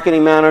and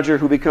marketing manager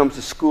who becomes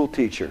a school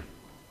teacher.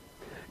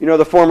 You know,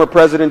 the former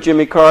President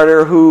Jimmy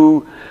Carter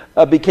who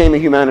became a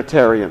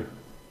humanitarian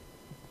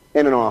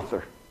and an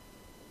author.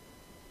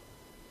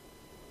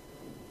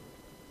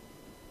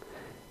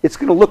 It's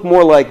going to look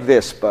more like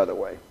this, by the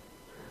way.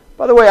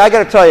 By the way, I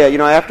got to tell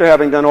you, after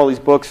having done all these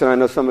books, and I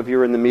know some of you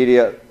are in the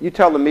media, you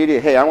tell the media,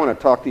 hey, I want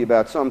to talk to you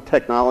about some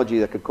technology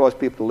that could cause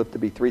people to live to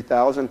be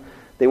 3,000,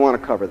 they want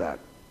to cover that.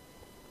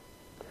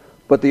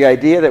 But the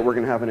idea that we're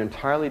going to have an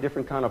entirely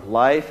different kind of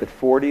life at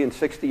 40 and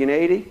 60 and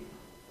 80,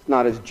 it's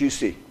not as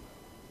juicy.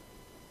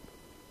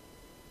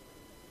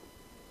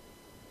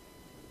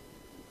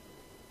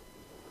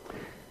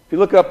 If you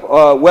look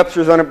up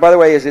Webster's on it, by the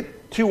way, is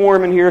it too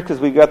warm in here because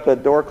we've got the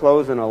door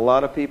closed and a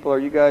lot of people?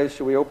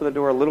 Should we open the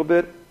door a little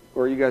bit?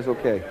 Or are you guys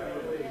okay?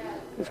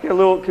 Let's get a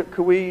little,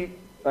 could we,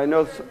 I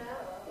know,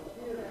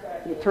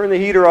 turn the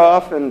heater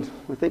off, and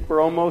I think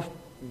we're almost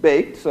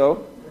baked,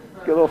 so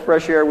get a little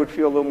fresh air would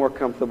feel a little more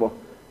comfortable.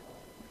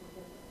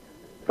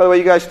 By the way,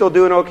 you guys still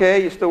doing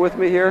okay? You still with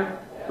me here?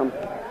 I'm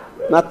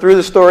not through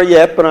the story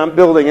yet, but I'm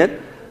building it.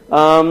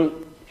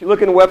 If you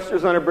look in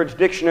Webster's Unabridged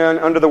Dictionary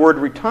under the word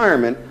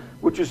retirement,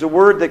 which is a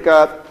word that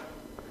got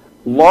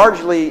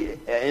largely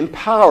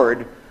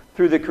empowered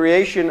through the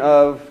creation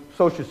of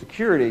Social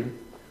Security,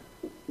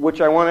 which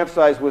I want to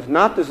emphasize was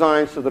not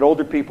designed so that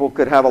older people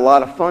could have a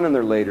lot of fun in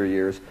their later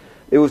years.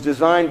 It was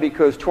designed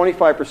because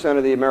 25%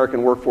 of the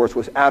American workforce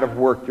was out of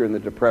work during the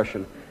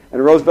Depression.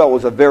 And Roosevelt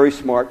was a very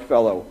smart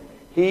fellow.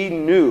 He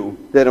knew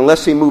that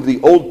unless he moved the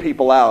old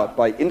people out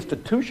by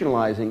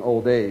institutionalizing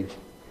old age,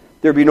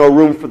 there'd be no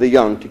room for the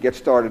young to get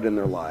started in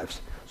their lives.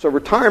 So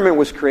retirement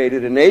was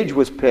created, an age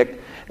was picked,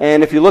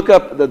 and if you look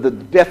up the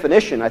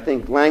definition, I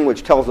think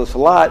language tells us a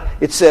lot,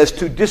 it says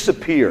to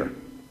disappear,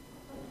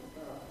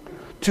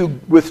 to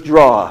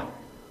withdraw,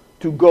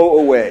 to go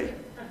away.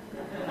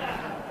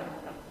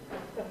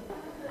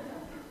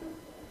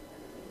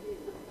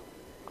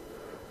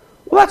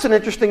 Well, that's an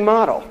interesting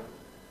model.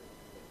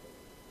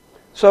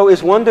 So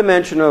is one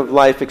dimension of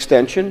life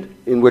extension,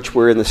 in which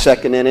we're in the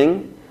second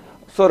inning,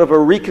 sort of a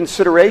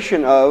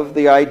reconsideration of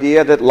the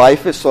idea that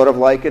life is sort of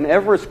like an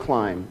Everest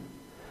climb,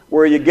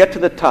 where you get to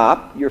the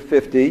top, you're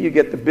 50, you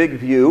get the big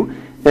view,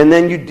 and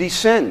then you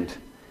descend.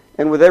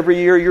 And with every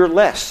year, you're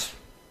less.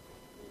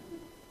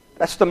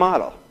 That's the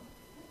model.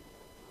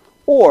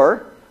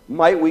 Or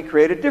might we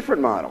create a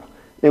different model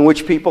in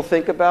which people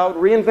think about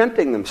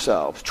reinventing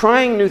themselves,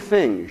 trying new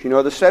things? The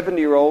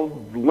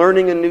 70-year-old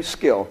learning a new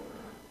skill,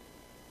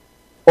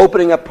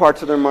 opening up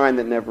parts of their mind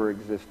that never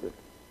existed,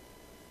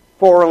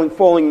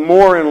 falling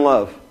more in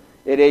love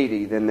at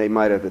 80 than they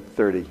might have at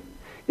 30.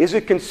 Is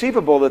it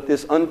conceivable that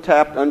this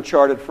untapped,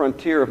 uncharted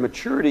frontier of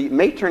maturity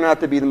may turn out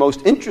to be the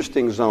most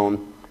interesting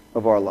zone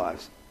of our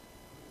lives?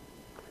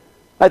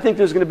 I think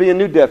there's going to be a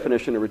new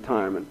definition of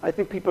retirement. I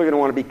think people are going to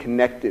want to be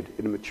connected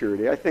in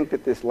maturity. I think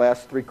that this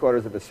last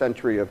 3/4 of a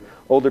century of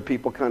older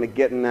people kind of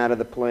getting out of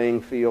the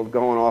playing field,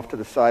 going off to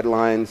the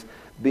sidelines,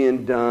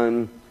 being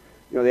done.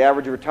 The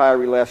average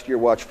retiree last year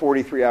watched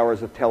 43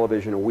 hours of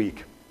television a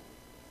week.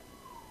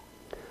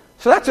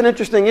 So that's an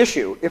interesting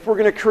issue. If we're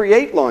going to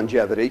create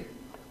longevity,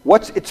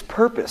 what's its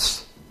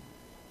purpose?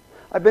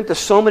 I've been to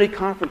so many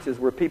conferences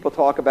where people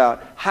talk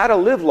about how to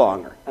live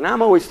longer, and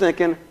I'm always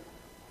thinking,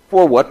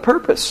 for what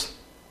purpose?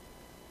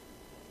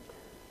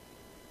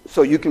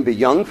 So you can be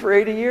young for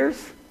 80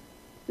 years?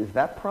 Is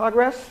that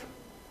progress?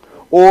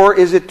 Or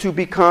is it to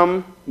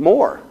become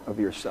more of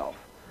yourself?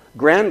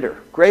 Grander,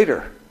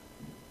 greater,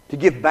 to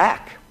give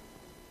back?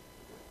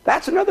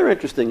 That's another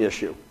interesting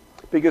issue.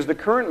 Because the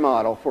current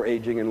model for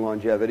aging and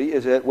longevity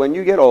is that when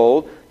you get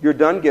old, you're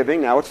done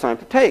giving, now it's time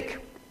to take.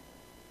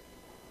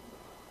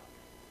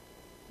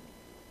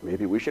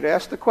 Maybe we should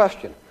ask the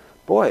question,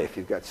 boy, if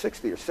you've got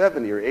 60 or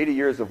 70 or 80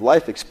 years of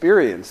life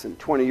experience and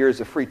 20 years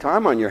of free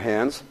time on your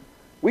hands,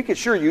 we could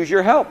sure use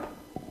your help.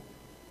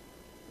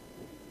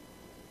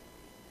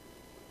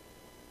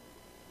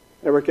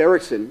 Eric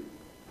Erickson,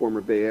 former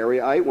Bay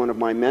Areaite, one of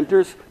my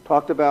mentors,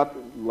 talked about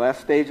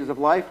last stages of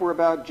life were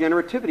about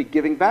generativity,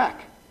 giving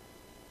back.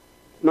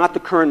 Not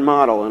the current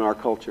model in our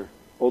culture.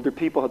 Older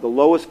people have the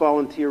lowest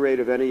volunteer rate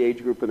of any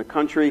age group in the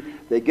country.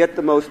 They get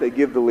the most, they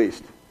give the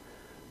least.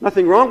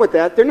 Nothing wrong with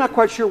that. They're not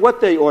quite sure what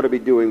they ought to be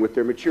doing with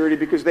their maturity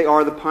because they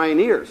are the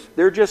pioneers.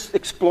 They're just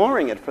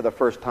exploring it for the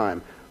first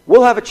time.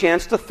 We'll have a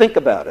chance to think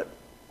about it.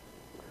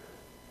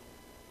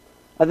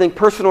 I think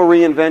personal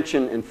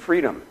reinvention and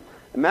freedom.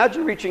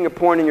 Imagine reaching a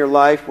point in your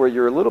life where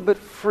you're a little bit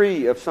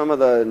free of some of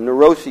the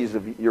neuroses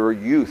of your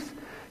youth.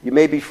 You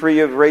may be free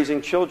of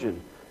raising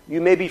children.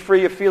 You may be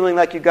free of feeling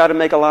like you've got to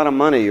make a lot of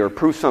money or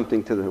prove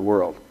something to the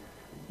world.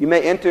 You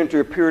may enter into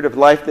a period of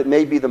life that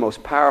may be the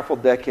most powerful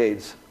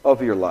decades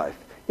of your life,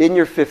 in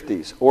your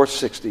 50s or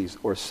 60s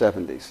or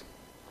 70s.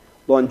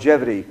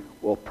 Longevity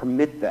will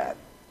permit that.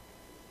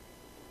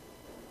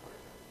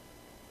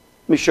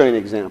 Let me show you an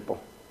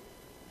example.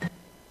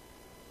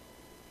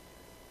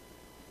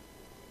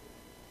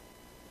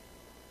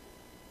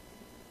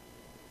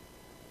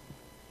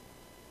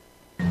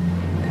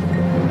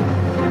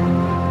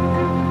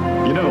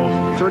 You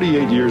know,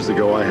 38 years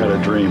ago I had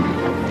a dream.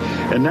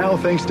 And now,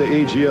 thanks to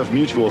AGF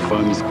Mutual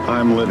Funds,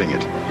 I'm living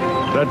it.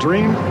 That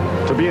dream?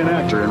 To be an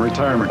actor in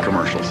retirement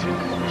commercials.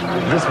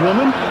 This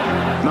woman?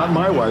 Not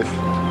my wife.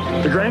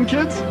 The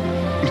grandkids?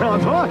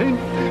 Not mine.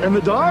 And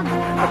the dog?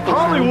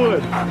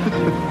 Hollywood.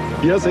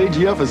 Yes,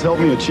 AGF has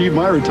helped me achieve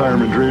my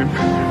retirement dream.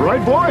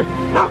 Right, boy?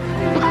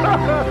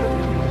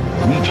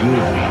 Meet you,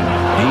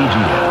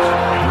 AGF.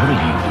 What are you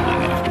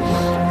doing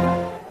afterward?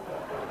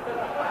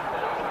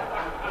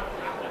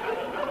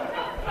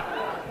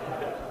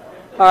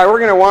 All right, we're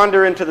going to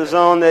wander into the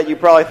zone that you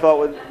probably thought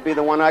would be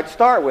the one I'd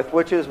start with,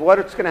 which is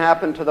what's going to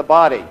happen to the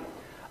body.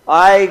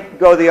 I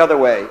go the other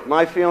way.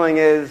 My feeling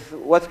is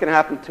what's going to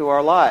happen to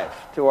our lives,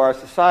 to our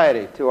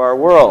society, to our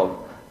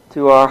world,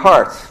 to our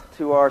hearts,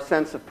 to our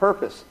sense of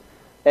purpose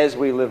as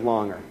we live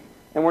longer.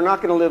 And we're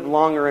not going to live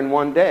longer in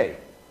one day.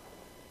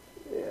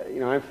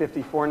 I'm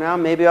 54 now.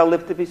 Maybe I'll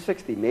live to be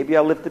 60. Maybe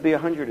I'll live to be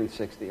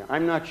 160.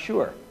 I'm not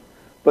sure.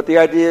 But the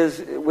idea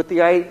is, with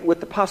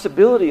the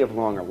possibility of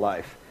longer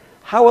life,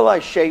 how will I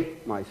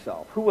shape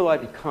myself? Who will I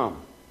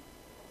become?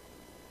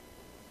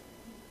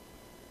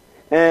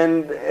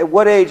 And at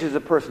what age does a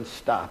person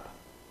stop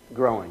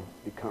growing,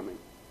 becoming?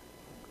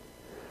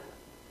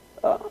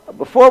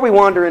 Before we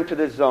wander into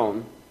this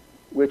zone,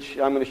 which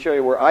I'm going to show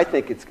you where I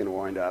think it's going to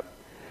wind up,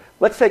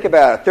 let's take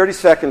about a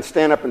 30-second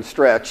stand up and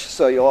stretch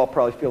so you'll all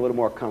probably feel a little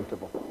more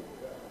comfortable.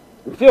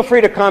 And feel free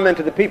to comment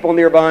to the people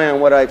nearby on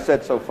what I've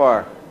said so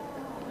far.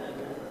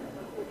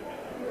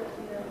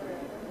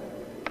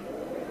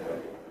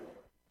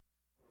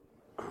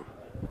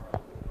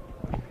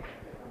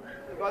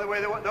 By the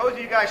way, those of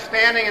you guys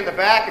standing in the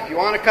back, if you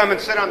want to come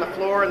and sit on the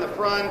floor in the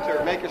front,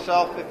 or make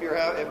yourself, if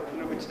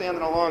you've been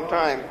standing a long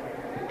time.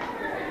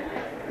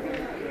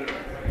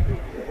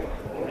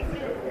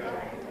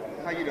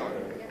 How you doing?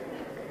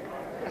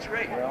 That's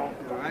great. Well,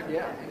 all right.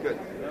 Yeah. Good.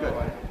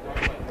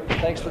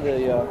 Thanks for the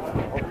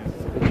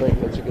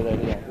break. That's a good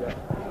idea.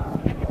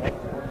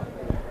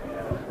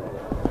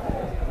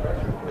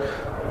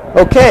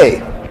 Okay.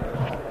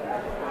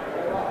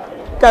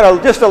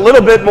 Got just a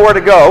little bit more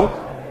to go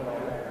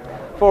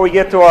before we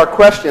get to our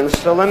questions.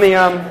 So let me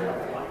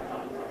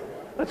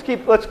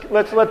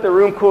let's let the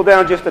room cool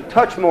down just a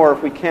touch more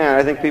if we can.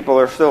 I think people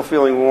are still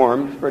feeling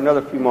warm for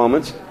another few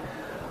moments.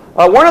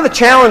 One of the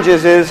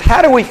challenges is,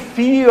 how do we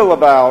feel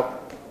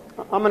about,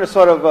 I'm going to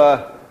sort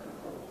of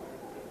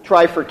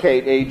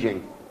trifurcate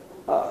aging.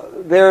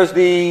 There's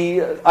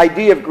the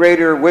idea of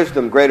greater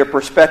wisdom, greater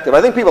perspective.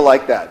 I think people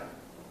like that.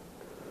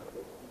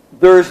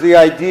 There's the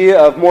idea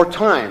of more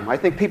time. I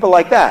think people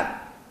like that.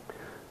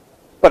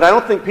 But I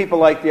don't think people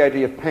like the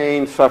idea of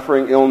pain,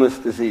 suffering, illness,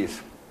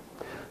 disease.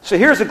 So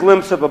here's a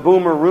glimpse of a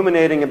boomer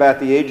ruminating about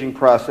the aging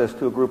process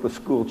to a group of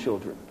school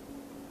children.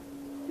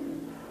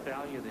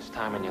 Value this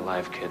time in your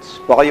life, kids.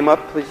 Volume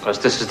up, please. Because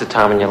this is the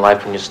time in your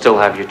life when you still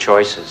have your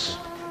choices.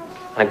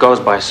 And it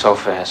goes by so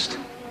fast.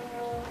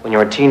 When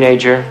you're a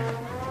teenager,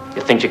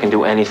 you think you can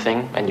do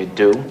anything, and you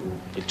do.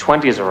 Your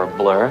 20s are a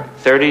blur.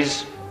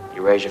 30s,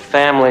 you raise your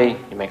family,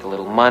 you make a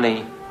little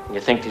money, and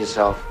you think to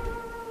yourself,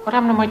 what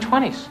happened to my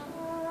 20s?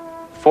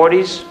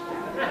 40s,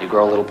 you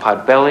grow a little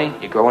pot belly,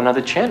 you grow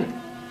another chin.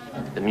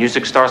 The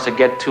music starts to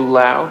get too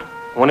loud.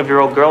 One of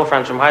your old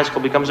girlfriends from high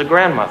school becomes a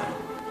grandmother.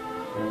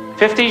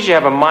 50s, you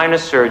have a minor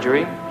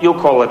surgery. You'll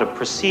call it a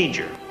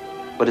procedure,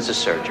 but it's a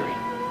surgery.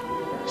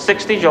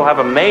 60s, you'll have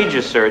a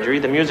major surgery.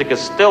 The music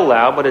is still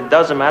loud, but it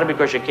doesn't matter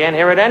because you can't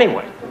hear it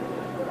anyway.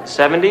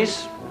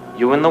 70s,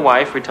 you and the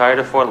wife retire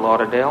to Fort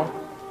Lauderdale.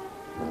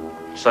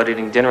 Start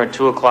eating dinner at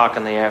 2 o'clock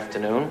in the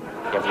afternoon.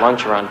 You have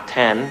lunch around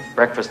 10,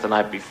 breakfast the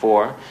night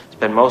before.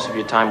 Spend most of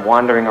your time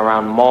wandering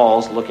around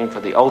malls looking for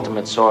the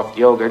ultimate soft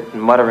yogurt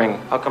and muttering,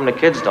 how come the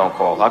kids don't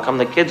call? How come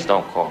the kids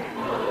don't call?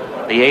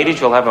 The 80s,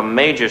 you'll have a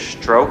major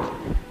stroke.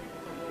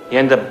 You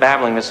end up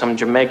babbling to some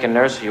Jamaican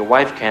nurse who your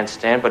wife can't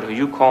stand, but who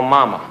you call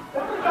mama.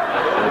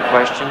 Any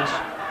questions?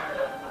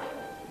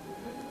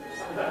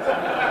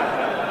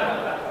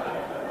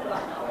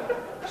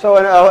 So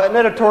an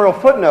editorial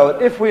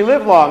footnote, if we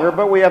live longer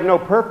but we have no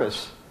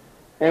purpose,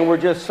 and we're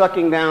just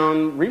sucking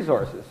down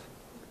resources,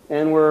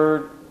 and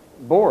we're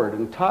bored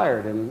and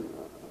tired and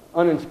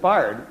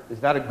uninspired, is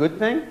that a good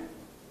thing?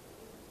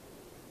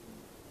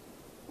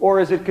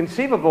 Or is it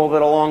conceivable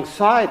that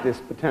alongside this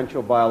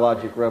potential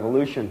biologic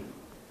revolution,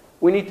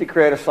 we need to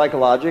create a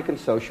psychological and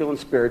social and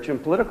spiritual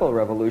and political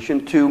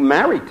revolution to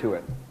marry to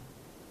it?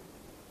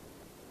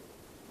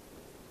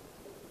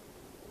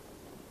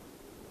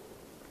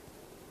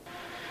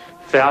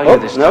 Value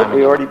this time.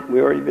 We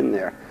already been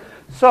there.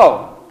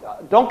 So,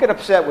 don't get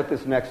upset with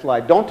this next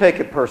slide. Don't take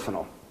it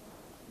personal.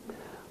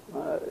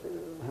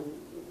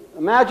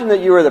 Imagine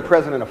that you are the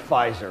president of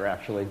Pfizer,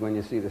 actually, when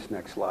you see this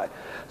next slide.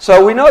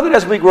 So we know that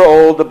as we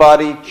grow old, the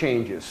body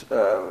changes.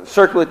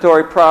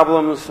 Circulatory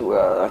problems,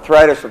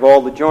 arthritis of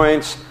all the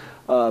joints,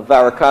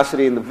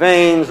 varicosity in the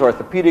veins,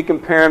 orthopedic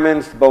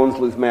impairments, the bones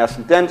lose mass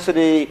and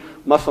density,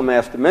 muscle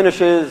mass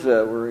diminishes,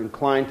 we're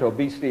inclined to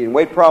obesity and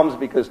weight problems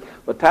because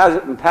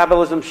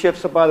metabolism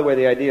shifts. So by the way,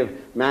 the idea of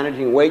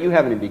managing weight, you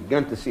haven't even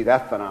begun to see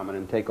that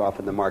phenomenon take off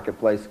in the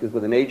marketplace because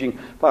with an aging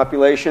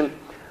population,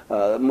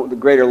 the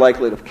greater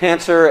likelihood of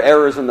cancer,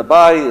 errors in the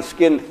body, the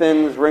skin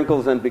thins,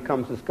 wrinkles, and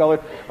becomes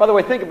discolored. By the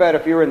way, think about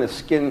if you're in the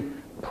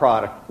skin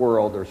product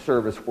world or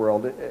service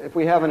world. If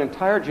we have an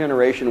entire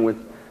generation with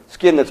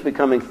skin that's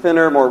becoming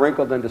thinner, more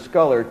wrinkled and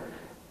discolored,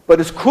 but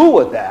is cool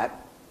with that,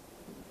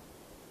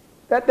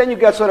 then you've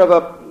got sort of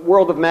a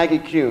world of Maggie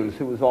Kuhns,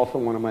 who was also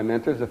one of my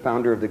mentors, the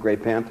founder of the Grey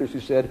Panthers, who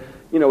said,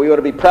 we ought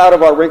to be proud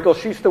of our wrinkles.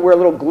 She used to wear a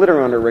little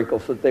glitter on her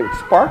wrinkles so that they would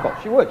sparkle.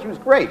 She would. She was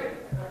great.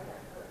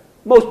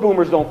 Most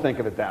boomers don't think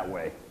of it that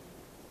way.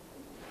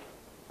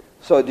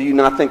 So do you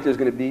not think there's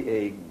going to be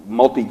a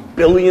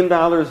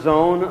multi-billion-dollar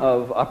zone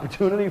of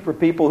opportunity for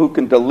people who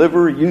can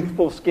deliver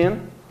youthful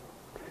skin?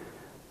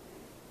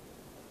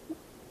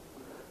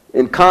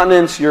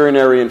 Incontinence,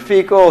 urinary and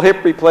fecal,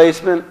 hip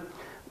replacement.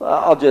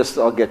 I'll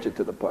get you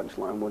to the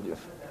punchline. We'll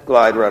just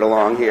glide right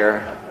along here.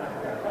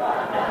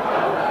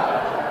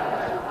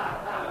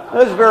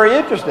 This is very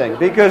interesting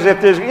because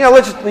if there's,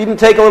 let's just even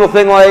take a little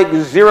thing like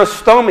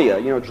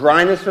xerostomia,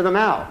 dryness of the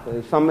mouth.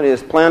 If somebody,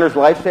 as Planner's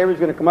Lifesaver, is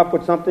going to come up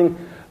with something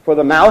for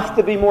the mouth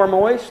to be more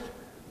moist?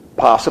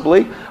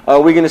 Possibly.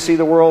 Are we going to see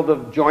the world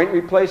of joint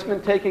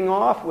replacement taking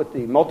off with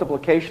the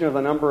multiplication of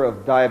the number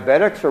of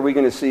diabetics? Are we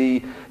going to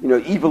see,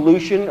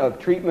 evolution of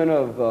treatment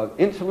of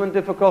insulin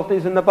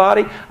difficulties in the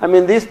body? I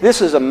mean,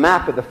 this is a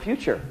map of the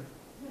future.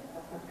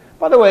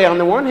 By the way, on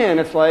the one hand,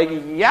 it's like,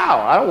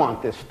 I don't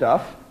want this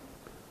stuff.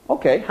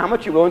 Okay, how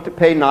much are you willing to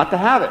pay not to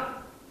have it?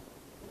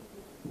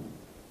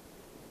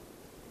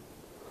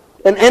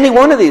 In any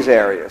one of these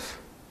areas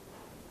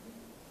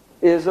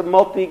is a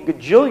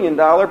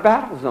multi-gajillion-dollar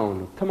battle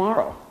zone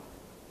tomorrow.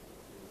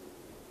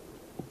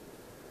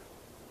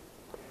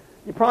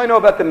 You probably know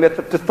about the myth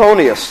of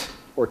Tithonius,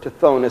 or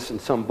Tithonus in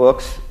some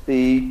books.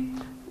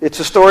 It's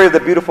a story of the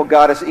beautiful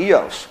goddess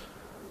Eos,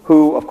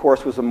 who, of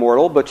course, was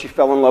immortal, but she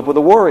fell in love with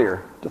a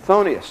warrior,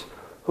 Tithonius,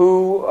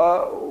 who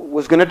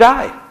was going to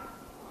die.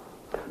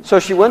 So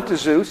she went to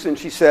Zeus and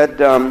she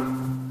said,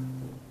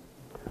 I'm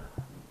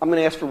going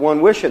to ask for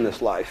one wish in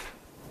this life.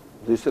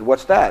 Zeus said,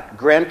 what's that?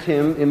 Grant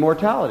him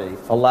immortality.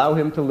 Allow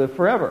him to live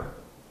forever.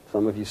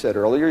 Some of you said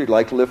earlier you'd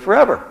like to live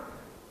forever.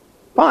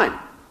 Fine.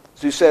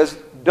 Zeus says,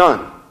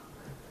 done.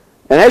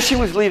 And as she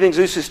was leaving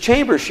Zeus's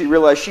chamber, she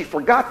realized she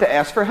forgot to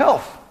ask for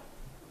health.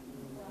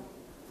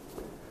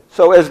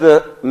 So as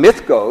the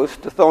myth goes,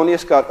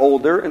 Tithonius got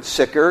older and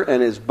sicker,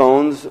 and his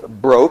bones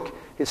broke,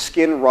 his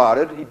skin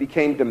rotted, he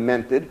became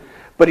demented,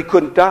 but he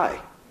couldn't die.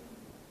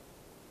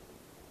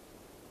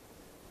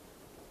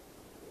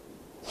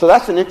 So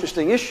that's an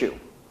interesting issue.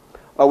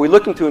 Are we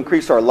looking to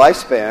increase our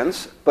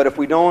lifespans, but if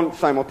we don't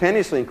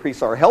simultaneously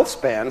increase our health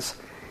spans,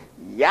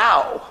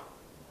 yow!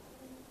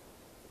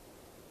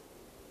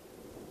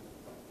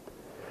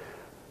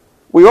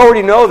 We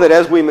already know that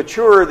as we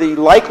mature, the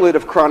likelihood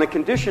of chronic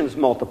conditions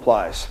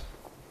multiplies.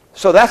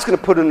 So that's going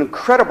to put an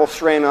incredible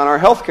strain on our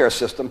healthcare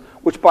system,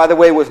 which, by the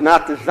way, was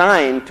not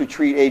designed to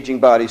treat aging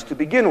bodies to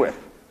begin with,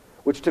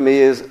 which to me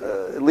is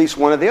at least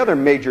one of the other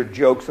major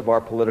jokes of our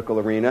political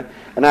arena.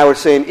 And I would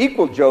say an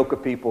equal joke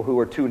of people who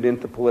are tuned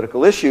into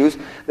political issues,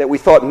 that we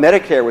thought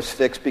Medicare was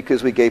fixed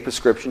because we gave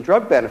prescription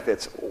drug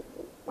benefits.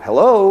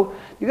 Hello?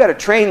 You got a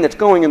train that's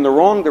going in the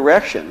wrong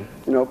direction.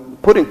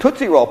 Putting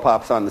Tootsie Roll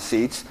Pops on the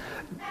seats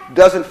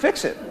doesn't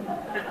fix it.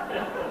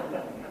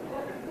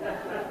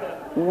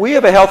 We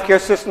have a healthcare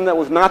system that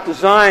was not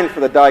designed for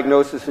the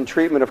diagnosis and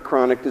treatment of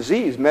chronic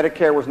disease.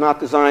 Medicare was not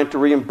designed to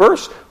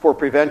reimburse for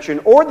prevention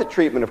or the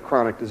treatment of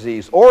chronic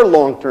disease or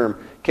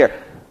long-term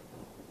care.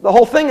 The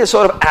whole thing is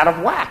sort of out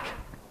of whack.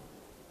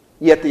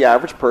 Yet the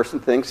average person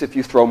thinks if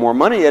you throw more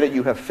money at it,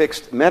 you have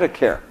fixed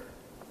Medicare.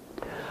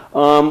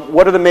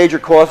 What are the major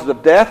causes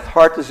of death?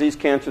 Heart disease,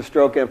 cancer,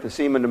 stroke,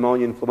 emphysema,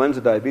 pneumonia,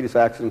 influenza, diabetes,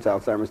 accidents,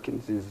 Alzheimer's, kidney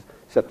disease,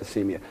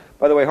 septicemia.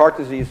 By the way, heart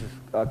diseases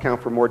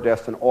account for more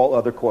deaths than all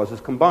other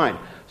causes combined.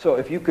 So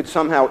if you could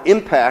somehow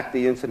impact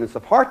the incidence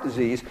of heart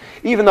disease,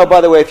 even though,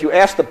 by the way, if you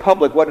ask the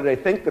public what do they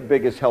think the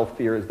biggest health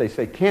fear is, they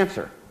say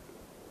cancer.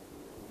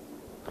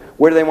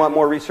 Where do they want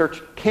more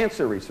research?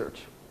 Cancer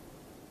research.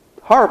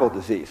 Horrible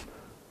disease.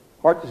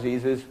 Heart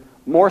disease is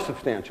more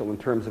substantial in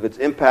terms of its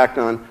impact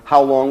on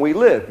how long we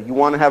live. You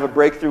want to have a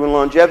breakthrough in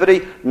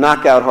longevity?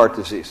 Knock out heart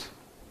disease.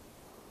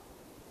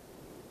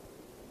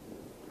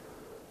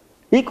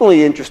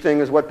 Equally interesting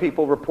is what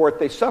people report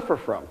they suffer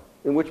from,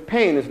 in which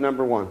pain is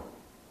number one.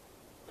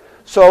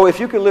 So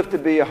if you could live to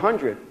be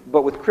 100,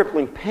 but with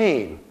crippling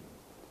pain,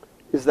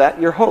 is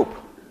that your hope?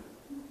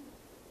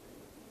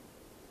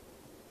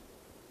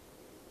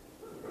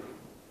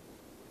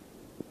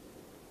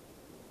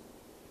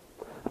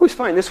 I always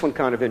find this one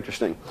kind of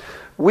interesting.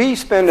 We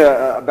spend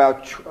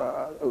about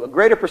a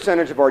greater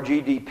percentage of our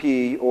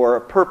GDP or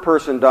per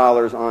person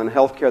dollars on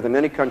healthcare than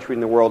any country in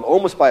the world,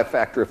 almost by a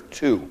factor of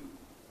 2.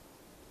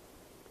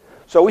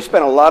 So we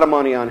spend a lot of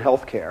money on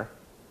health care.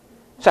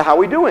 So how are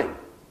we doing?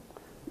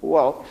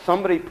 Well,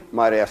 somebody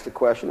might ask the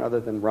question, other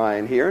than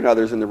Ryan here and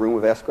others in the room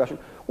have asked the question,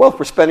 well, if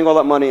we're spending all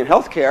that money in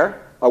health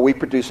care, are we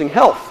producing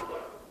health?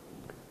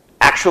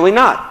 Actually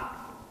not.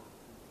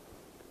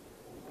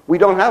 We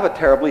don't have a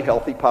terribly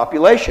healthy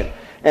population.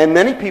 And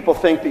many people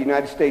think the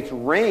United States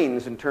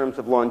reigns in terms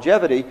of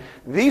longevity.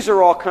 These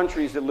are all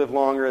countries that live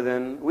longer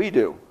than we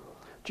do.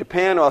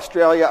 Japan,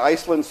 Australia,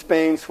 Iceland,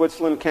 Spain,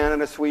 Switzerland,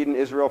 Canada, Sweden,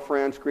 Israel,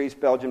 France, Greece,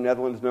 Belgium,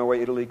 Netherlands, Norway,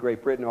 Italy,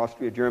 Great Britain,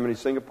 Austria, Germany,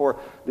 Singapore,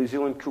 New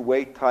Zealand,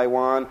 Kuwait,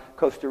 Taiwan,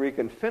 Costa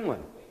Rica, and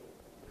Finland.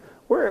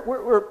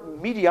 We're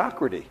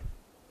mediocrity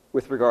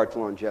with regard to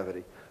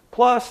longevity.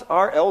 Plus,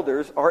 our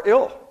elders are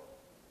ill.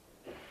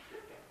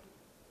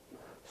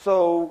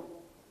 So,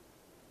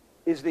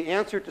 is the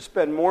answer to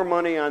spend more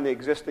money on the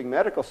existing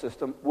medical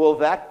system? Will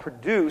that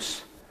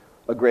produce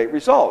a great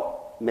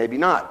result? Maybe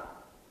not.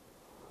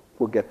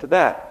 We'll get to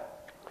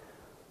that.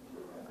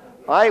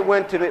 I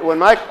went to when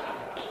my...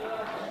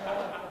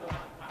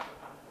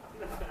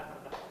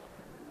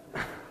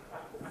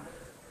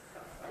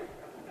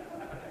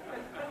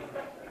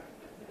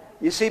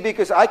 You see,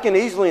 because I can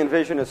easily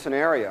envision a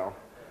scenario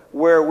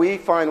where we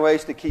find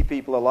ways to keep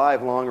people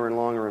alive longer and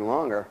longer and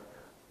longer,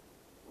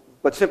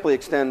 but simply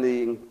extend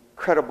the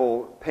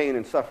incredible pain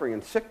and suffering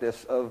and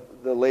sickness of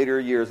the later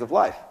years of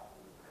life.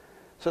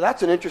 So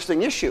that's an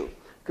interesting issue,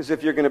 because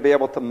if you're going to be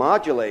able to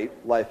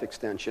modulate life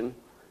extension,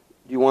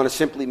 do you want to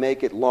simply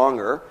make it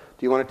longer?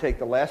 Do you want to take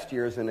the last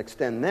years and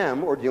extend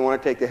them, or do you want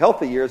to take the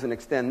healthy years and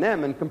extend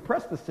them and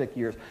compress the sick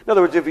years? In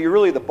other words, if you're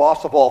really the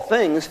boss of all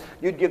things,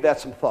 you'd give that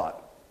some thought.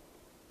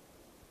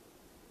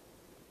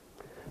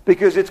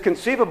 Because it's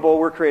conceivable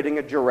we're creating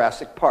a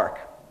Jurassic Park.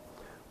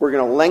 We're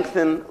going to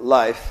lengthen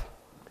life,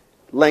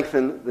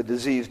 lengthen the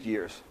diseased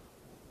years.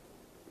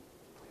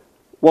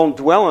 Won't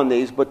dwell on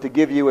these, but to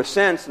give you a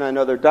sense, and I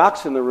know there are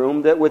docs in the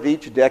room, that with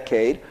each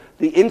decade,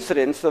 the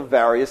incidence of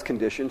various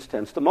conditions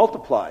tends to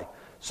multiply.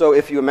 So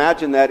if you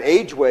imagine that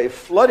age wave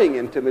flooding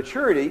into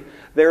maturity,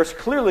 there's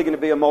clearly going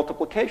to be a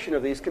multiplication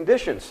of these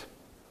conditions,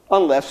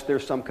 unless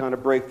there's some kind of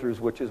breakthroughs,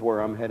 which is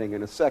where I'm heading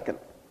in a second.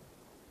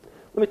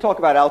 Let me talk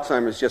about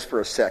Alzheimer's just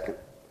for a second.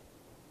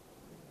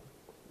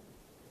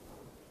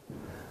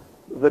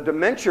 The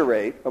dementia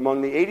rate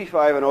among the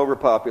 85 and over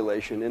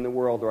population in the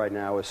world right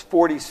now is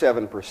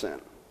 47%.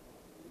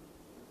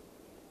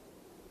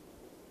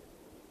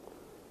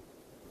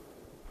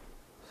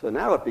 So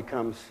now it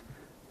becomes,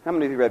 how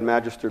many of you read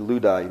Magister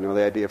Ludi,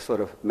 the idea of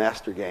sort of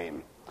master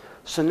game?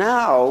 So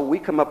now we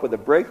come up with a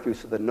breakthrough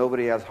so that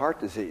nobody has heart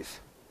disease.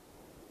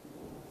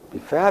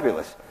 It'd be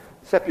fabulous.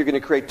 Except you're going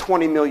to create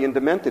 20 million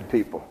demented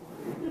people.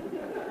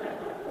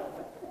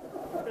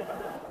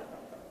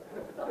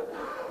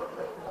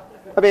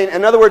 I mean,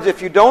 in other words,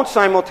 if you don't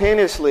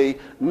simultaneously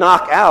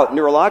knock out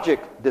neurologic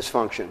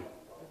dysfunction,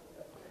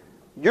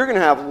 you're going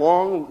to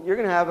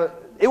have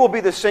it will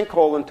be the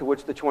sinkhole into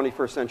which the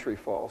 21st century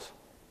falls.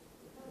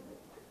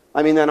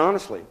 I mean that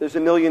honestly. There's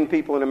 1 million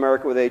people in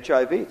America with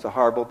HIV. It's a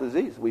horrible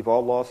disease. We've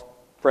all lost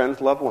friends,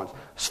 loved ones.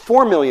 There's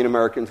 4 million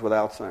Americans with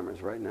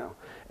Alzheimer's right now.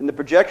 And the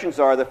projections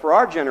are that for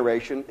our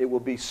generation, it will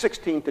be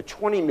 16 to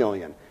 20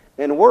 million.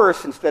 And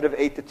worse, instead of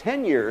 8 to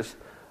 10 years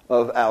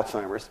of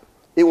Alzheimer's,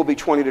 it will be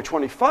 20 to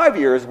 25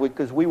 years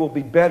because we will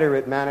be better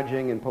at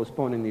managing and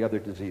postponing the other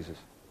diseases.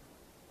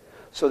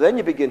 So then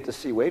you begin to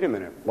see, wait a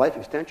minute, life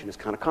extension is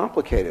kind of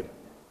complicated.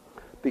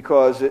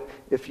 Because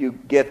if you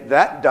get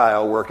that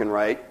dial working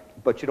right,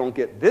 but you don't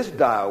get this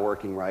dial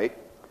working right,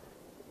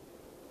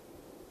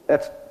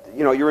 that's,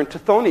 you're in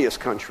Tithonius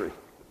country.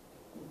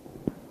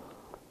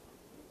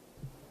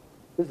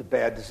 This is a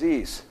bad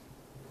disease.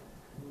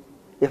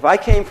 If I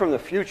came from the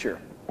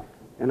future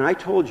and I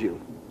told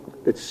you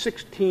that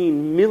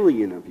 16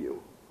 million of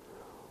you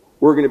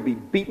were going to be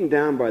beaten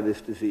down by this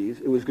disease,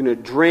 it was going to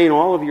drain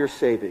all of your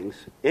savings,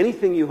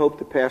 anything you hope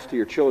to pass to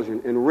your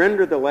children, and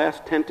render the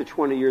last 10 to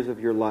 20 years of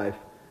your life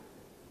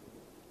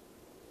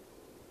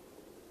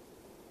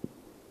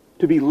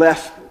to be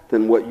less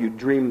than what you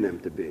dreamed them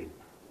to be.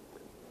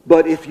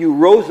 But if you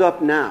rose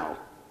up now,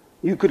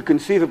 you could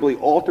conceivably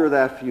alter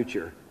that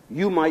future.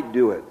 You might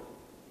do it.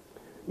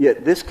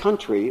 Yet this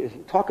country,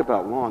 talk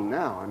about long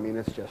now, I mean,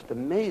 it's just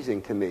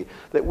amazing to me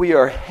that we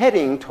are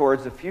heading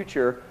towards a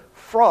future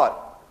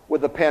fraught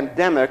with a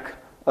pandemic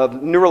of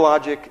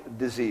neurologic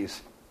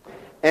disease.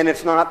 And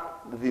it's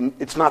not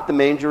the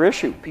major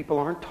issue. People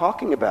aren't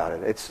talking about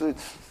it.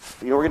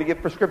 We're going to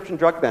give prescription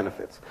drug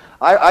benefits.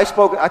 I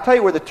tell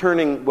you where the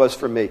turning was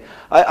for me.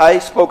 I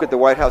spoke at the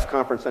White House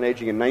Conference on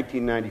Aging in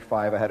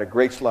 1995. I had a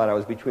great slot. I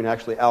was between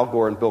actually Al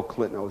Gore and Bill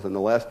Clinton. I was in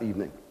the last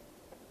evening.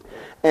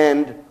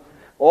 And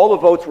all the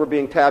votes were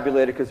being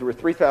tabulated because there were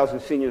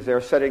 3,000 seniors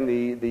there setting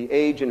the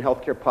age and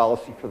healthcare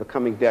policy for the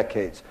coming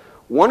decades.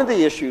 One of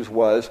the issues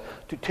was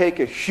to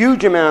take a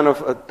huge amount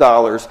of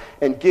dollars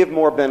and give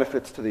more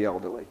benefits to the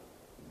elderly.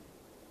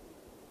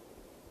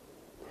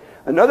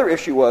 Another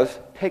issue was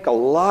take a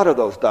lot of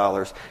those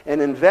dollars and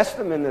invest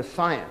them in the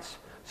science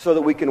so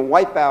that we can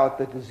wipe out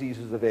the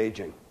diseases of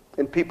aging.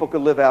 And people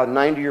could live out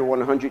 90 or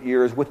 100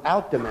 years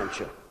without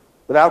dementia,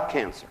 without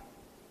cancer.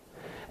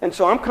 And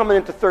so I'm coming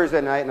into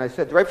Thursday night, and I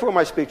said, right before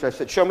my speech, I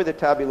said, show me the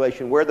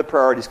tabulation. Where are the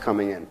priorities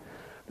coming in?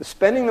 The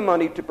spending the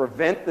money to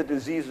prevent the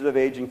diseases of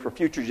aging for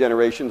future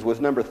generations was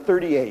number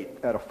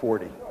 38 out of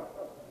 40.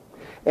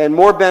 And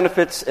more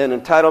benefits and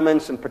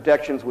entitlements and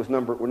protections were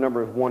number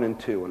 1 and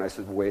 2. And I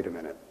said, wait a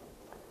minute.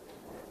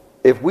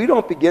 If we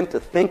don't begin to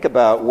think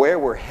about where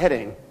we're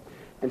heading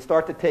and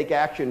start to take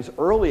actions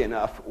early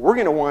enough, we're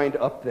going to wind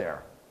up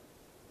there.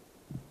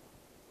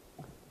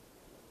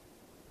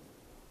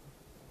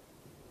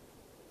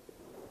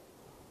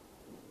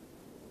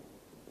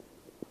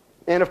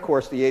 And of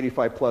course, the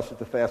 85 plus is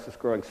the fastest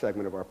growing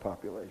segment of our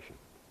population.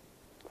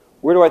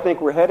 Where do I think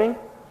we're heading?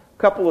 A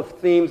couple of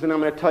themes, and I'm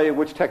going to tell you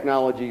which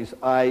technologies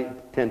I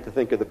tend to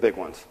think are the big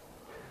ones.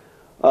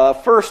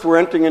 First, we're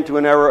entering into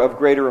an era of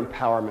greater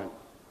empowerment.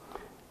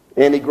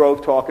 Andy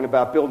Grove talking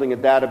about building a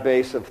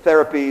database of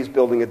therapies,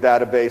 building a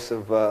database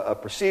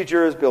of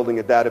procedures, building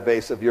a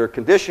database of your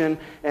condition,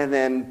 and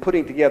then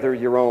putting together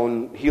your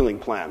own healing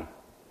plan.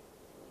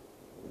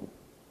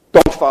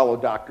 Don't follow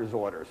doctor's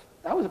orders.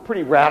 That was a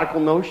pretty radical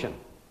notion.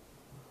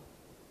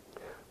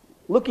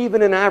 Look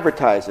even in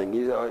advertising.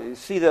 You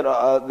see that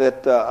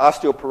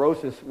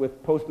osteoporosis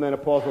with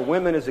postmenopausal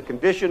women is a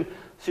condition,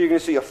 so you're going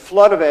to see a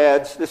flood of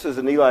ads. This is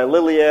an Eli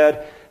Lilly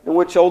ad, in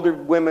which older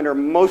women are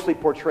mostly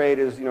portrayed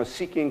as,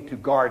 seeking to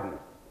garden.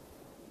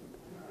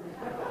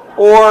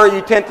 Or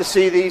you tend to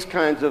see these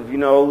kinds of,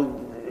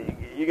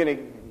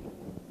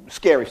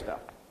 scary stuff.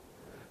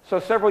 So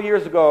several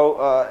years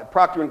ago,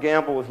 Procter &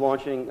 Gamble was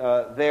launching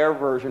their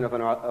version of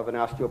an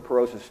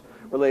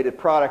osteoporosis-related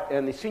product,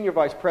 and the senior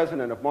vice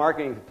president of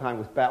marketing at the time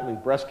was battling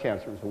breast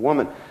cancer as a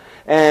woman.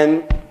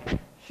 And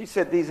she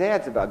said these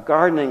ads about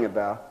gardening,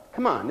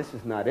 come on, this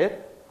is not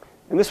it.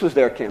 And this was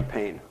their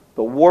campaign.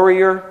 The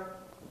warrior,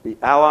 the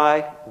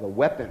ally, the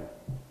weapon.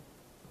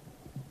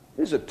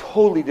 This is a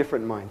totally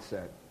different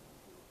mindset.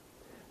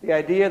 The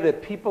idea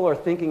that people are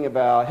thinking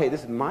about, hey,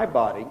 this is my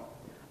body.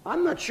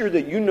 I'm not sure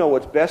that you know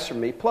what's best for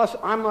me. Plus,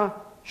 I'm a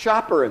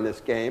shopper in this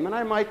game, and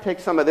I might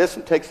take some of this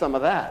and take some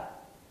of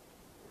that.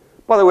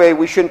 By the way,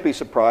 we shouldn't be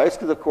surprised,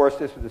 because, of course,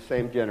 this was the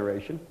same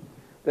generation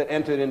that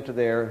entered into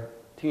their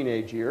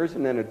teenage years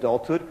and then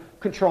adulthood,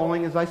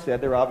 controlling, as I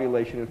said, their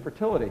ovulation and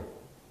fertility.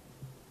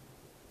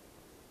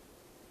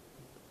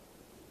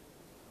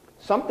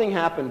 Something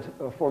happened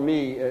for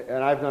me,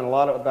 and I've done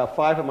about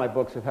 5 of my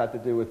books have had to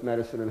do with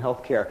medicine and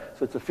healthcare,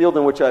 so it's a field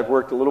in which I've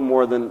worked a little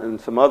more than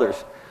some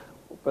others.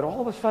 But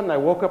all of a sudden, I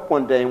woke up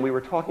one day and we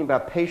were talking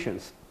about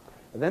patients,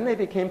 and then they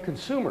became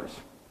consumers.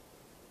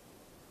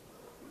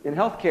 In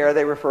healthcare,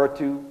 they refer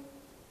to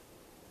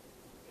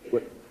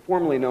what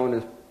formerly known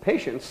as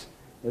patients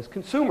as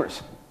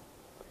consumers.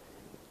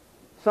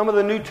 Some of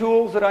the new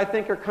tools that I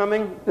think are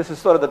coming, this is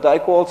sort of the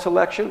Dykewald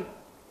selection.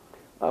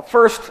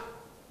 First,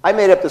 I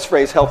made up this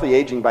phrase, healthy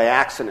aging, by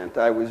accident.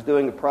 I was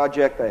doing a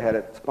project. I had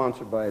it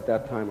sponsored by, at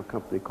that time, a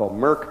company called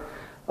Merck.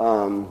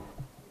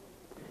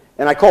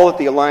 And I called it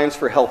the Alliance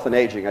for Health and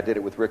Aging. I did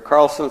it with Rick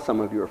Carlson.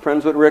 Some of you are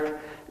friends with Rick.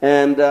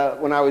 And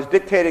when I was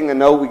dictating the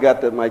note,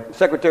 my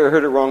secretary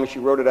heard it wrong, and she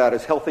wrote it out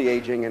as healthy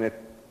aging, and it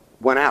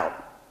went out.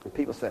 And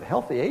people said,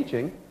 healthy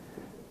aging?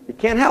 You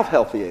can't have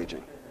healthy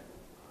aging.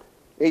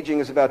 Aging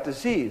is about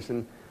disease.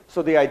 And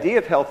so the idea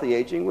of healthy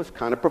aging was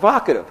kind of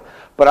provocative.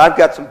 But I've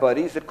got some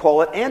buddies that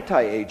call it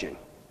anti-aging.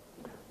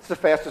 It's the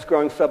fastest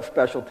growing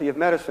subspecialty of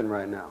medicine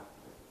right now.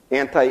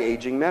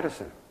 Anti-aging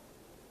medicine.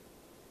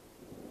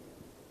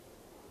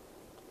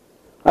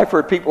 I've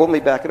heard people, let me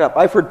back it up.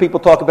 I've heard people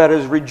talk about it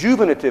as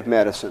rejuvenative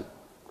medicine.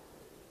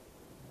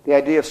 The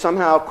idea of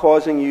somehow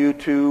causing you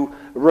to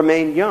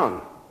remain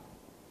young.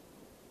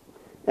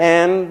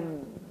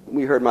 And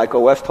we heard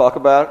Michael West talk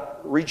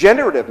about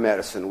regenerative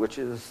medicine, which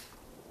is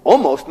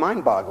almost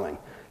mind-boggling.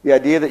 The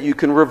idea that you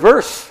can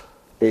reverse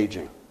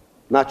aging,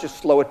 not just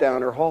slow it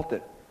down or halt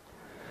it.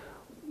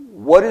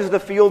 What is the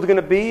field going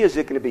to be? Is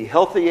it going to be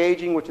healthy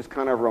aging, which is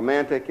kind of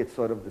romantic? It's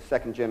sort of the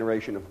second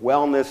generation of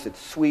wellness.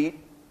 It's sweet.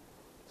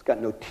 It's got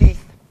no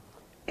teeth.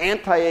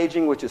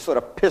 Anti-aging, which is sort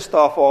of pissed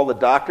off all the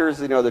doctors,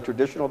 the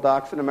traditional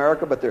docs in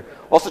America, but they're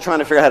also trying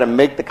to figure out how to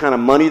make the kind of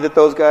money that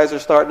those guys are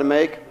starting to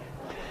make.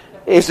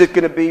 Is it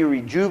going to be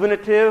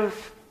rejuvenative,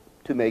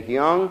 to make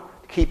young,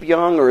 to keep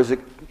young, or is it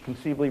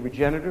conceivably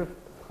regenerative?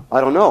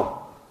 I don't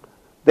know.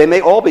 They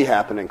may all be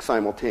happening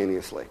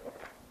simultaneously.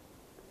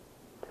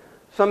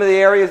 Some of the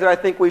areas that I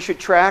think we should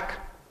track,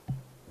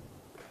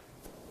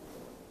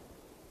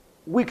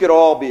 we could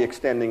all be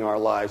extending our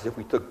lives if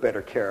we took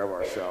better care of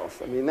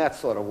ourselves. I mean, that's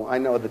sort of, I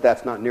know that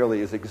that's not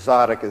nearly as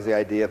exotic as the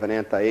idea of an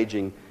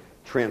anti-aging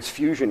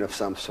transfusion of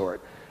some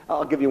sort.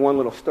 I'll give you one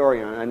little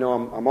story. I know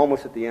I'm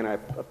almost at the end. I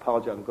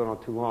apologize, I'm going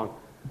on too long.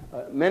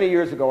 Many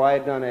years ago, I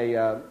had done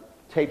a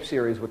tape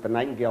series with the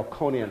Nightingale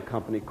Conant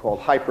Company called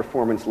High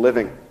Performance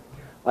Living.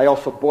 I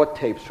also bought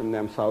tapes from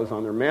them, so I was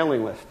on their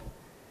mailing list.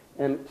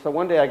 And so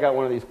one day I got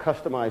one of these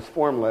customized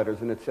form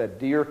letters, and it said,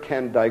 Dear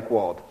Ken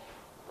Dykewald,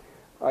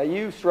 are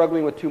you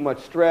struggling with too much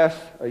stress?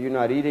 Are you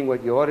not eating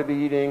what you ought to be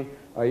eating?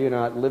 Are you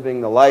not living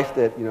the life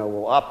that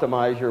will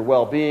optimize your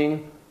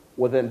well-being?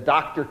 Well, then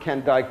Dr.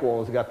 Ken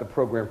Dykewald has got the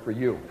program for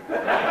you.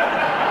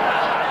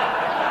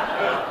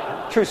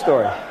 True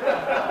story.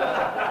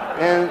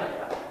 And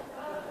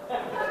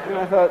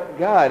I thought,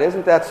 God,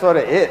 isn't that sort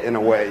of it in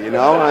a way,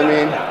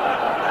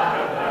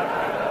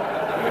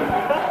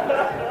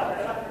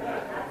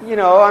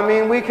 I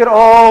mean, we could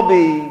all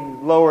be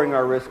lowering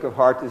our risk of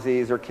heart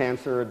disease or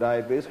cancer or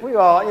diabetes. We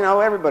all,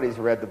 everybody's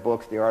read the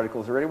books, the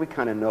articles already. We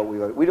kind of know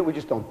we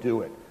just don't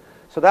do it.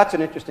 So that's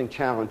an interesting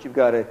challenge. You've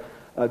got a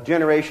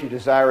generation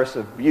desirous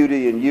of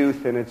beauty and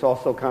youth, and it's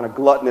also kind of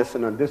gluttonous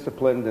and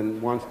undisciplined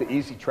and wants the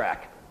easy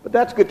track. But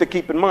that's good to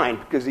keep in mind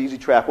because the easy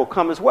track will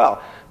come as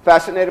well.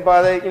 Fascinated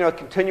by the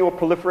continual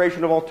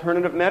proliferation of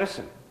alternative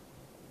medicine,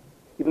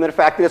 even the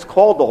fact that it's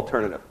called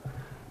alternative.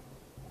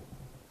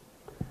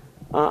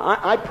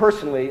 I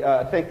personally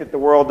think that the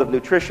world of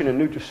nutrition and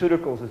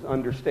nutraceuticals is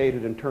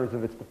understated in terms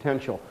of its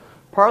potential,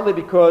 partly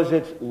because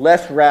it's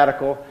less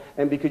radical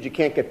and because you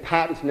can't get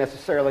patents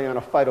necessarily on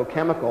a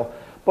phytochemical,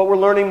 but we're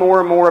learning more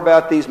and more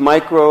about these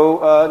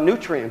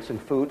micronutrients in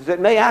foods that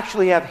may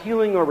actually have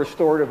healing or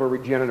restorative or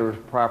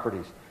regenerative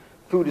properties.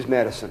 Food is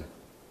medicine.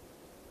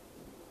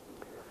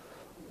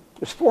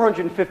 There's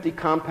 450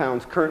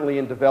 compounds currently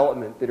in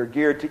development that are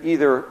geared to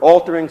either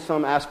altering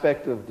some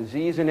aspect of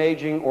disease in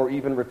aging or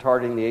even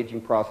retarding the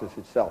aging process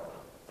itself.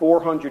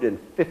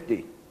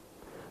 450.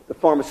 The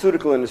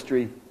pharmaceutical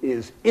industry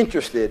is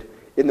interested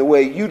in the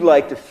way you'd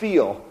like to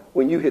feel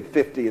when you hit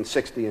 50 and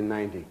 60 and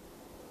 90.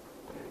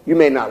 You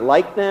may not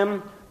like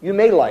them. You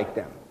may like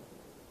them.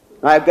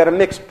 I've got a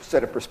mixed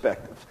set of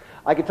perspectives.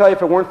 I can tell you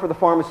if it weren't for the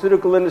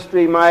pharmaceutical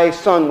industry, my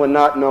son would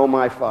not know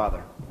my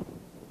father.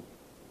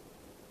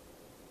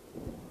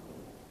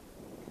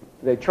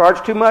 Do they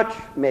charge too much?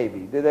 Maybe.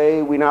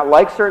 Do we not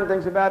like certain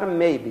things about them?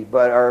 Maybe.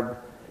 But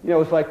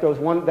it's like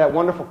that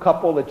wonderful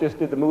couple that just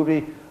did the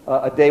movie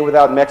A Day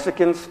Without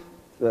Mexicans.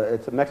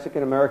 It's a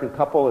Mexican-American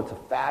couple. It's a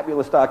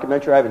fabulous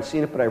documentary. I haven't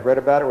seen it, but I've read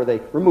about it, where they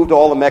removed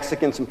all the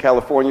Mexicans from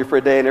California for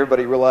a day, and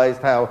everybody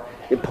realized how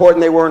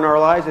important they were in our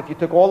lives. If you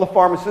took all the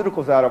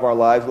pharmaceuticals out of our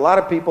lives, a lot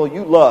of people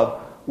you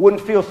love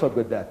wouldn't feel so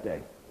good that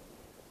day.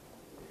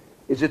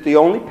 Is it the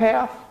only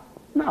path?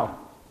 No.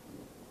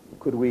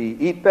 Could we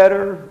eat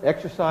better,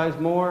 exercise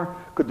more?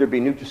 Could there be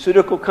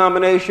nutraceutical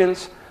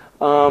combinations?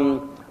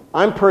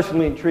 I'm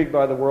personally intrigued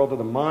by the world of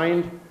the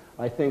mind.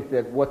 I think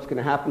that what's going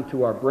to happen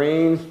to our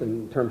brains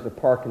in terms of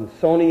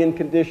Parkinsonian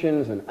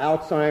conditions and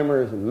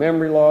Alzheimer's and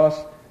memory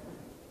loss,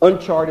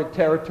 uncharted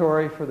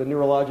territory for the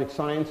neurologic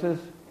sciences.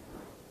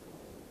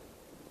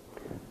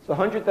 So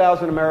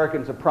 100,000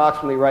 Americans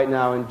approximately right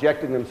now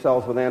injecting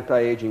themselves with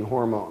anti-aging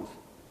hormones.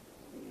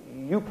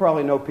 You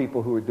probably know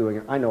people who are doing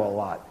it. I know a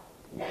lot.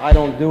 I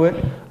don't do it.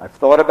 I've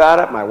thought about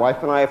it. My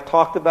wife and I have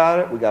talked about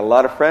it. We've got a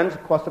lot of friends.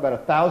 It costs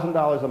about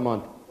 $1,000 a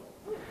month.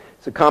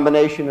 It's a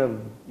combination of,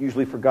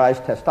 usually for guys,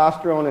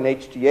 testosterone and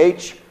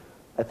HGH.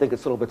 I think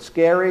it's a little bit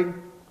scary.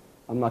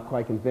 I'm not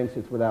quite convinced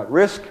it's without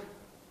risk.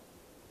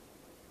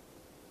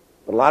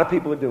 But a lot of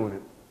people are doing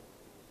it.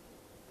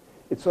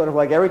 It's sort of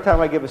like every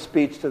time I give a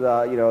speech to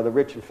the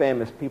rich and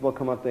famous, people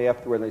come up to me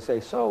afterward and they say,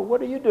 "So,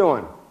 what are you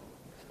doing?"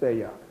 Stay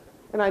young.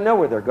 And I know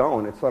where they're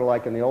going. It's sort of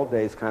like in the old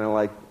days, kind of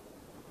like,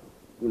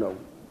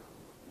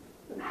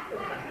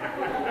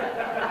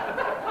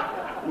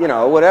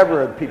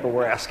 whatever people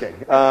were asking.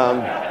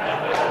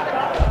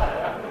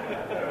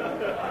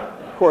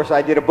 Of course,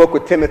 I did a book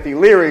with Timothy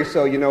Leary,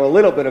 so you know a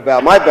little bit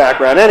about my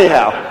background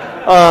anyhow.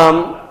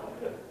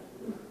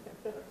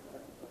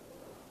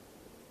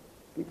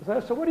 People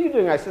say, "So what are you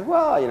doing?" I said,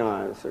 "Well,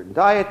 I certain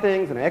diet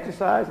things, and I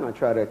exercise, and I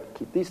try to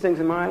keep these things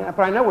in mind.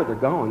 But I know where they're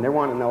going. They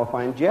want to know if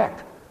I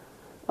inject,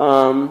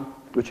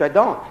 which I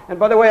don't. And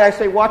by the way, I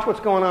say, watch what's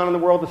going on in the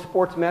world of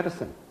sports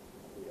medicine.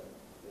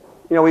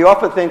 We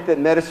often think that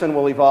medicine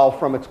will evolve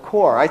from its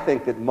core. I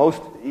think that most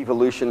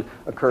evolution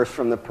occurs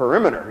from the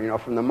perimeter,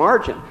 from the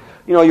margin.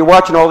 You're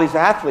watching all these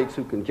athletes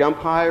who can jump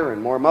higher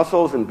and more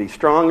muscles and be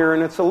stronger,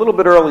 and it's a little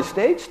bit early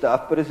stage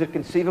stuff, but is it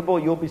conceivable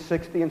you'll be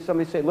 60 and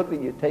somebody say, "Look,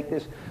 you take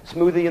this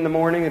smoothie in the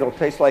morning, it'll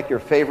taste like your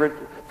favorite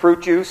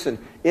fruit juice, and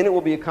in it will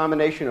be a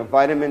combination of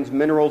vitamins,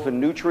 minerals, and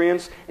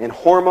nutrients, and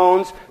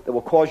hormones that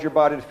will cause your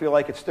body to feel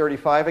like it's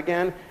 35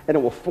 again, and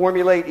it will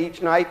formulate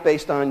each night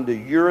based on the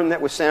urine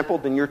that was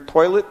sampled in your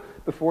toilet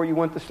before you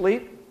went to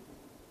sleep.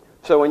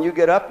 So when you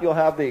get up, you'll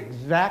have the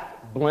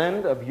exact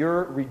blend of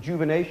your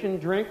rejuvenation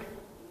drink."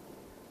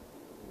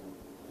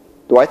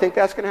 Do I think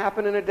that's going to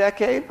happen in a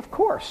decade? Of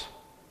course.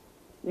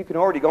 You can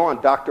already go on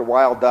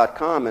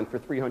drwild.com and for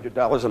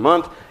 $300 a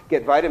month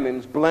get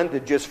vitamins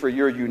blended just for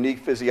your unique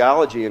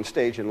physiology and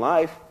stage in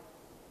life.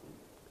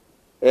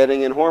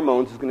 Adding in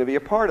hormones is going to be a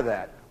part of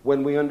that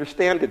when we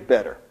understand it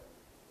better.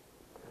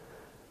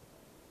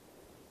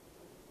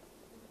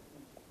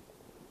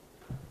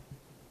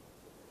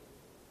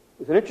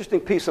 There's an interesting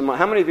piece of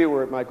how many of you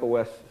were at Michael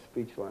West's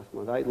speech last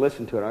month? I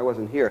listened to it. I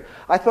wasn't here.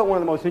 I thought one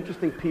of the most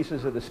interesting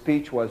pieces of the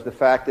speech was the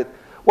fact that,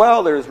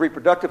 there's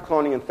reproductive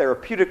cloning and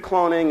therapeutic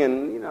cloning,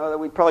 and, that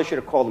we probably should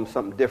have called them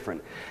something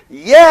different.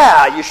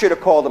 Yeah, you should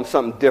have called them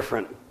something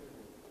different.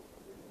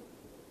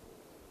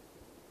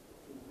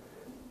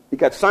 You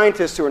got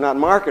scientists who are not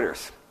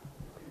marketers.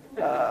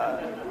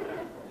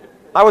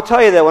 I would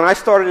tell you that when I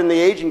started in the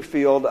aging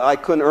field, I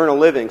couldn't earn a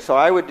living, so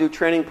I would do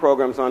training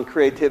programs on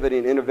creativity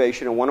and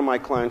innovation, and one of my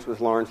clients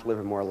was Lawrence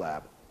Livermore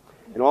Lab.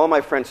 And all of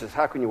my friends says,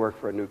 "How can you work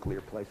for a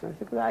nuclear place?" And I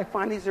said, "I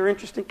find these are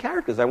interesting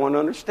characters I want to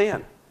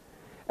understand."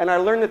 And I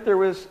learned that there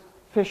was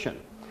fission.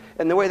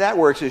 And the way that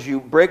works is you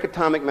break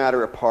atomic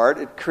matter apart,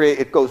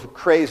 it goes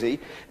crazy,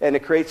 and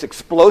it creates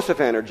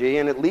explosive energy,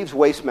 and it leaves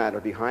waste matter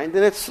behind,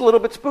 and it's a little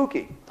bit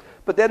spooky.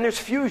 But then there's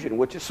fusion,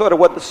 which is sort of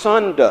what the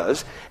sun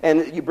does,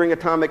 and you bring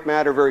atomic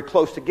matter very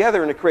close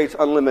together, and it creates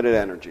unlimited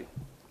energy.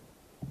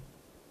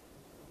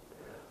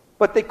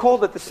 But they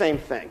called it the same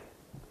thing.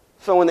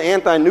 So when the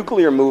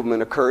anti-nuclear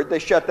movement occurred, they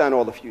shut down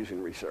all the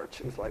fusion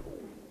research. It's like,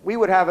 we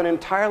would have an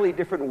entirely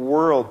different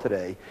world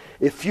today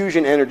if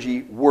fusion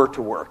energy were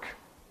to work.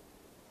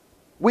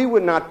 We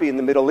would not be in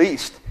the Middle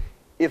East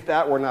if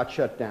that were not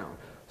shut down.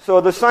 So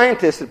the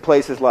scientists at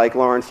places like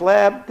Lawrence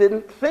Lab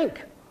didn't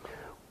think.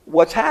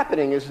 What's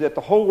happening is that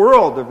the whole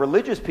world of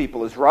religious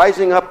people is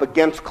rising up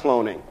against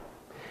cloning.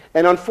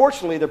 And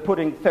unfortunately, they're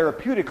putting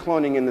therapeutic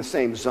cloning in the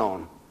same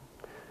zone.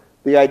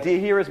 The idea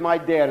here is my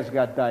dad has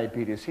got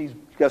diabetes. He's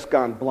just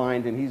gone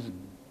blind, and he's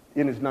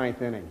in his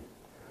 9th inning.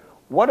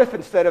 What if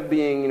instead of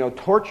being,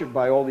 tortured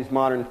by all these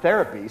modern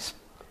therapies,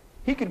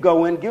 he could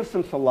go in, give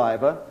some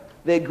saliva,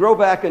 they'd grow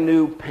back a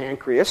new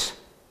pancreas,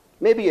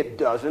 maybe a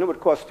dozen. It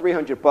would cost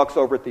 $300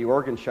 over at the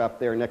organ shop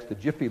there next to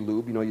Jiffy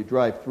Lube. You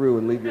drive through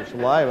and leave your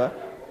saliva.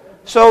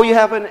 So you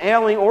have an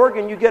ailing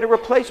organ, you get a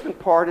replacement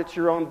part. It's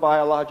your own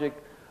biologic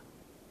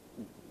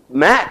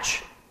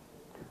match.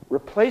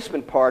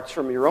 Replacement parts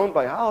from your own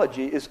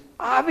biology is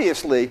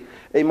obviously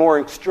a more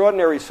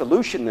extraordinary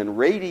solution than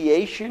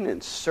radiation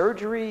and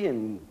surgery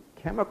and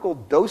chemical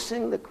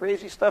dosing, the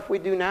crazy stuff we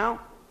do now.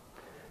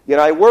 Yet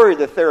I worry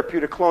that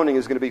therapeutic cloning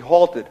is going to be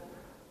halted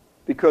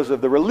because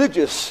of the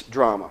religious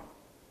drama.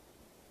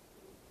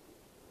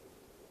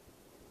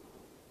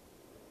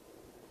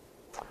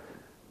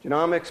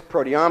 Genomics,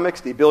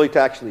 proteomics, the ability to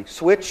actually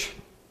switch,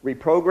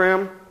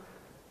 reprogram,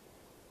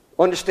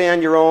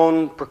 understand your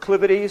own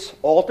proclivities,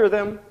 alter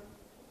them,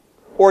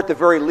 or at the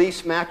very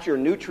least match your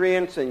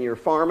nutrients and your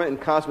pharma and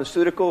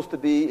cosmeceuticals to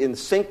be in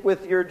sync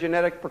with your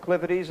genetic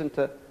proclivities and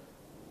to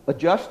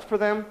adjust for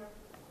them.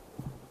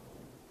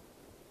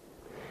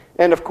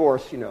 And of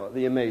course,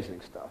 the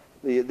amazing stuff.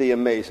 The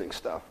amazing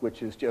stuff,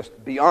 which is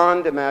just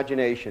beyond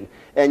imagination,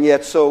 and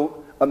yet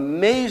so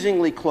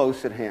amazingly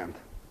close at hand.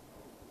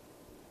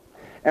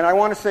 And I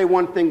want to say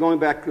one thing, going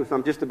back, because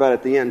I'm just about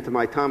at the end, to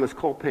my Thomas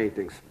Cole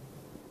paintings.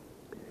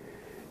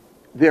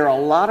 There are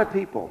a lot of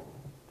people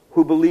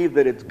who believe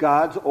that it's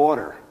God's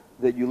order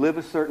that you live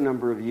a certain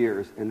number of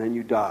years and then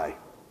you die.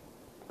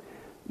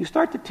 You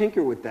start to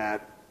tinker with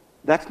that,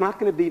 that's not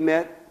going to be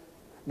met.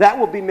 That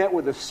will be met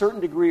with a certain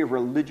degree of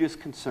religious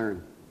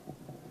concern.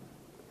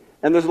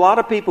 And there's a lot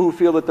of people who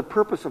feel that the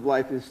purpose of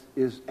life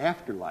is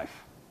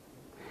afterlife.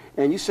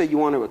 And you say you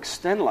want to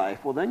extend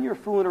life, well, then you're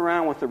fooling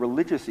around with the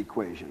religious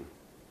equation.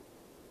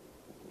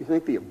 You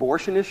think the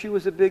abortion issue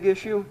is a big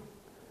issue?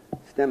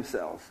 Stem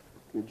cells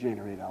will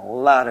generate a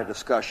lot of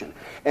discussion.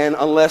 And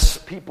unless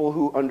people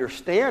who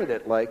understand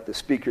it, like the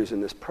speakers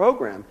in this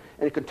program,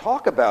 and can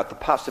talk about the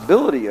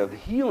possibility of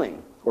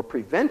healing or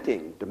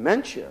preventing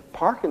dementia,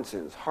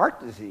 Parkinson's, heart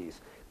disease,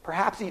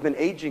 perhaps even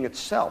aging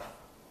itself,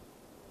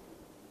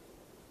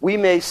 we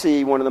may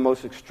see one of the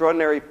most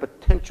extraordinary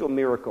potential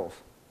miracles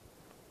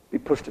be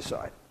pushed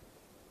aside.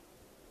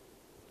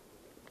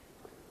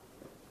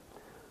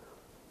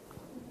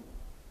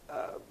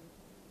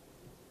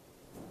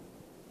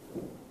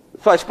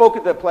 So I spoke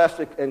at the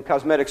Plastic and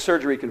Cosmetic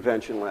Surgery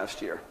Convention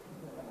last year.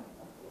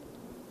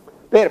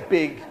 They had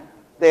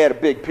a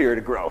big period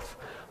of growth.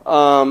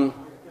 And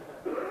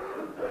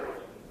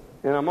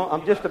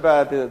I'm just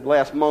about at the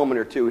last moment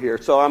or two here.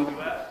 So I'm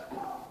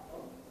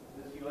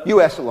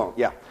U.S. alone,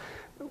 yeah.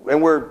 And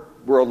we're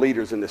world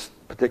leaders in this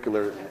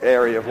particular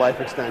area of life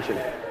extension.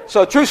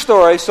 So true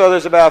story. So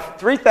there's about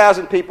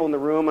 3,000 people in the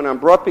room, and I'm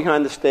brought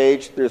behind the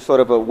stage. There's sort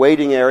of a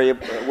waiting area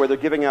where they're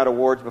giving out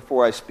awards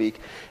before I speak.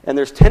 And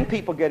there's 10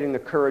 people getting the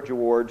Courage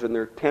Awards, and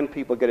there are 10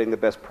 people getting the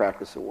Best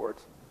Practice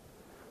Awards.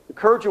 The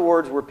Courage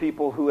Awards were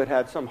people who had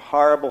had some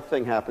horrible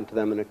thing happen to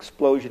them, an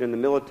explosion in the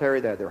military.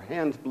 They had their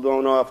hands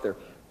blown off, their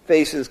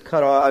faces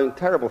cut off,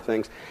 terrible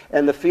things.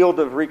 And the field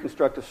of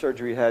reconstructive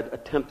surgery had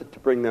attempted to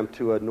bring them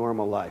to a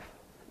normal life.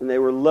 And they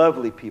were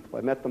lovely people.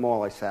 I met them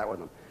all. I sat with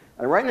them.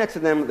 And right next to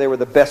them, they were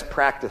the best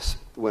practice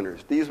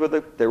winners. They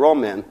were all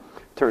men,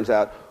 turns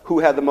out, who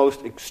had the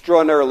most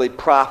extraordinarily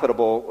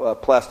profitable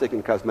plastic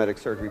and cosmetic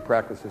surgery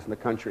practices in the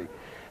country.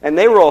 And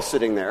they were all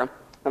sitting there,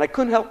 and I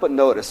couldn't help but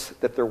notice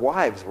that their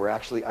wives were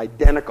actually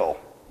identical.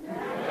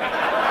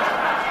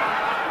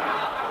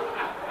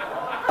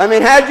 I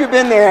mean, had you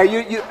been there,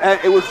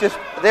 it was just,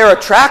 they're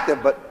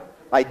attractive, but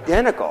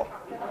identical.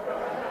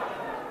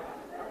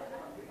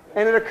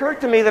 And it occurred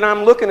to me that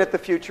I'm looking at the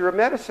future of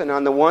medicine.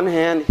 On the one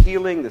hand,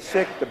 healing the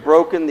sick, the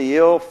broken, the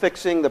ill,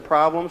 fixing the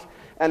problems.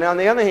 And on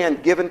the other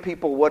hand, giving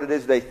people what it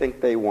is they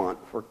think they want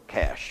for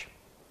cash.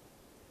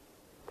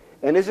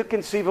 And is it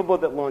conceivable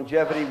that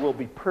longevity will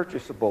be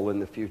purchasable in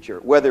the future,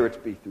 whether it's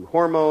be through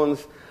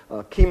hormones,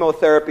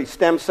 chemotherapy,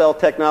 stem cell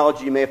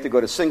technology you may have to go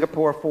to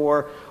Singapore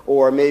for,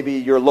 or maybe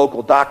your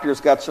local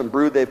doctor's got some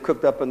brew they've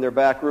cooked up in their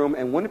back room.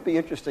 And wouldn't it be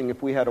interesting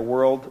if we had a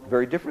world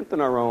very different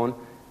than our own,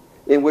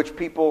 in which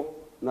people,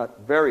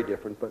 not very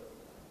different, but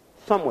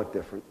somewhat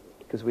different,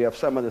 because we have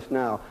some of this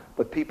now,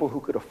 but people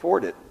who could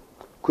afford it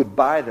could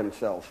buy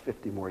themselves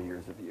 50 more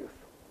years of youth.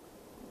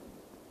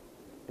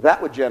 That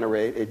would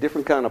generate a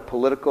different kind of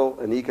political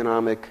and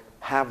economic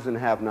haves and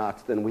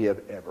have-nots than we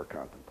have ever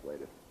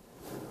contemplated.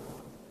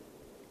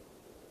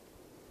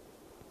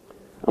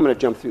 I'm going to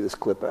jump through this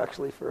clip,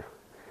 actually.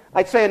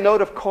 I'd say a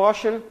note of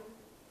caution,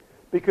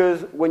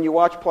 because when you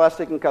watch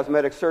plastic and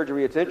cosmetic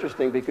surgery, it's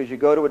interesting because you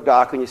go to a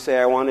doc and you say,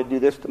 I want to do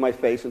this to my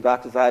face, and the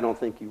doc says, I don't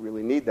think you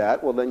really need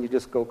that. Well, then you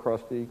just go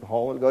across the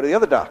hall and go to the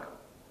other doc.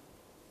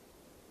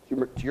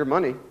 It's your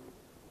money.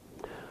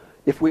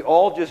 If we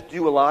all just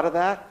do a lot of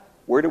that,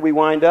 where do we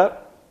wind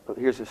up? Oh,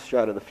 here's a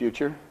shot of the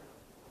future.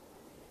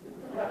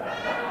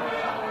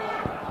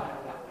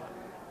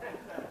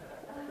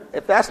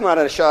 If that's not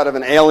a shot of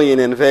an alien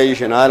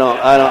invasion,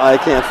 I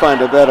can't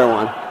find a better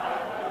one.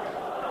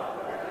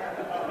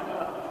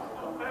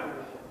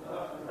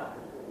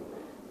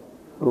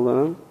 Hold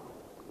on.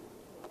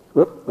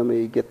 Whoop, let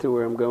me get to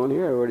where I'm going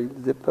here. I already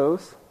zipped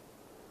those.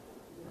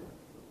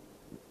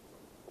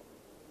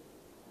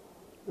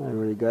 I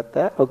already got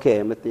that. Okay,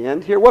 I'm at the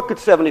end here. What could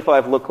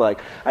 75 look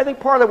like? I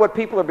think part of what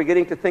people are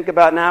beginning to think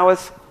about now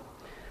is,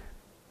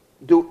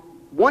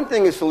 one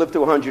thing is to live to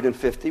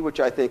 150,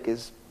 which I think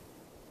is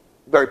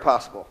very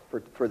possible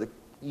for the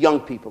young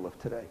people of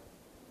today.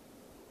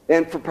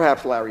 And for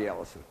perhaps Larry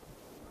Ellison.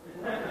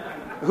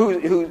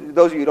 Who,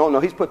 those of you who don't know,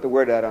 he's put the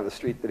word out on the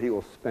street that he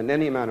will spend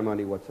any amount of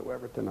money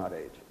whatsoever to not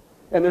age.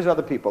 And there's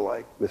other people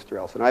like Mr.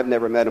 Ellison. I've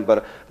never met him,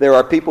 but there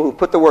are people who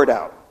put the word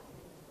out.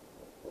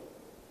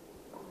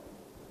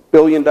 $1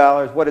 billion,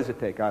 what does it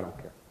take? I don't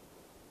care.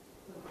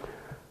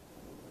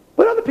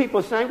 But other people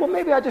are saying, well,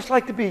 maybe I'd just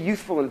like to be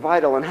youthful and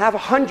vital and have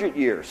 100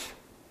 years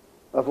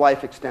of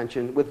life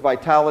extension with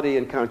vitality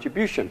and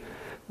contribution.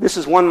 This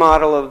is one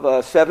model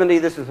of 70.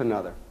 This is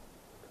another.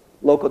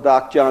 Local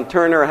doc John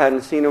Turner, I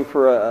hadn't seen him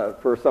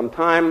for some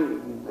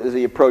time. As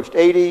he approached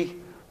 80,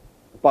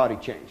 body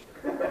changed.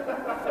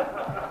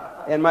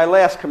 And my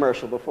last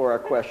commercial before our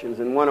questions,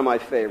 and one of my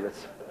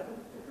favorites.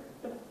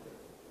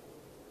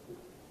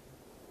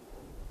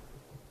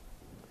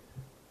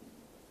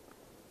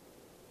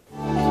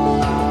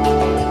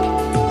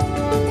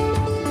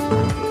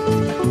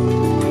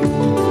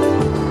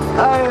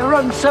 I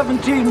run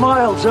 17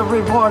 miles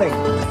every morning.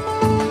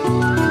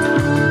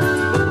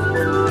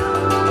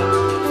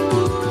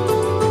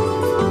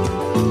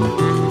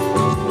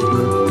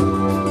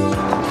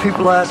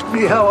 People ask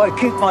me how I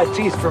keep my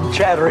teeth from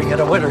chattering in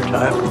the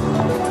wintertime.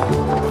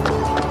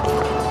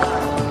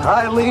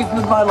 I leave them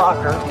in my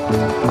locker.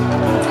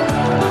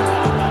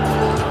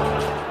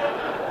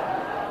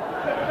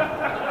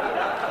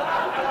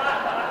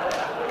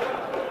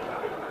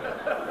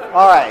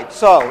 All right,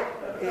 so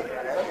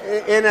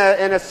in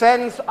a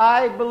sense,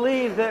 I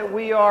believe that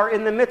we are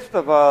in the midst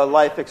of a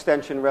life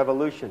extension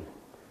revolution.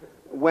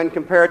 When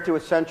compared to a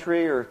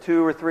century or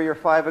 2 or 3 or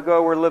 5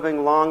 ago, we're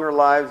living longer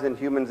lives than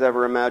humans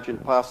ever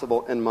imagined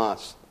possible en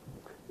masse.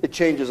 It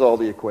changes all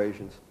the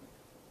equations.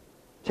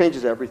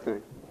 Changes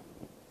everything.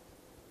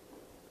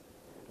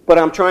 But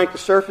I'm trying to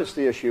surface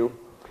the issue.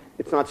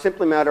 It's not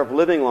simply a matter of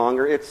living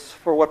longer. It's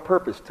for what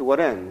purpose, to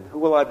what end? Who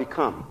will I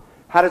become?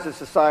 How does a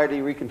society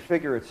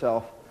reconfigure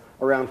itself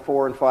around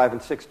 4 and 5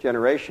 and 6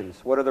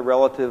 generations? What are the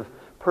relative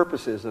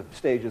purposes of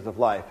stages of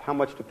life? How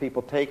much do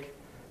people take?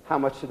 How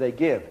much do they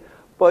give?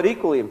 But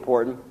equally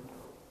important,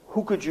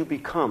 who could you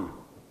become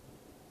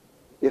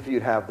if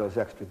you'd have those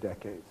extra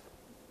decades?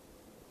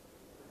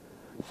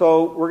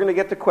 So we're going to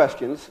get to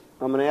questions.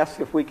 I'm going to ask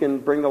if we can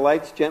bring the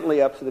lights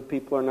gently up so that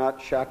people are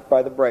not shocked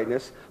by the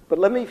brightness. But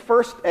let me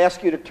first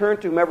ask you to turn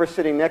to whomever's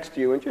sitting next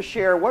to you and just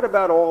share what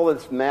about all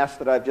this mass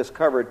that I've just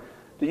covered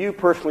do you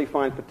personally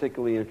find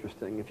particularly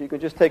interesting? If you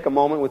could just take a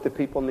moment with the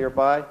people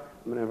nearby, I'm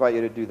going to invite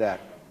you to do that.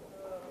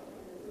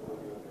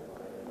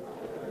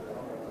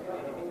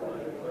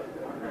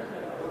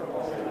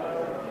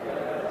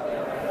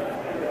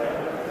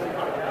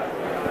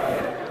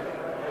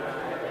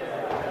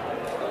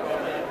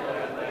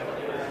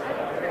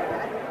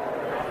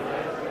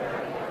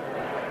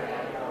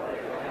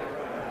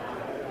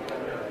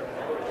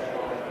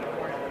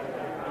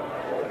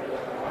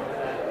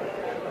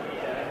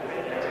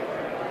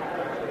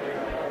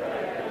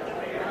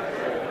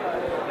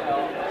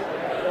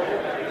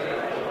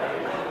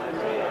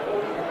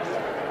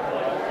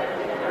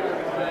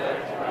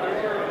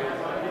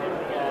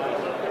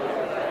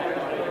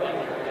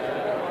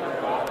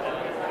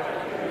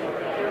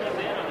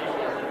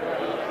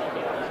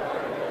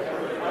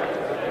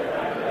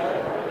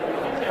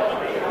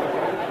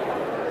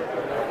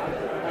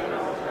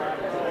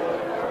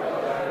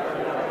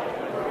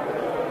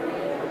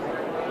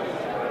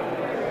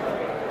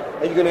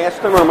 Are you going to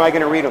ask them, or am I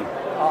going to read them?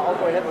 I'll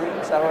go ahead and read them.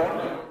 Is that all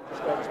right?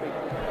 Just go ahead and speak.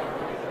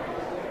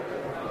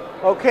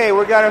 Okay,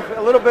 we've got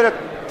a little bit of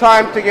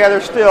time together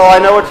still. I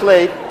know it's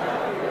late.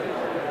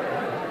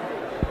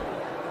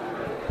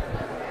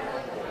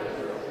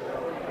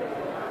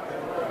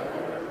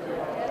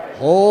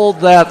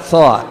 Hold that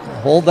thought.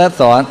 Hold that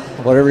thought.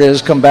 Whatever it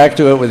is, come back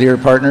to it with your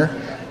partner.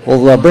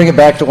 We'll bring it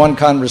back to one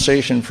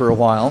conversation for a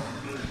while.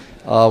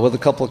 with a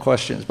couple of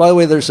questions. By the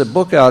way, there's a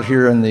book out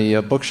here in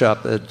the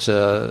bookshop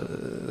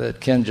that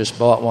Ken just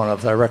bought one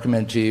of that I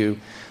recommend to you.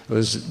 It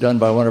was done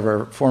by one of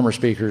our former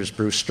speakers,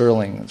 Bruce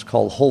Sterling. It's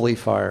called Holy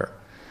Fire.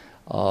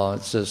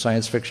 It's a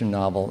science fiction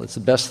novel. It's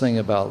the best thing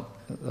about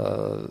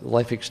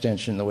life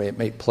extension, the way it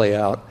may play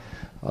out.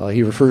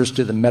 He refers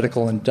to the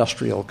medical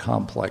industrial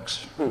complex,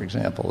 for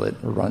example, that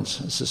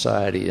runs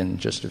society in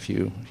just a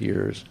few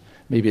years.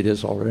 Maybe it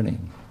is already.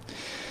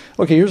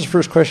 Okay, here's the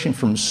first question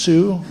from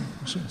Sue.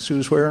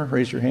 Sue's where?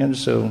 Raise your hand.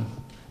 So,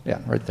 yeah,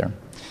 right there.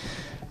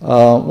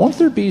 Won't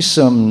there be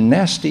some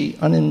nasty,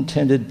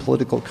 unintended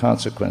political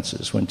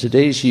consequences when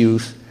today's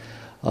youth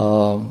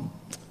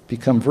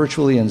become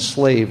virtually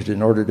enslaved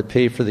in order to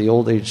pay for the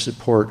old age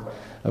support,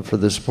 for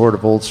the support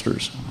of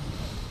oldsters?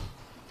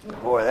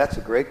 Boy, that's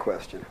a great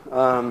question.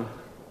 I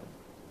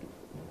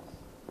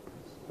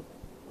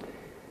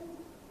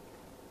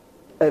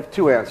have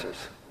two answers.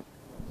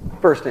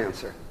 First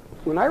answer.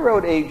 When I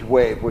wrote Age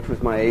Wave, which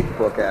was my 8th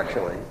book,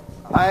 actually,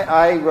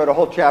 I wrote a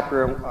whole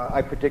chapter.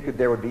 I predicted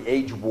there would be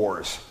age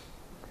wars.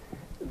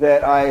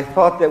 That I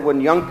thought that when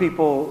young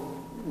people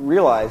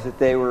realized that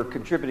they were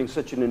contributing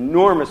such an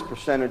enormous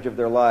percentage of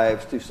their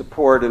lives to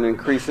support an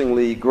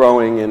increasingly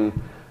growing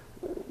and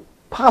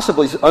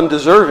possibly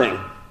undeserving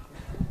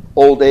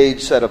old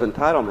age set of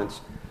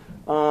entitlements,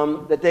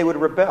 that they would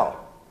rebel.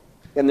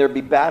 And there'd be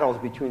battles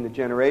between the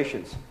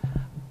generations.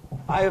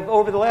 I have,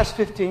 over the last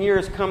 15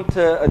 years, come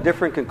to a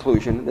different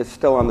conclusion that's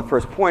still on the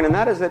first point, and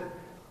that is that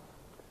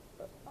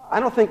I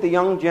don't think the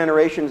young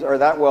generations are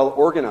that well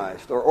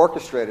organized or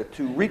orchestrated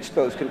to reach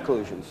those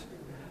conclusions.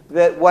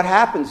 That what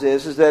happens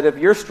is that if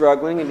you're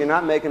struggling and you're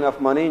not making enough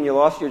money and you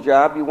lost your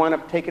job, you wind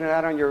up taking it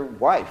out on your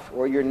wife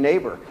or your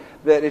neighbor.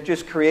 That it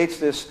just creates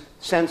this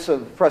sense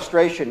of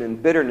frustration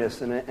and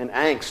bitterness and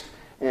angst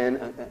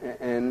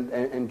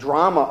and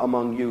drama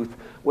among youth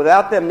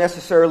without them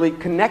necessarily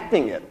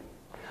connecting it.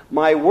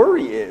 My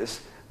worry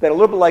is that a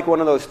little bit like one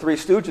of those Three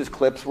Stooges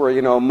clips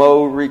where,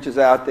 Moe reaches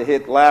out to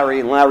hit Larry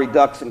and Larry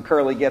ducks and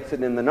Curly gets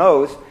it in the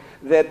nose,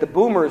 that the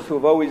boomers who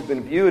have always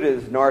been viewed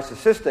as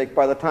narcissistic,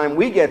 by the time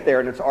we get there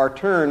and it's our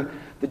turn,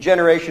 the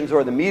generations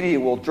or the media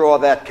will draw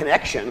that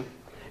connection,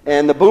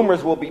 and the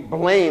boomers will be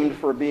blamed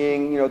for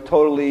being,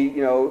 totally,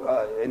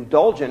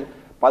 indulgent.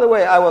 By the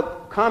way, I will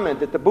comment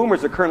that the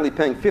boomers are currently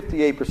paying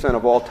 58%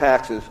 of all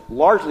taxes,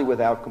 largely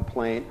without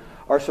complaint,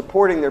 are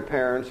supporting their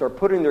parents, are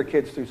putting their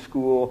kids through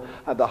school,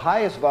 have the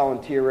highest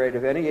volunteer rate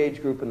of any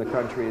age group in the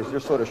country, as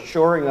they're sort of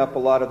shoring up a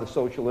lot of the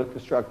social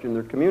infrastructure in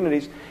their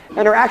communities,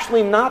 and are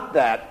actually not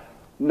that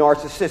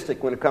narcissistic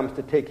when it comes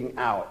to taking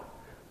out.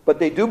 But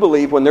they do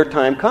believe when their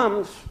time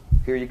comes,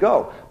 here you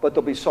go. But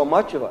there'll be so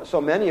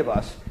many of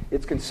us,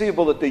 it's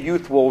conceivable that the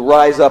youth will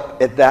rise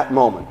up at that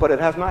moment. But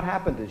it has not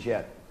happened as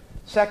yet.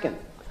 Second,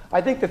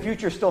 I think the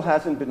future still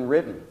hasn't been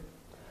written.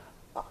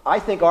 I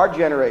think our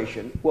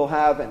generation will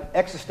have an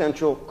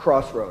existential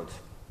crossroads.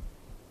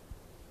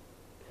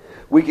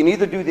 We can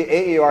either do the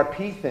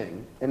AARP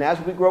thing, and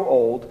as we grow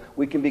old,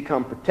 we can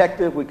become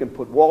protective, we can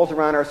put walls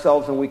around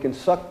ourselves, and we can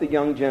suck the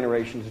young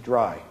generations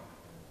dry.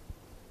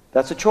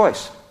 That's a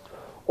choice.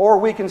 Or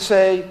we can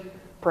say,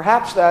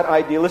 perhaps that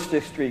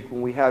idealistic streak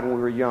we had when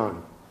we were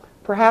young,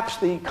 perhaps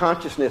the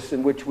consciousness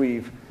in which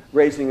we've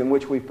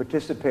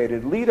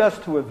participated, lead us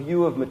to a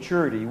view of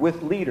maturity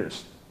with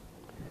leaders,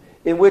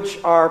 in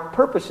which our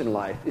purpose in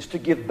life is to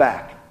give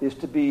back, is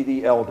to be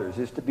the elders,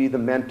 is to be the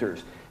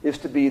mentors, is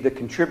to be the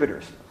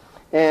contributors.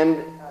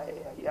 And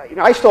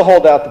I still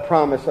hold out the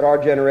promise that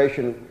our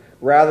generation,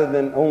 rather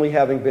than only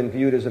having been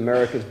viewed as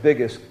America's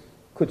biggest,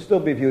 could still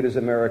be viewed as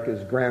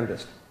America's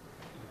grandest.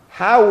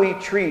 How we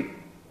treat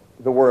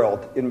the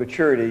world in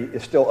maturity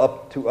is still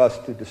up to us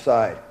to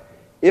decide.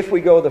 If we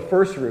go the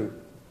first route,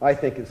 I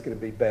think it's going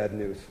to be bad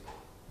news.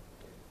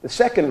 The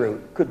second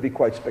route could be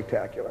quite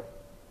spectacular.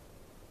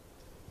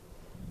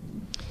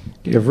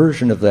 A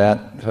version of that,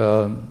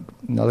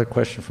 another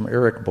question from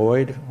Eric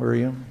Boyd. Where are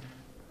you?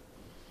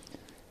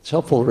 It's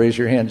helpful to raise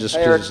your hand just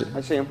because...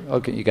 I see him.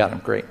 Okay, you got him.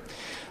 Great.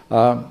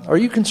 Are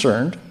you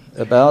concerned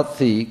about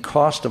the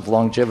cost of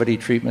longevity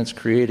treatments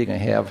creating a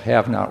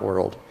have-not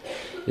world?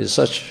 Is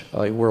such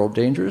a world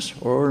dangerous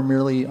or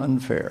merely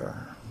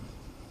unfair?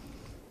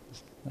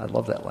 I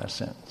love that last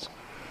sentence.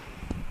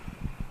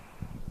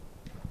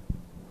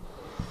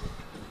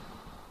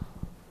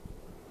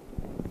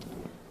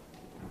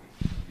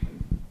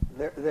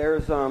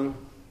 There's the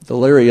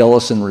Larry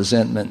Ellison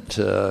resentment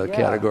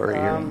category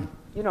here.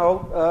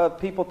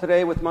 People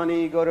today with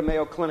money go to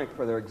Mayo Clinic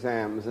for their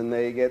exams, and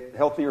they get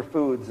healthier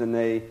foods, and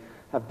they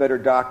have better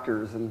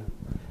doctors, and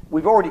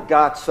we've already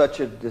got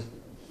such a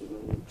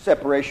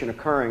separation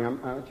occurring.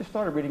 I just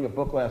started reading a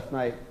book last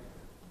night,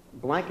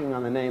 blanking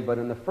on the name, but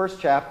in the first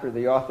chapter,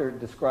 the author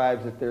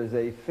describes that there's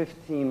a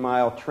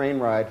 15-mile train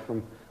ride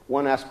from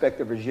one aspect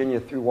of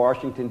Virginia through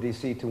Washington,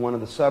 D.C. to one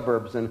of the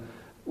suburbs, and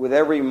with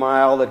every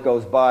mile that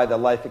goes by, the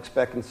life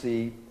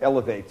expectancy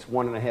elevates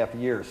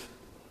 1.5 years.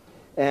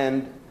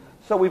 And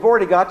so we've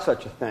already got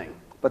such a thing,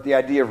 but the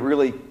idea of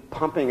really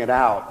pumping it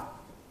out,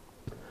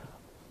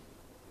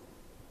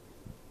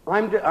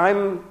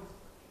 I'm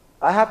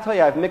I have to tell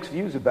you, I have mixed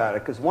views about it,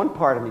 because one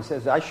part of me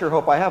says, I sure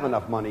hope I have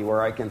enough money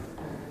where I can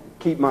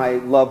keep my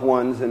loved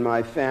ones and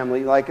my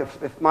family. Like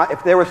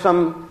if there was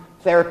some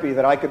therapy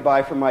that I could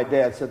buy for my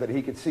dad so that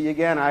he could see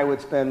again, I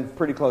would spend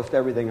pretty close to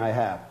everything I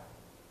have.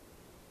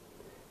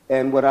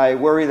 And would I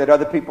worry that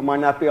other people might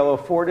not be able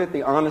to afford it?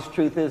 The honest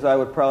truth is I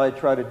would probably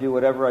try to do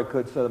whatever I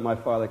could so that my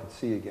father could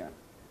see again.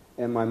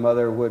 And my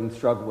mother wouldn't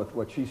struggle with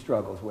what she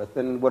struggles with.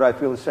 And would I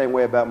feel the same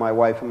way about my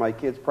wife and my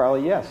kids?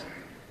 Probably yes.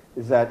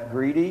 Is that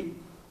greedy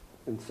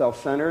and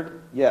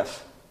self-centered?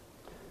 Yes.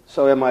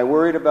 So am I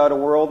worried about a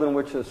world in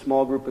which a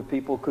small group of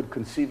people could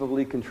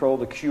conceivably control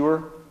the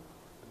cure?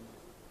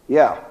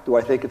 Yeah. Do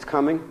I think it's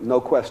coming?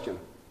 No question.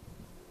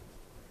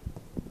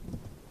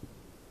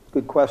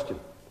 Good question.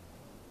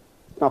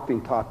 Not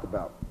being talked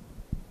about.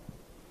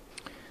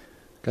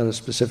 Got a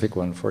specific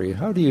one for you.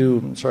 How do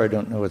you, sorry I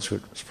don't know what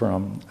it's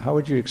from, how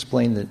would you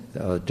explain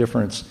the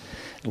difference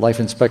in life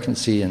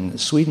expectancy in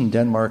Sweden,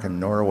 Denmark, and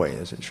Norway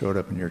as it showed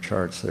up in your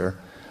charts there?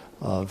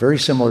 Very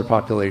similar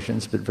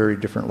populations, but very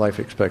different life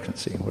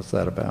expectancy. What's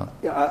that about?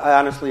 Yeah, I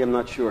honestly am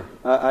not sure.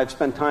 I've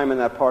spent time in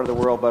that part of the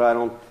world, but I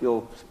don't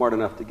feel smart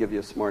enough to give you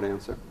a smart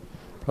answer.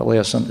 Probably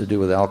has something to do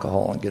with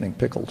alcohol and getting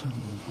pickled.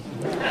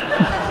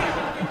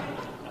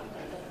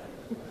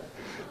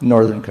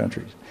 Northern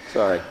countries.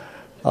 Sorry.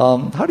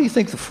 How do you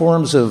think the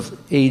forms of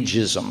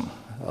ageism,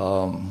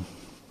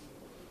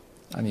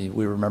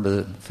 we remember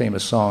the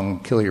famous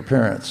song, Kill Your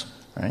Parents,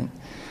 right?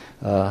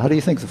 How do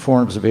you think the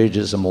forms of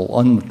ageism will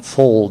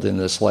unfold in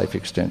this life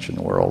extension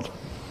world?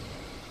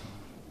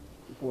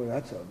 Boy,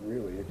 that's a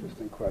really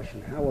interesting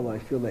question. How will I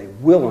feel they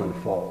will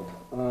unfold?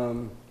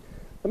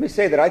 Let me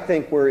say that I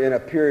think we're in a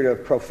period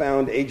of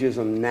profound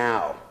ageism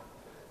now.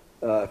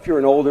 If you're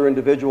an older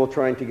individual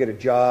trying to get a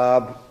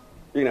job,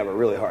 you're going to have a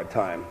really hard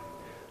time.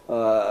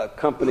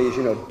 Companies,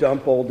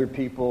 dump older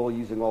people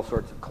using all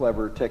sorts of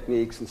clever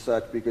techniques and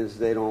such because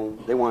they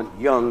want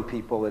young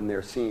people in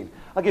their scene.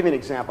 I'll give you an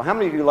example. How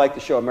many of you like the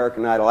show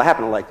American Idol? I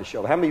happen to like the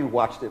show. How many of you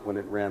watched it when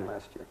it ran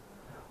last year?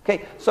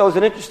 Okay, so it was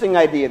an interesting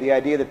idea, the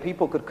idea that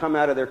people could come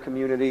out of their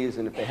communities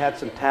and if they had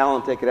some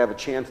talent, they could have a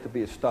chance to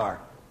be a star.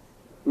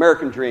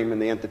 American dream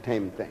and the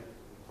entertainment thing.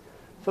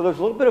 So there's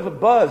a little bit of a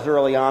buzz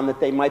early on that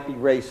they might be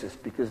racist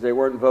because they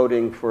weren't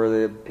voting for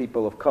the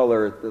people of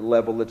color at the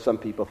level that some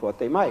people thought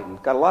they might. And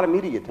it got a lot of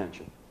media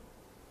attention.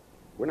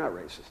 We're not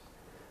racist.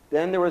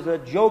 Then there was a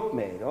joke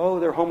made.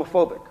 Oh, they're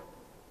homophobic.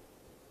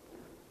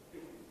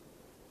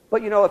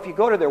 But, if you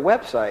go to their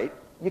website,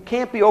 you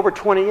can't be over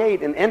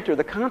 28 and enter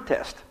the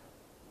contest.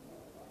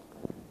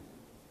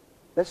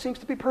 That seems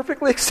to be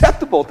perfectly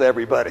acceptable to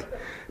everybody.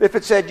 If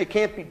it said you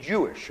can't be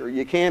Jewish, or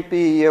you can't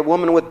be a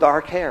woman with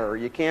dark hair, or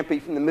you can't be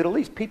from the Middle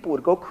East, people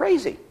would go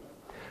crazy.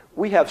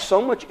 We have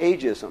so much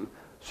ageism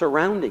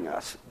surrounding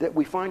us that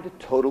we find it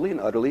totally and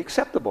utterly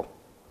acceptable.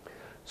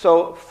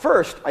 So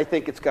first, I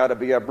think it's got to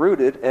be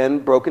uprooted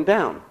and broken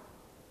down.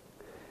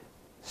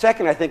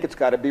 Second, I think it's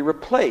got to be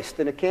replaced,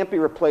 and it can't be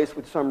replaced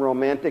with some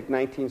romantic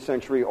 19th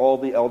century, all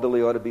the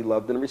elderly ought to be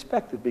loved and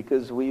respected,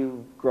 because we've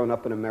grown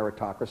up in a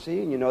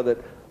meritocracy, and you know that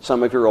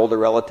some of your older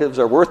relatives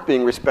are worth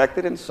being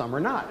respected and some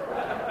are not.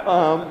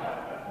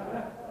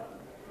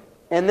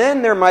 And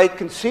then there might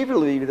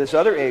conceivably be this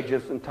other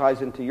ageism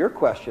ties into your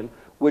question,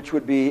 which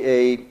would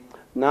be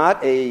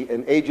not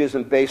an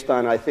ageism based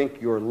on I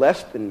think you're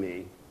less than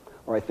me,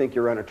 or I think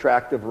you're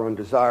unattractive or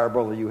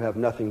undesirable, or you have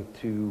nothing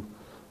to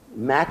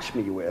match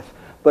me with,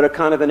 but a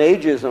kind of an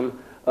ageism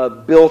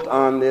built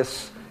on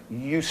this,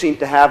 you seem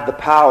to have the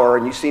power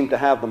and you seem to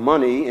have the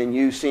money and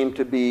you seem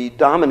to be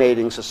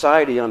dominating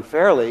society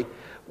unfairly,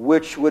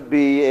 which would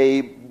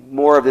be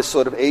more of this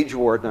sort of age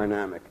war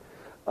dynamic.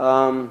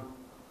 I'll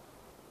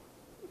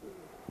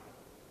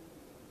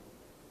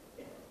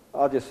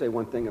just say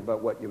one thing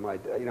about what you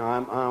might do.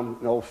 I'm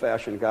an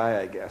old-fashioned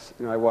guy, I guess.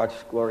 I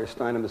watched Gloria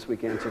Steinem this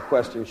week answer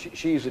questions.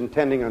 She's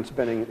intending on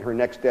spending her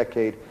next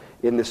decade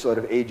in this sort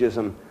of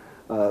ageism,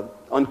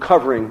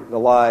 uncovering the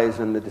lies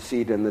and the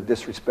deceit and the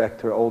disrespect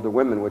to older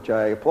women, which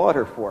I applaud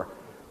her for.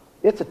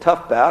 It's a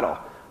tough battle.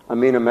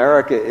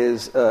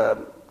 America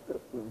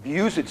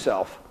views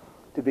itself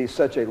to be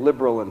such a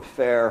liberal and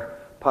fair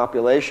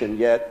population,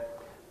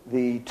 yet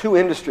the two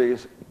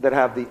industries that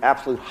have the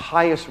absolute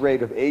highest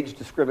rate of age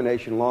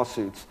discrimination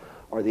lawsuits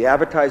are the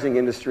advertising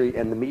industry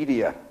and the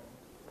media.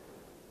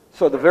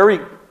 So the very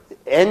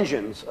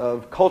engines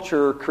of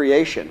culture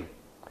creation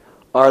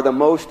are the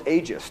most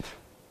ageist.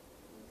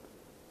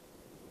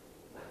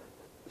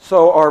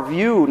 So our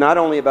view, not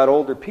only about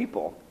older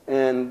people,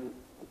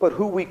 but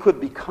who we could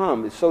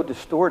become, is so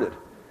distorted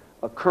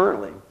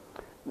currently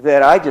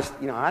that I just,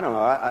 I don't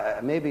know.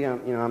 Maybe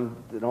I'm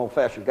an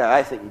old-fashioned guy.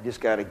 I think you just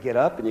got to get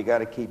up and you got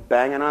to keep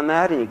banging on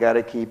that, and you got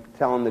to keep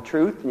telling the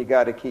truth, and you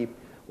got to keep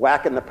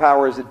whacking the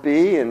powers that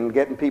be and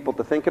getting people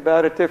to think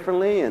about it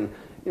differently. And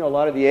a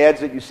lot of the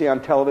ads that you see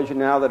on television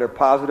now that are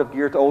positive,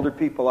 geared to older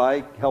people,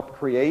 I helped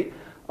create.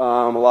 A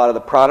lot of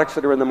the products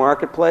that are in the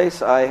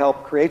marketplace, I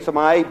helped create. So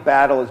my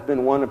battle has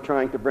been one of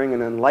trying to bring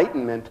an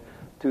enlightenment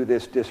to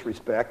this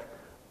disrespect.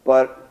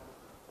 But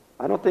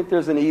I don't think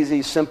there's an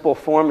easy, simple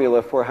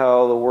formula for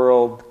how the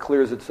world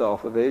clears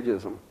itself of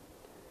ageism.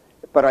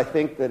 But I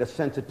think that a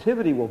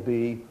sensitivity will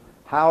be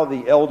how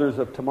the elders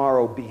of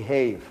tomorrow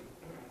behave.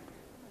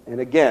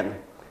 And again,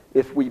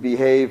 if we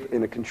behave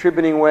in a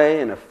contributing way,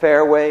 in a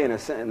fair way, and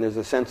there's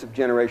a sense of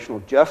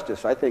generational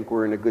justice, I think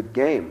we're in a good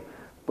game.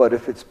 But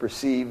if it's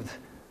perceived,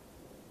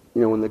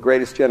 when the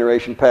greatest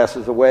generation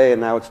passes away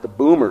and now it's the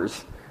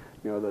boomers,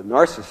 the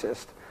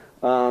narcissist,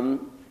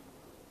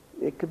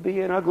 it could be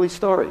an ugly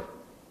story.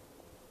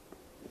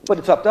 But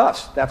it's up to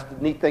us. That's the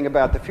neat thing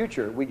about the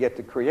future. We get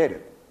to create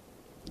it.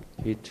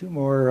 Okay, two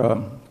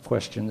more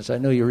questions. I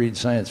know you read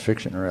science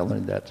fiction, or I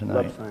learned that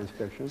tonight. Love science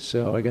fiction.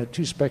 So I got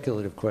two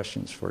speculative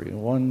questions for you.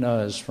 One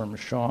is from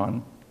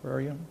Sean. Where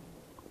are you?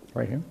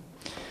 Right here.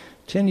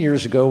 10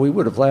 years ago, we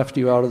would have laughed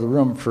you out of the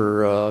room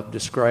for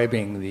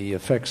describing the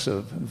effects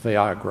of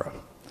Viagra.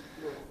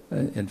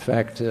 In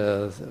fact,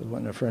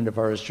 when a friend of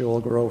ours, Joel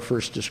Groh,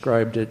 first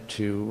described it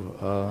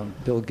to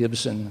Bill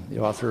Gibson, the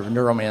author of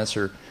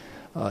Neuromancer,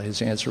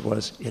 his answer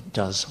was, "It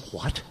does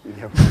what?"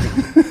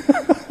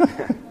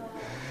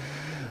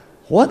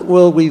 What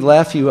will we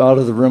laugh you out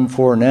of the room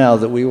for now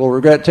that we will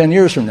regret 10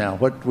 years from now?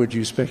 What would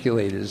you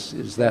speculate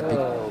is that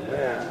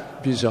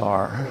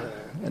bizarre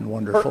and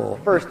wonderful?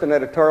 First, an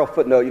editorial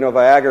footnote.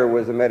 Viagra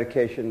was a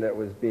medication that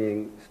was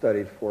being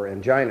studied for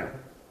angina.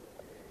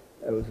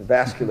 It was a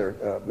vascular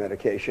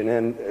medication.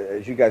 And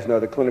as you guys know,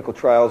 the clinical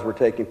trials were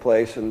taking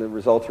place and the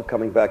results were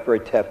coming back very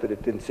tepid.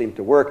 It didn't seem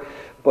to work.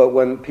 But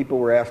when people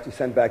were asked to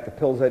send back the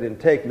pills they didn't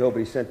take,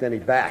 nobody sent any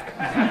back.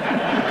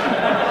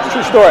 It's a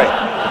true story.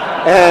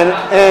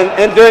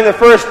 And during the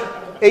first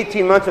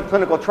 18 months of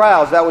clinical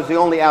trials, that was the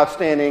only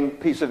outstanding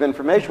piece of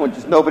information, which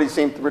is nobody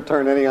seemed to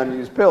return any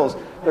unused pills.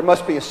 There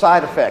must be a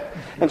side effect.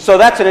 And so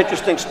that's an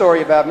interesting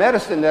story about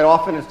medicine, that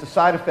often it's the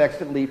side effects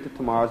that lead to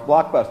tomorrow's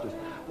blockbusters.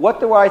 What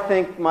do I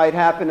think might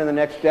happen in the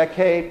next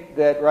decade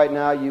that right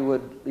now you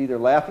would either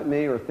laugh at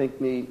me or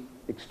think me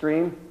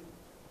extreme?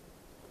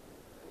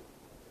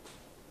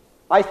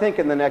 I think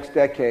in the next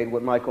decade,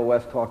 what Michael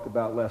West talked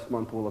about last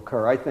month will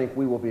occur. I think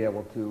we will be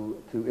able to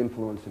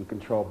influence and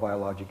control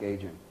biologic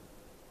aging.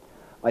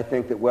 I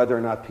think that whether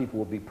or not people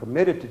will be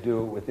permitted to do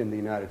it within the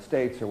United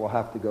States, or will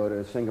have to go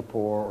to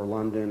Singapore or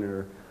London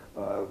or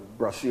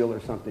Brazil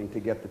or something to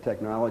get the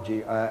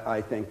technology,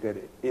 I think that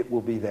it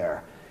will be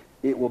there.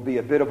 It will be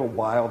a bit of a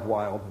wild,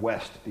 wild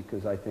west,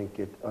 because I think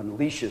it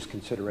unleashes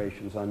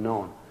considerations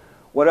unknown.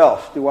 What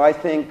else? Do I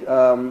think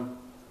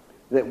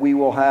that we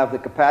will have the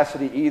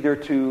capacity either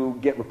to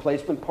get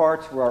replacement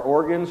parts for our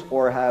organs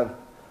or have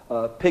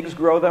pigs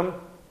grow them?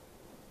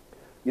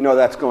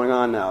 That's going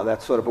on now.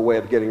 That's sort of a way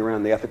of getting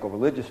around the ethical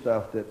religious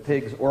stuff, that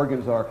pigs'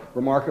 organs are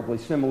remarkably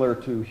similar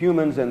to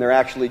humans, and they're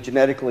actually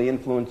genetically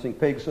influencing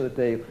pigs so that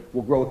they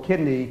will grow a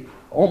kidney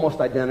almost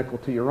identical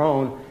to your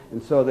own,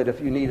 and so that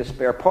if you need a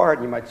spare part,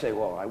 you might say,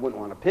 well, I wouldn't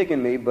want a pig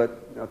in me, but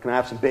can I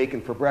have some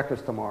bacon for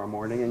breakfast tomorrow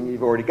morning? And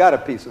you've already got a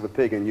piece of a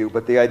pig in you.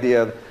 But the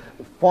idea of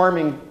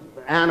farming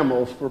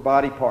animals for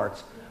body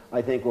parts,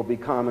 I think, will be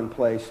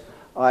commonplace.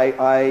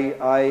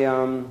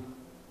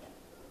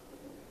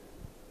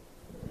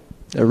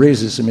 That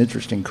raises some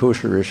interesting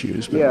kosher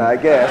issues. Yeah, I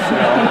guess.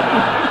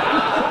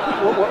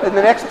 In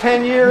the next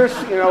 10 years,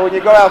 when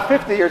you go out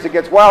 50 years, it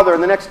gets wilder.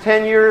 In the next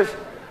 10 years,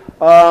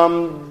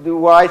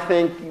 do I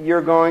think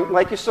you're going,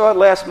 like you saw it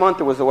last month,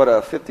 there was a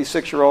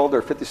 56-year-old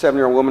or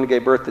 57-year-old woman who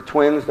gave birth to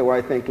twins. Do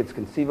I think it's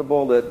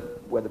conceivable that,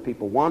 whether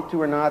people want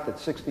to or not, that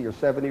 60 or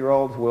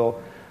 70-year-olds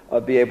will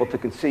be able to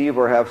conceive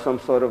or have some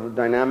sort of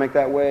dynamic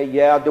that way?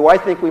 Yeah. Do I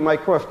think we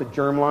might cross the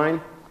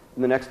germline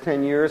in the next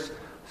 10 years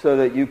so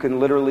that you can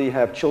literally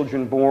have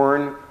children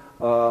born,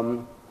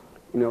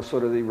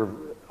 sort of the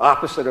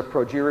opposite of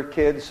progeric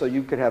kids, so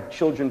you could have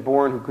children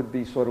born who could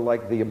be sort of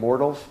like the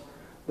immortals?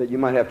 That you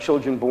might have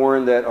children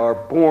born that are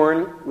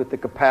born with the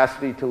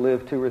capacity to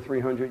live 200 or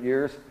 300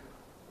 years?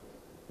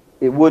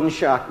 It wouldn't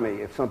shock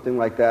me if something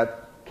like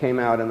that came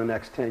out in the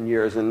next 10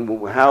 years,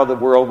 and how the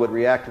world would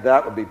react to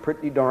that would be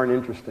pretty darn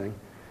interesting.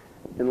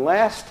 And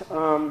last,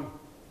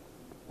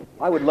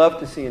 I would love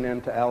to see an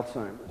end to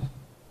Alzheimer's.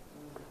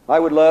 I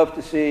would love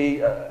to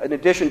see, in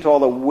addition to all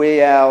the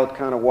way out,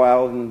 kind of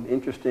wild and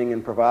interesting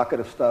and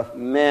provocative stuff,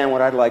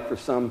 what I'd like for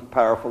some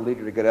powerful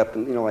leader to get up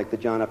and, like the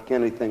John F.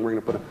 Kennedy thing, we're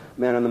going to put a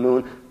man on the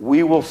moon.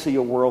 We will see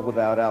a world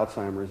without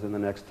Alzheimer's in the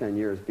next 10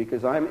 years,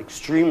 because I'm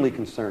extremely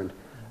concerned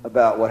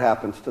about what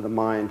happens to the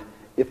mind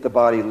if the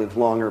body lives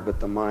longer but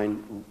the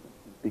mind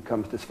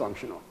becomes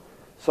dysfunctional.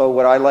 So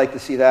would I like to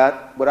see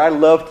that? Would I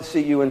love to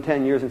see you in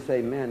 10 years and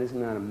say, man, isn't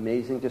that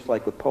amazing? Just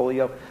like with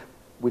polio,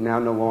 we now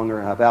no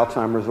longer have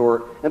Alzheimer's.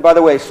 And by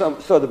the way, so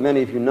that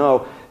many of you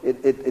know,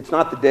 it's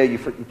not the day you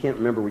can't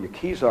remember where your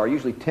keys are.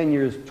 Usually 10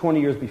 years, 20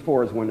 years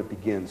before is when it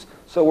begins.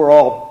 So we're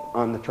all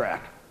on the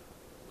track.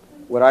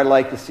 Would I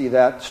like to see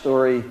that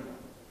story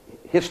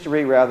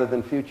history rather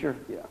than future?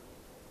 Yeah.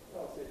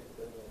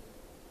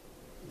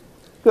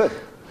 Good.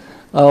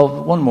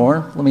 One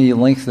more. Let me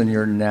lengthen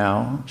your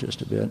now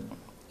just a bit.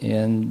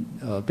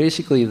 And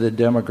basically the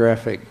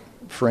demographic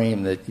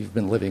frame that you've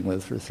been living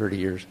with for 30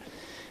 years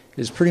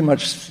is pretty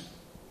much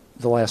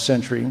the last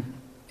century,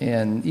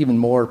 and even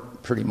more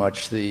pretty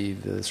much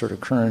the sort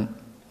of current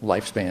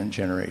lifespan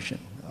generation.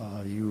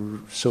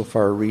 You so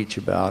far reach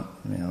about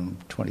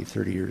 20,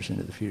 30 years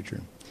into the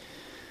future.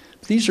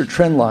 These are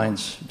trend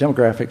lines.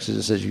 Demographics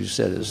is, as you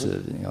said, is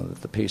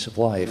the pace of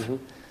life. Mm-hmm.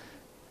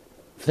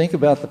 Think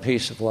about the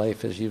pace of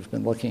life as you've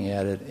been looking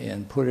at it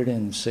and put it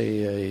in,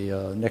 say,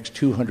 a next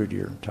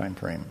 200-year time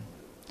frame.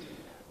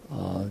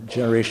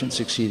 Generation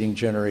succeeding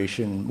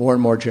generation, more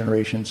and more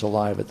generations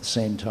alive at the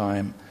same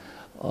time.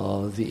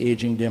 The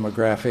aging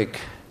demographic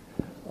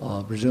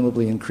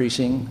presumably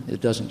increasing. It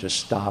doesn't just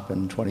stop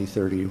in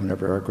 2030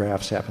 whenever our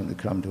graphs happen to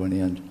come to an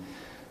end.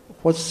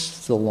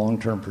 What's the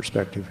long-term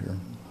perspective here?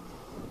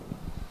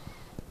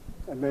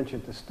 I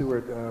mentioned to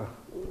Stuart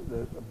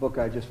the book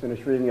I just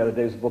finished reading the other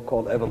day is a book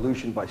called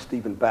Evolution by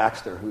Stephen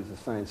Baxter, who's a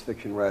science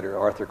fiction writer.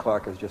 Arthur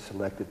Clarke has just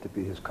selected to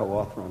be his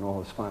co-author on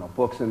all his final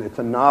books. And it's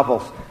a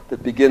novel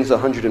that begins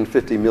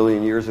 150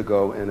 million years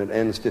ago and it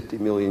ends 50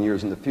 million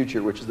years in the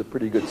future, which is a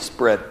pretty good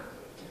spread.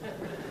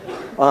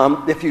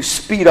 If you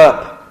speed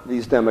up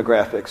these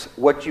demographics,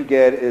 what you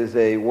get is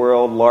a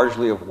world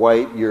largely of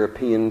white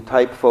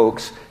European-type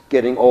folks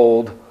getting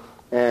old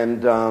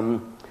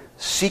and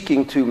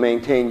seeking to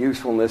maintain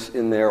usefulness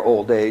in their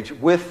old age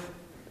with,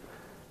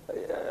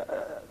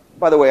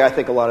 by the way, I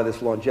think a lot of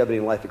this longevity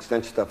and life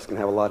extension stuff is going to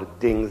have a lot of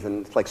dings,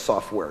 and it's like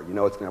software, it's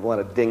going to have a lot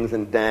of dings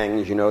and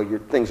dangs, your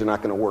things are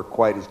not going to work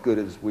quite as good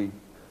as we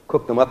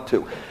cook them up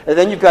to. And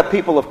then you've got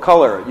people of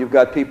color, you've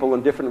got people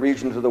in different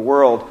regions of the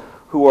world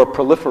who are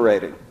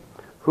proliferating,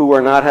 who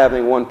are not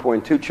having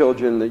 1.2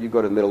 children, that you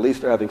go to the Middle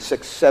East, they're having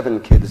 6, 7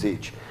 kids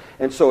each.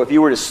 And so if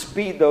you were to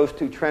speed those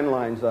two trend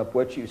lines up,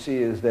 what you see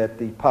is that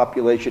the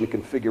population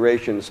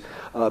configurations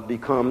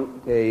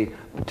become a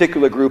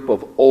particular group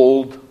of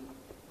old,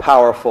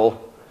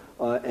 powerful,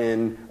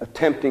 and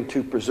attempting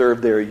to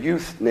preserve their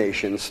youth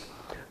nations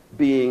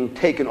being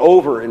taken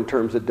over in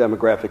terms of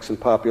demographics and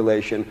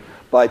population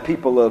by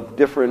people of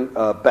different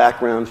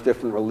backgrounds,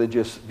 different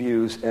religious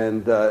views,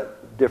 and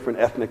different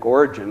ethnic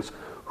origins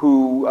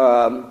who,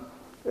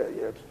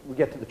 we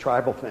get to the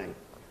tribal thing,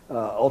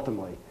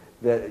 ultimately.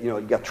 That you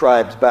got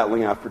tribes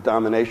battling out for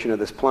domination of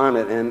this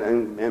planet,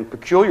 and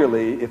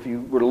peculiarly, if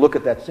you were to look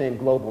at that same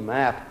global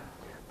map,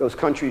 those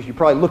countries, you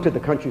probably looked at the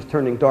countries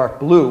turning dark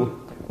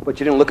blue, but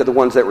you didn't look at the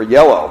ones that were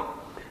yellow.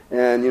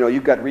 And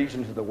you've got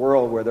regions of the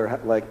world where they're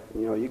like,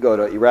 you go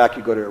to Iraq,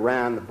 you go to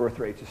Iran, the birth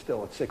rates are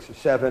still at 6 or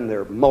 7,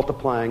 they're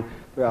multiplying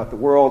throughout the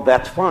world.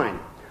 That's fine,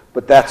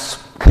 but that's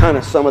kind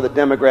of some of the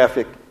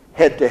demographic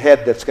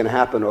head-to-head that's going to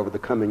happen over the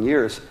coming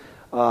years.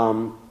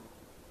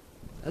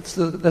 That's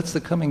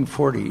the coming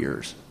 40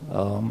 years.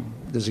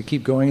 Does it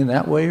keep going in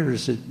that way, or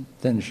does it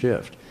then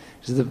shift?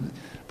 The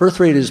birth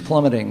rate is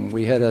plummeting.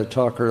 We had a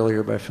talk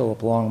earlier by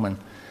Philip Longman.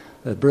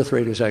 The birth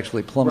rate is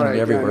actually plummeting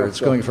everywhere.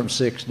 It's going from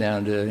 6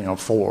 down to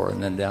 4,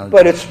 and then down.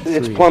 But it's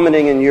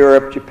plummeting in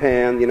Europe,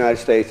 Japan, the United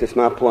States. It's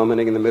not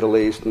plummeting in the Middle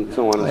East, and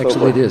so on and so forth.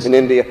 Actually, it is. In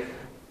India,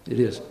 it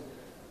is.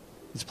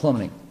 It's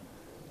plummeting.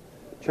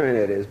 China,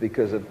 it is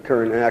because of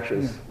current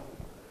actions.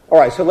 Yeah. All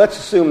right, so let's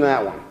assume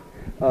that one.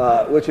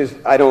 Which is,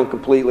 I don't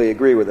completely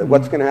agree with it.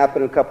 What's going to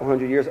happen in a couple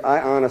hundred years?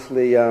 I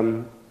honestly,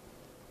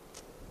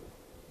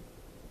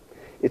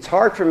 it's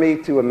hard for me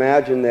to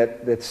imagine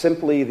that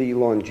simply the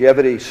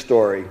longevity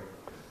story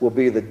will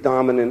be the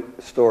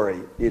dominant story.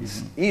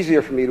 It's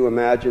easier for me to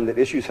imagine that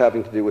issues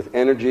having to do with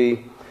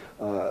energy,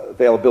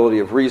 availability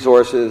of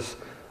resources,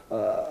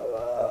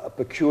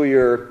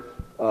 peculiar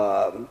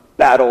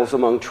battles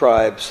among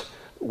tribes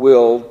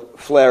will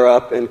flare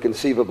up and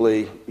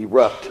conceivably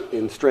erupt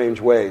in strange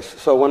ways.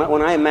 So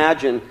when I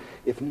imagine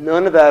if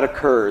none of that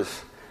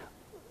occurs,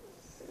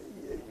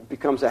 it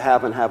becomes a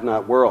have and have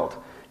not world.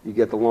 You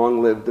get the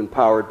long-lived,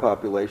 empowered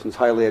populations,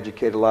 highly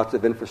educated, lots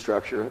of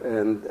infrastructure,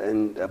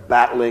 and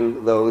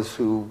battling those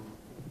who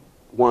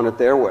want it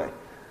their way.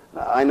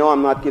 I know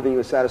I'm not giving you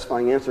a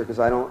satisfying answer because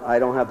I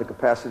don't have the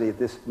capacity at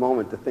this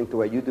moment to think the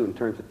way you do in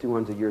terms of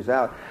 200 years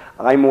out.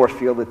 I more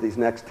feel that these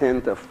next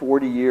 10 to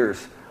 40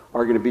 years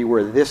are going to be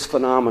where this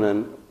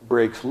phenomenon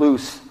breaks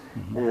loose.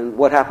 Mm-hmm. And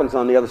what happens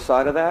on the other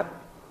side of that?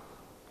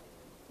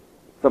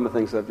 Some of the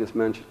things I've just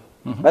mentioned.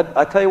 Mm-hmm.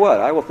 I tell you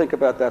what, I will think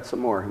about that some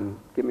more and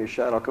give me a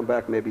shot. I'll come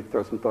back and maybe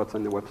throw some thoughts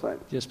on the website.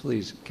 Yes,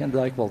 please. Ken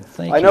Dykewald,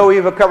 thank you. I know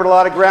we've covered a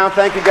lot of ground.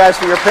 Thank you guys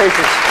for your patience.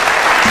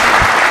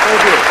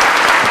 Thank you.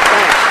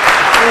 Thanks.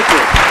 Thank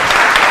you.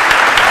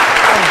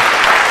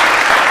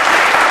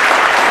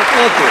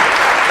 Thank you.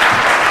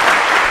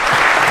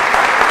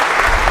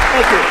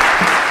 Thank you.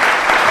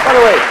 By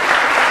the way,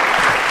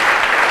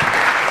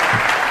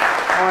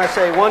 I want to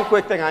say one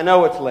quick thing. I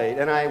know it's late,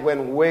 and I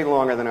went way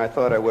longer than I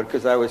thought I would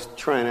because I was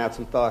trying out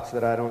some thoughts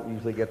that I don't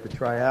usually get to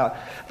try out.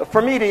 But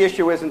for me, the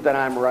issue isn't that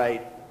I'm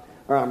right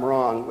or I'm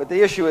wrong, but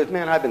the issue is,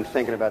 man, I've been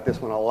thinking about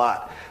this one a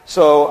lot.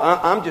 So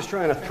I'm just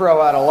trying to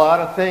throw out a lot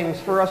of things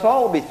for us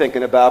all to be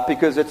thinking about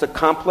because it's a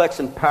complex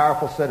and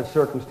powerful set of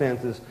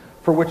circumstances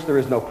for which there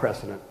is no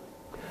precedent.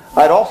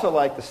 I'd also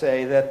like to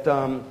say that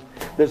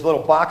there's a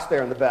little box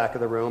there in the back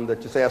of the room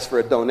that just asks for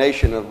a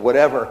donation of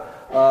whatever.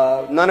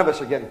 None of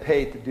us are getting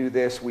paid to do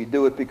this. We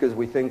do it because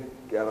we think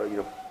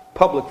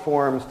public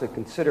forums to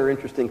consider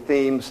interesting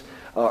themes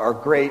are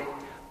great.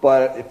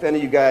 But if any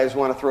of you guys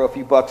want to throw a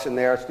few bucks in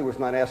there, Stuart's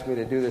not asking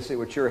me to do this. It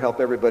would sure help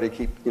everybody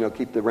keep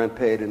the rent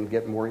paid and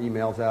get more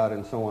emails out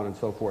and so on and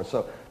so forth.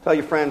 So tell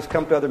your friends,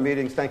 come to other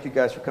meetings. Thank you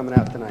guys for coming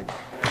out tonight.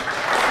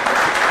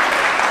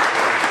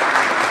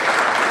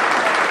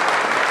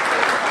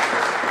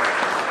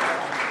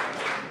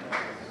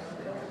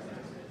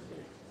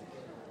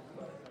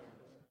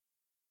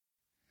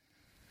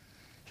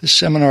 This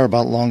seminar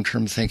about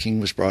long-term thinking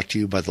was brought to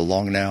you by the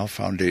Long Now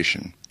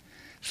Foundation.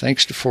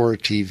 Thanks to Fora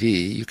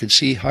TV, you can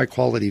see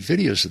high-quality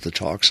videos of the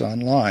talks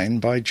online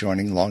by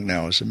joining Long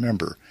Now as a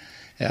member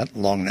at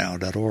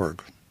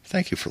longnow.org.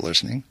 Thank you for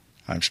listening.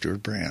 I'm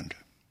Stuart Brand.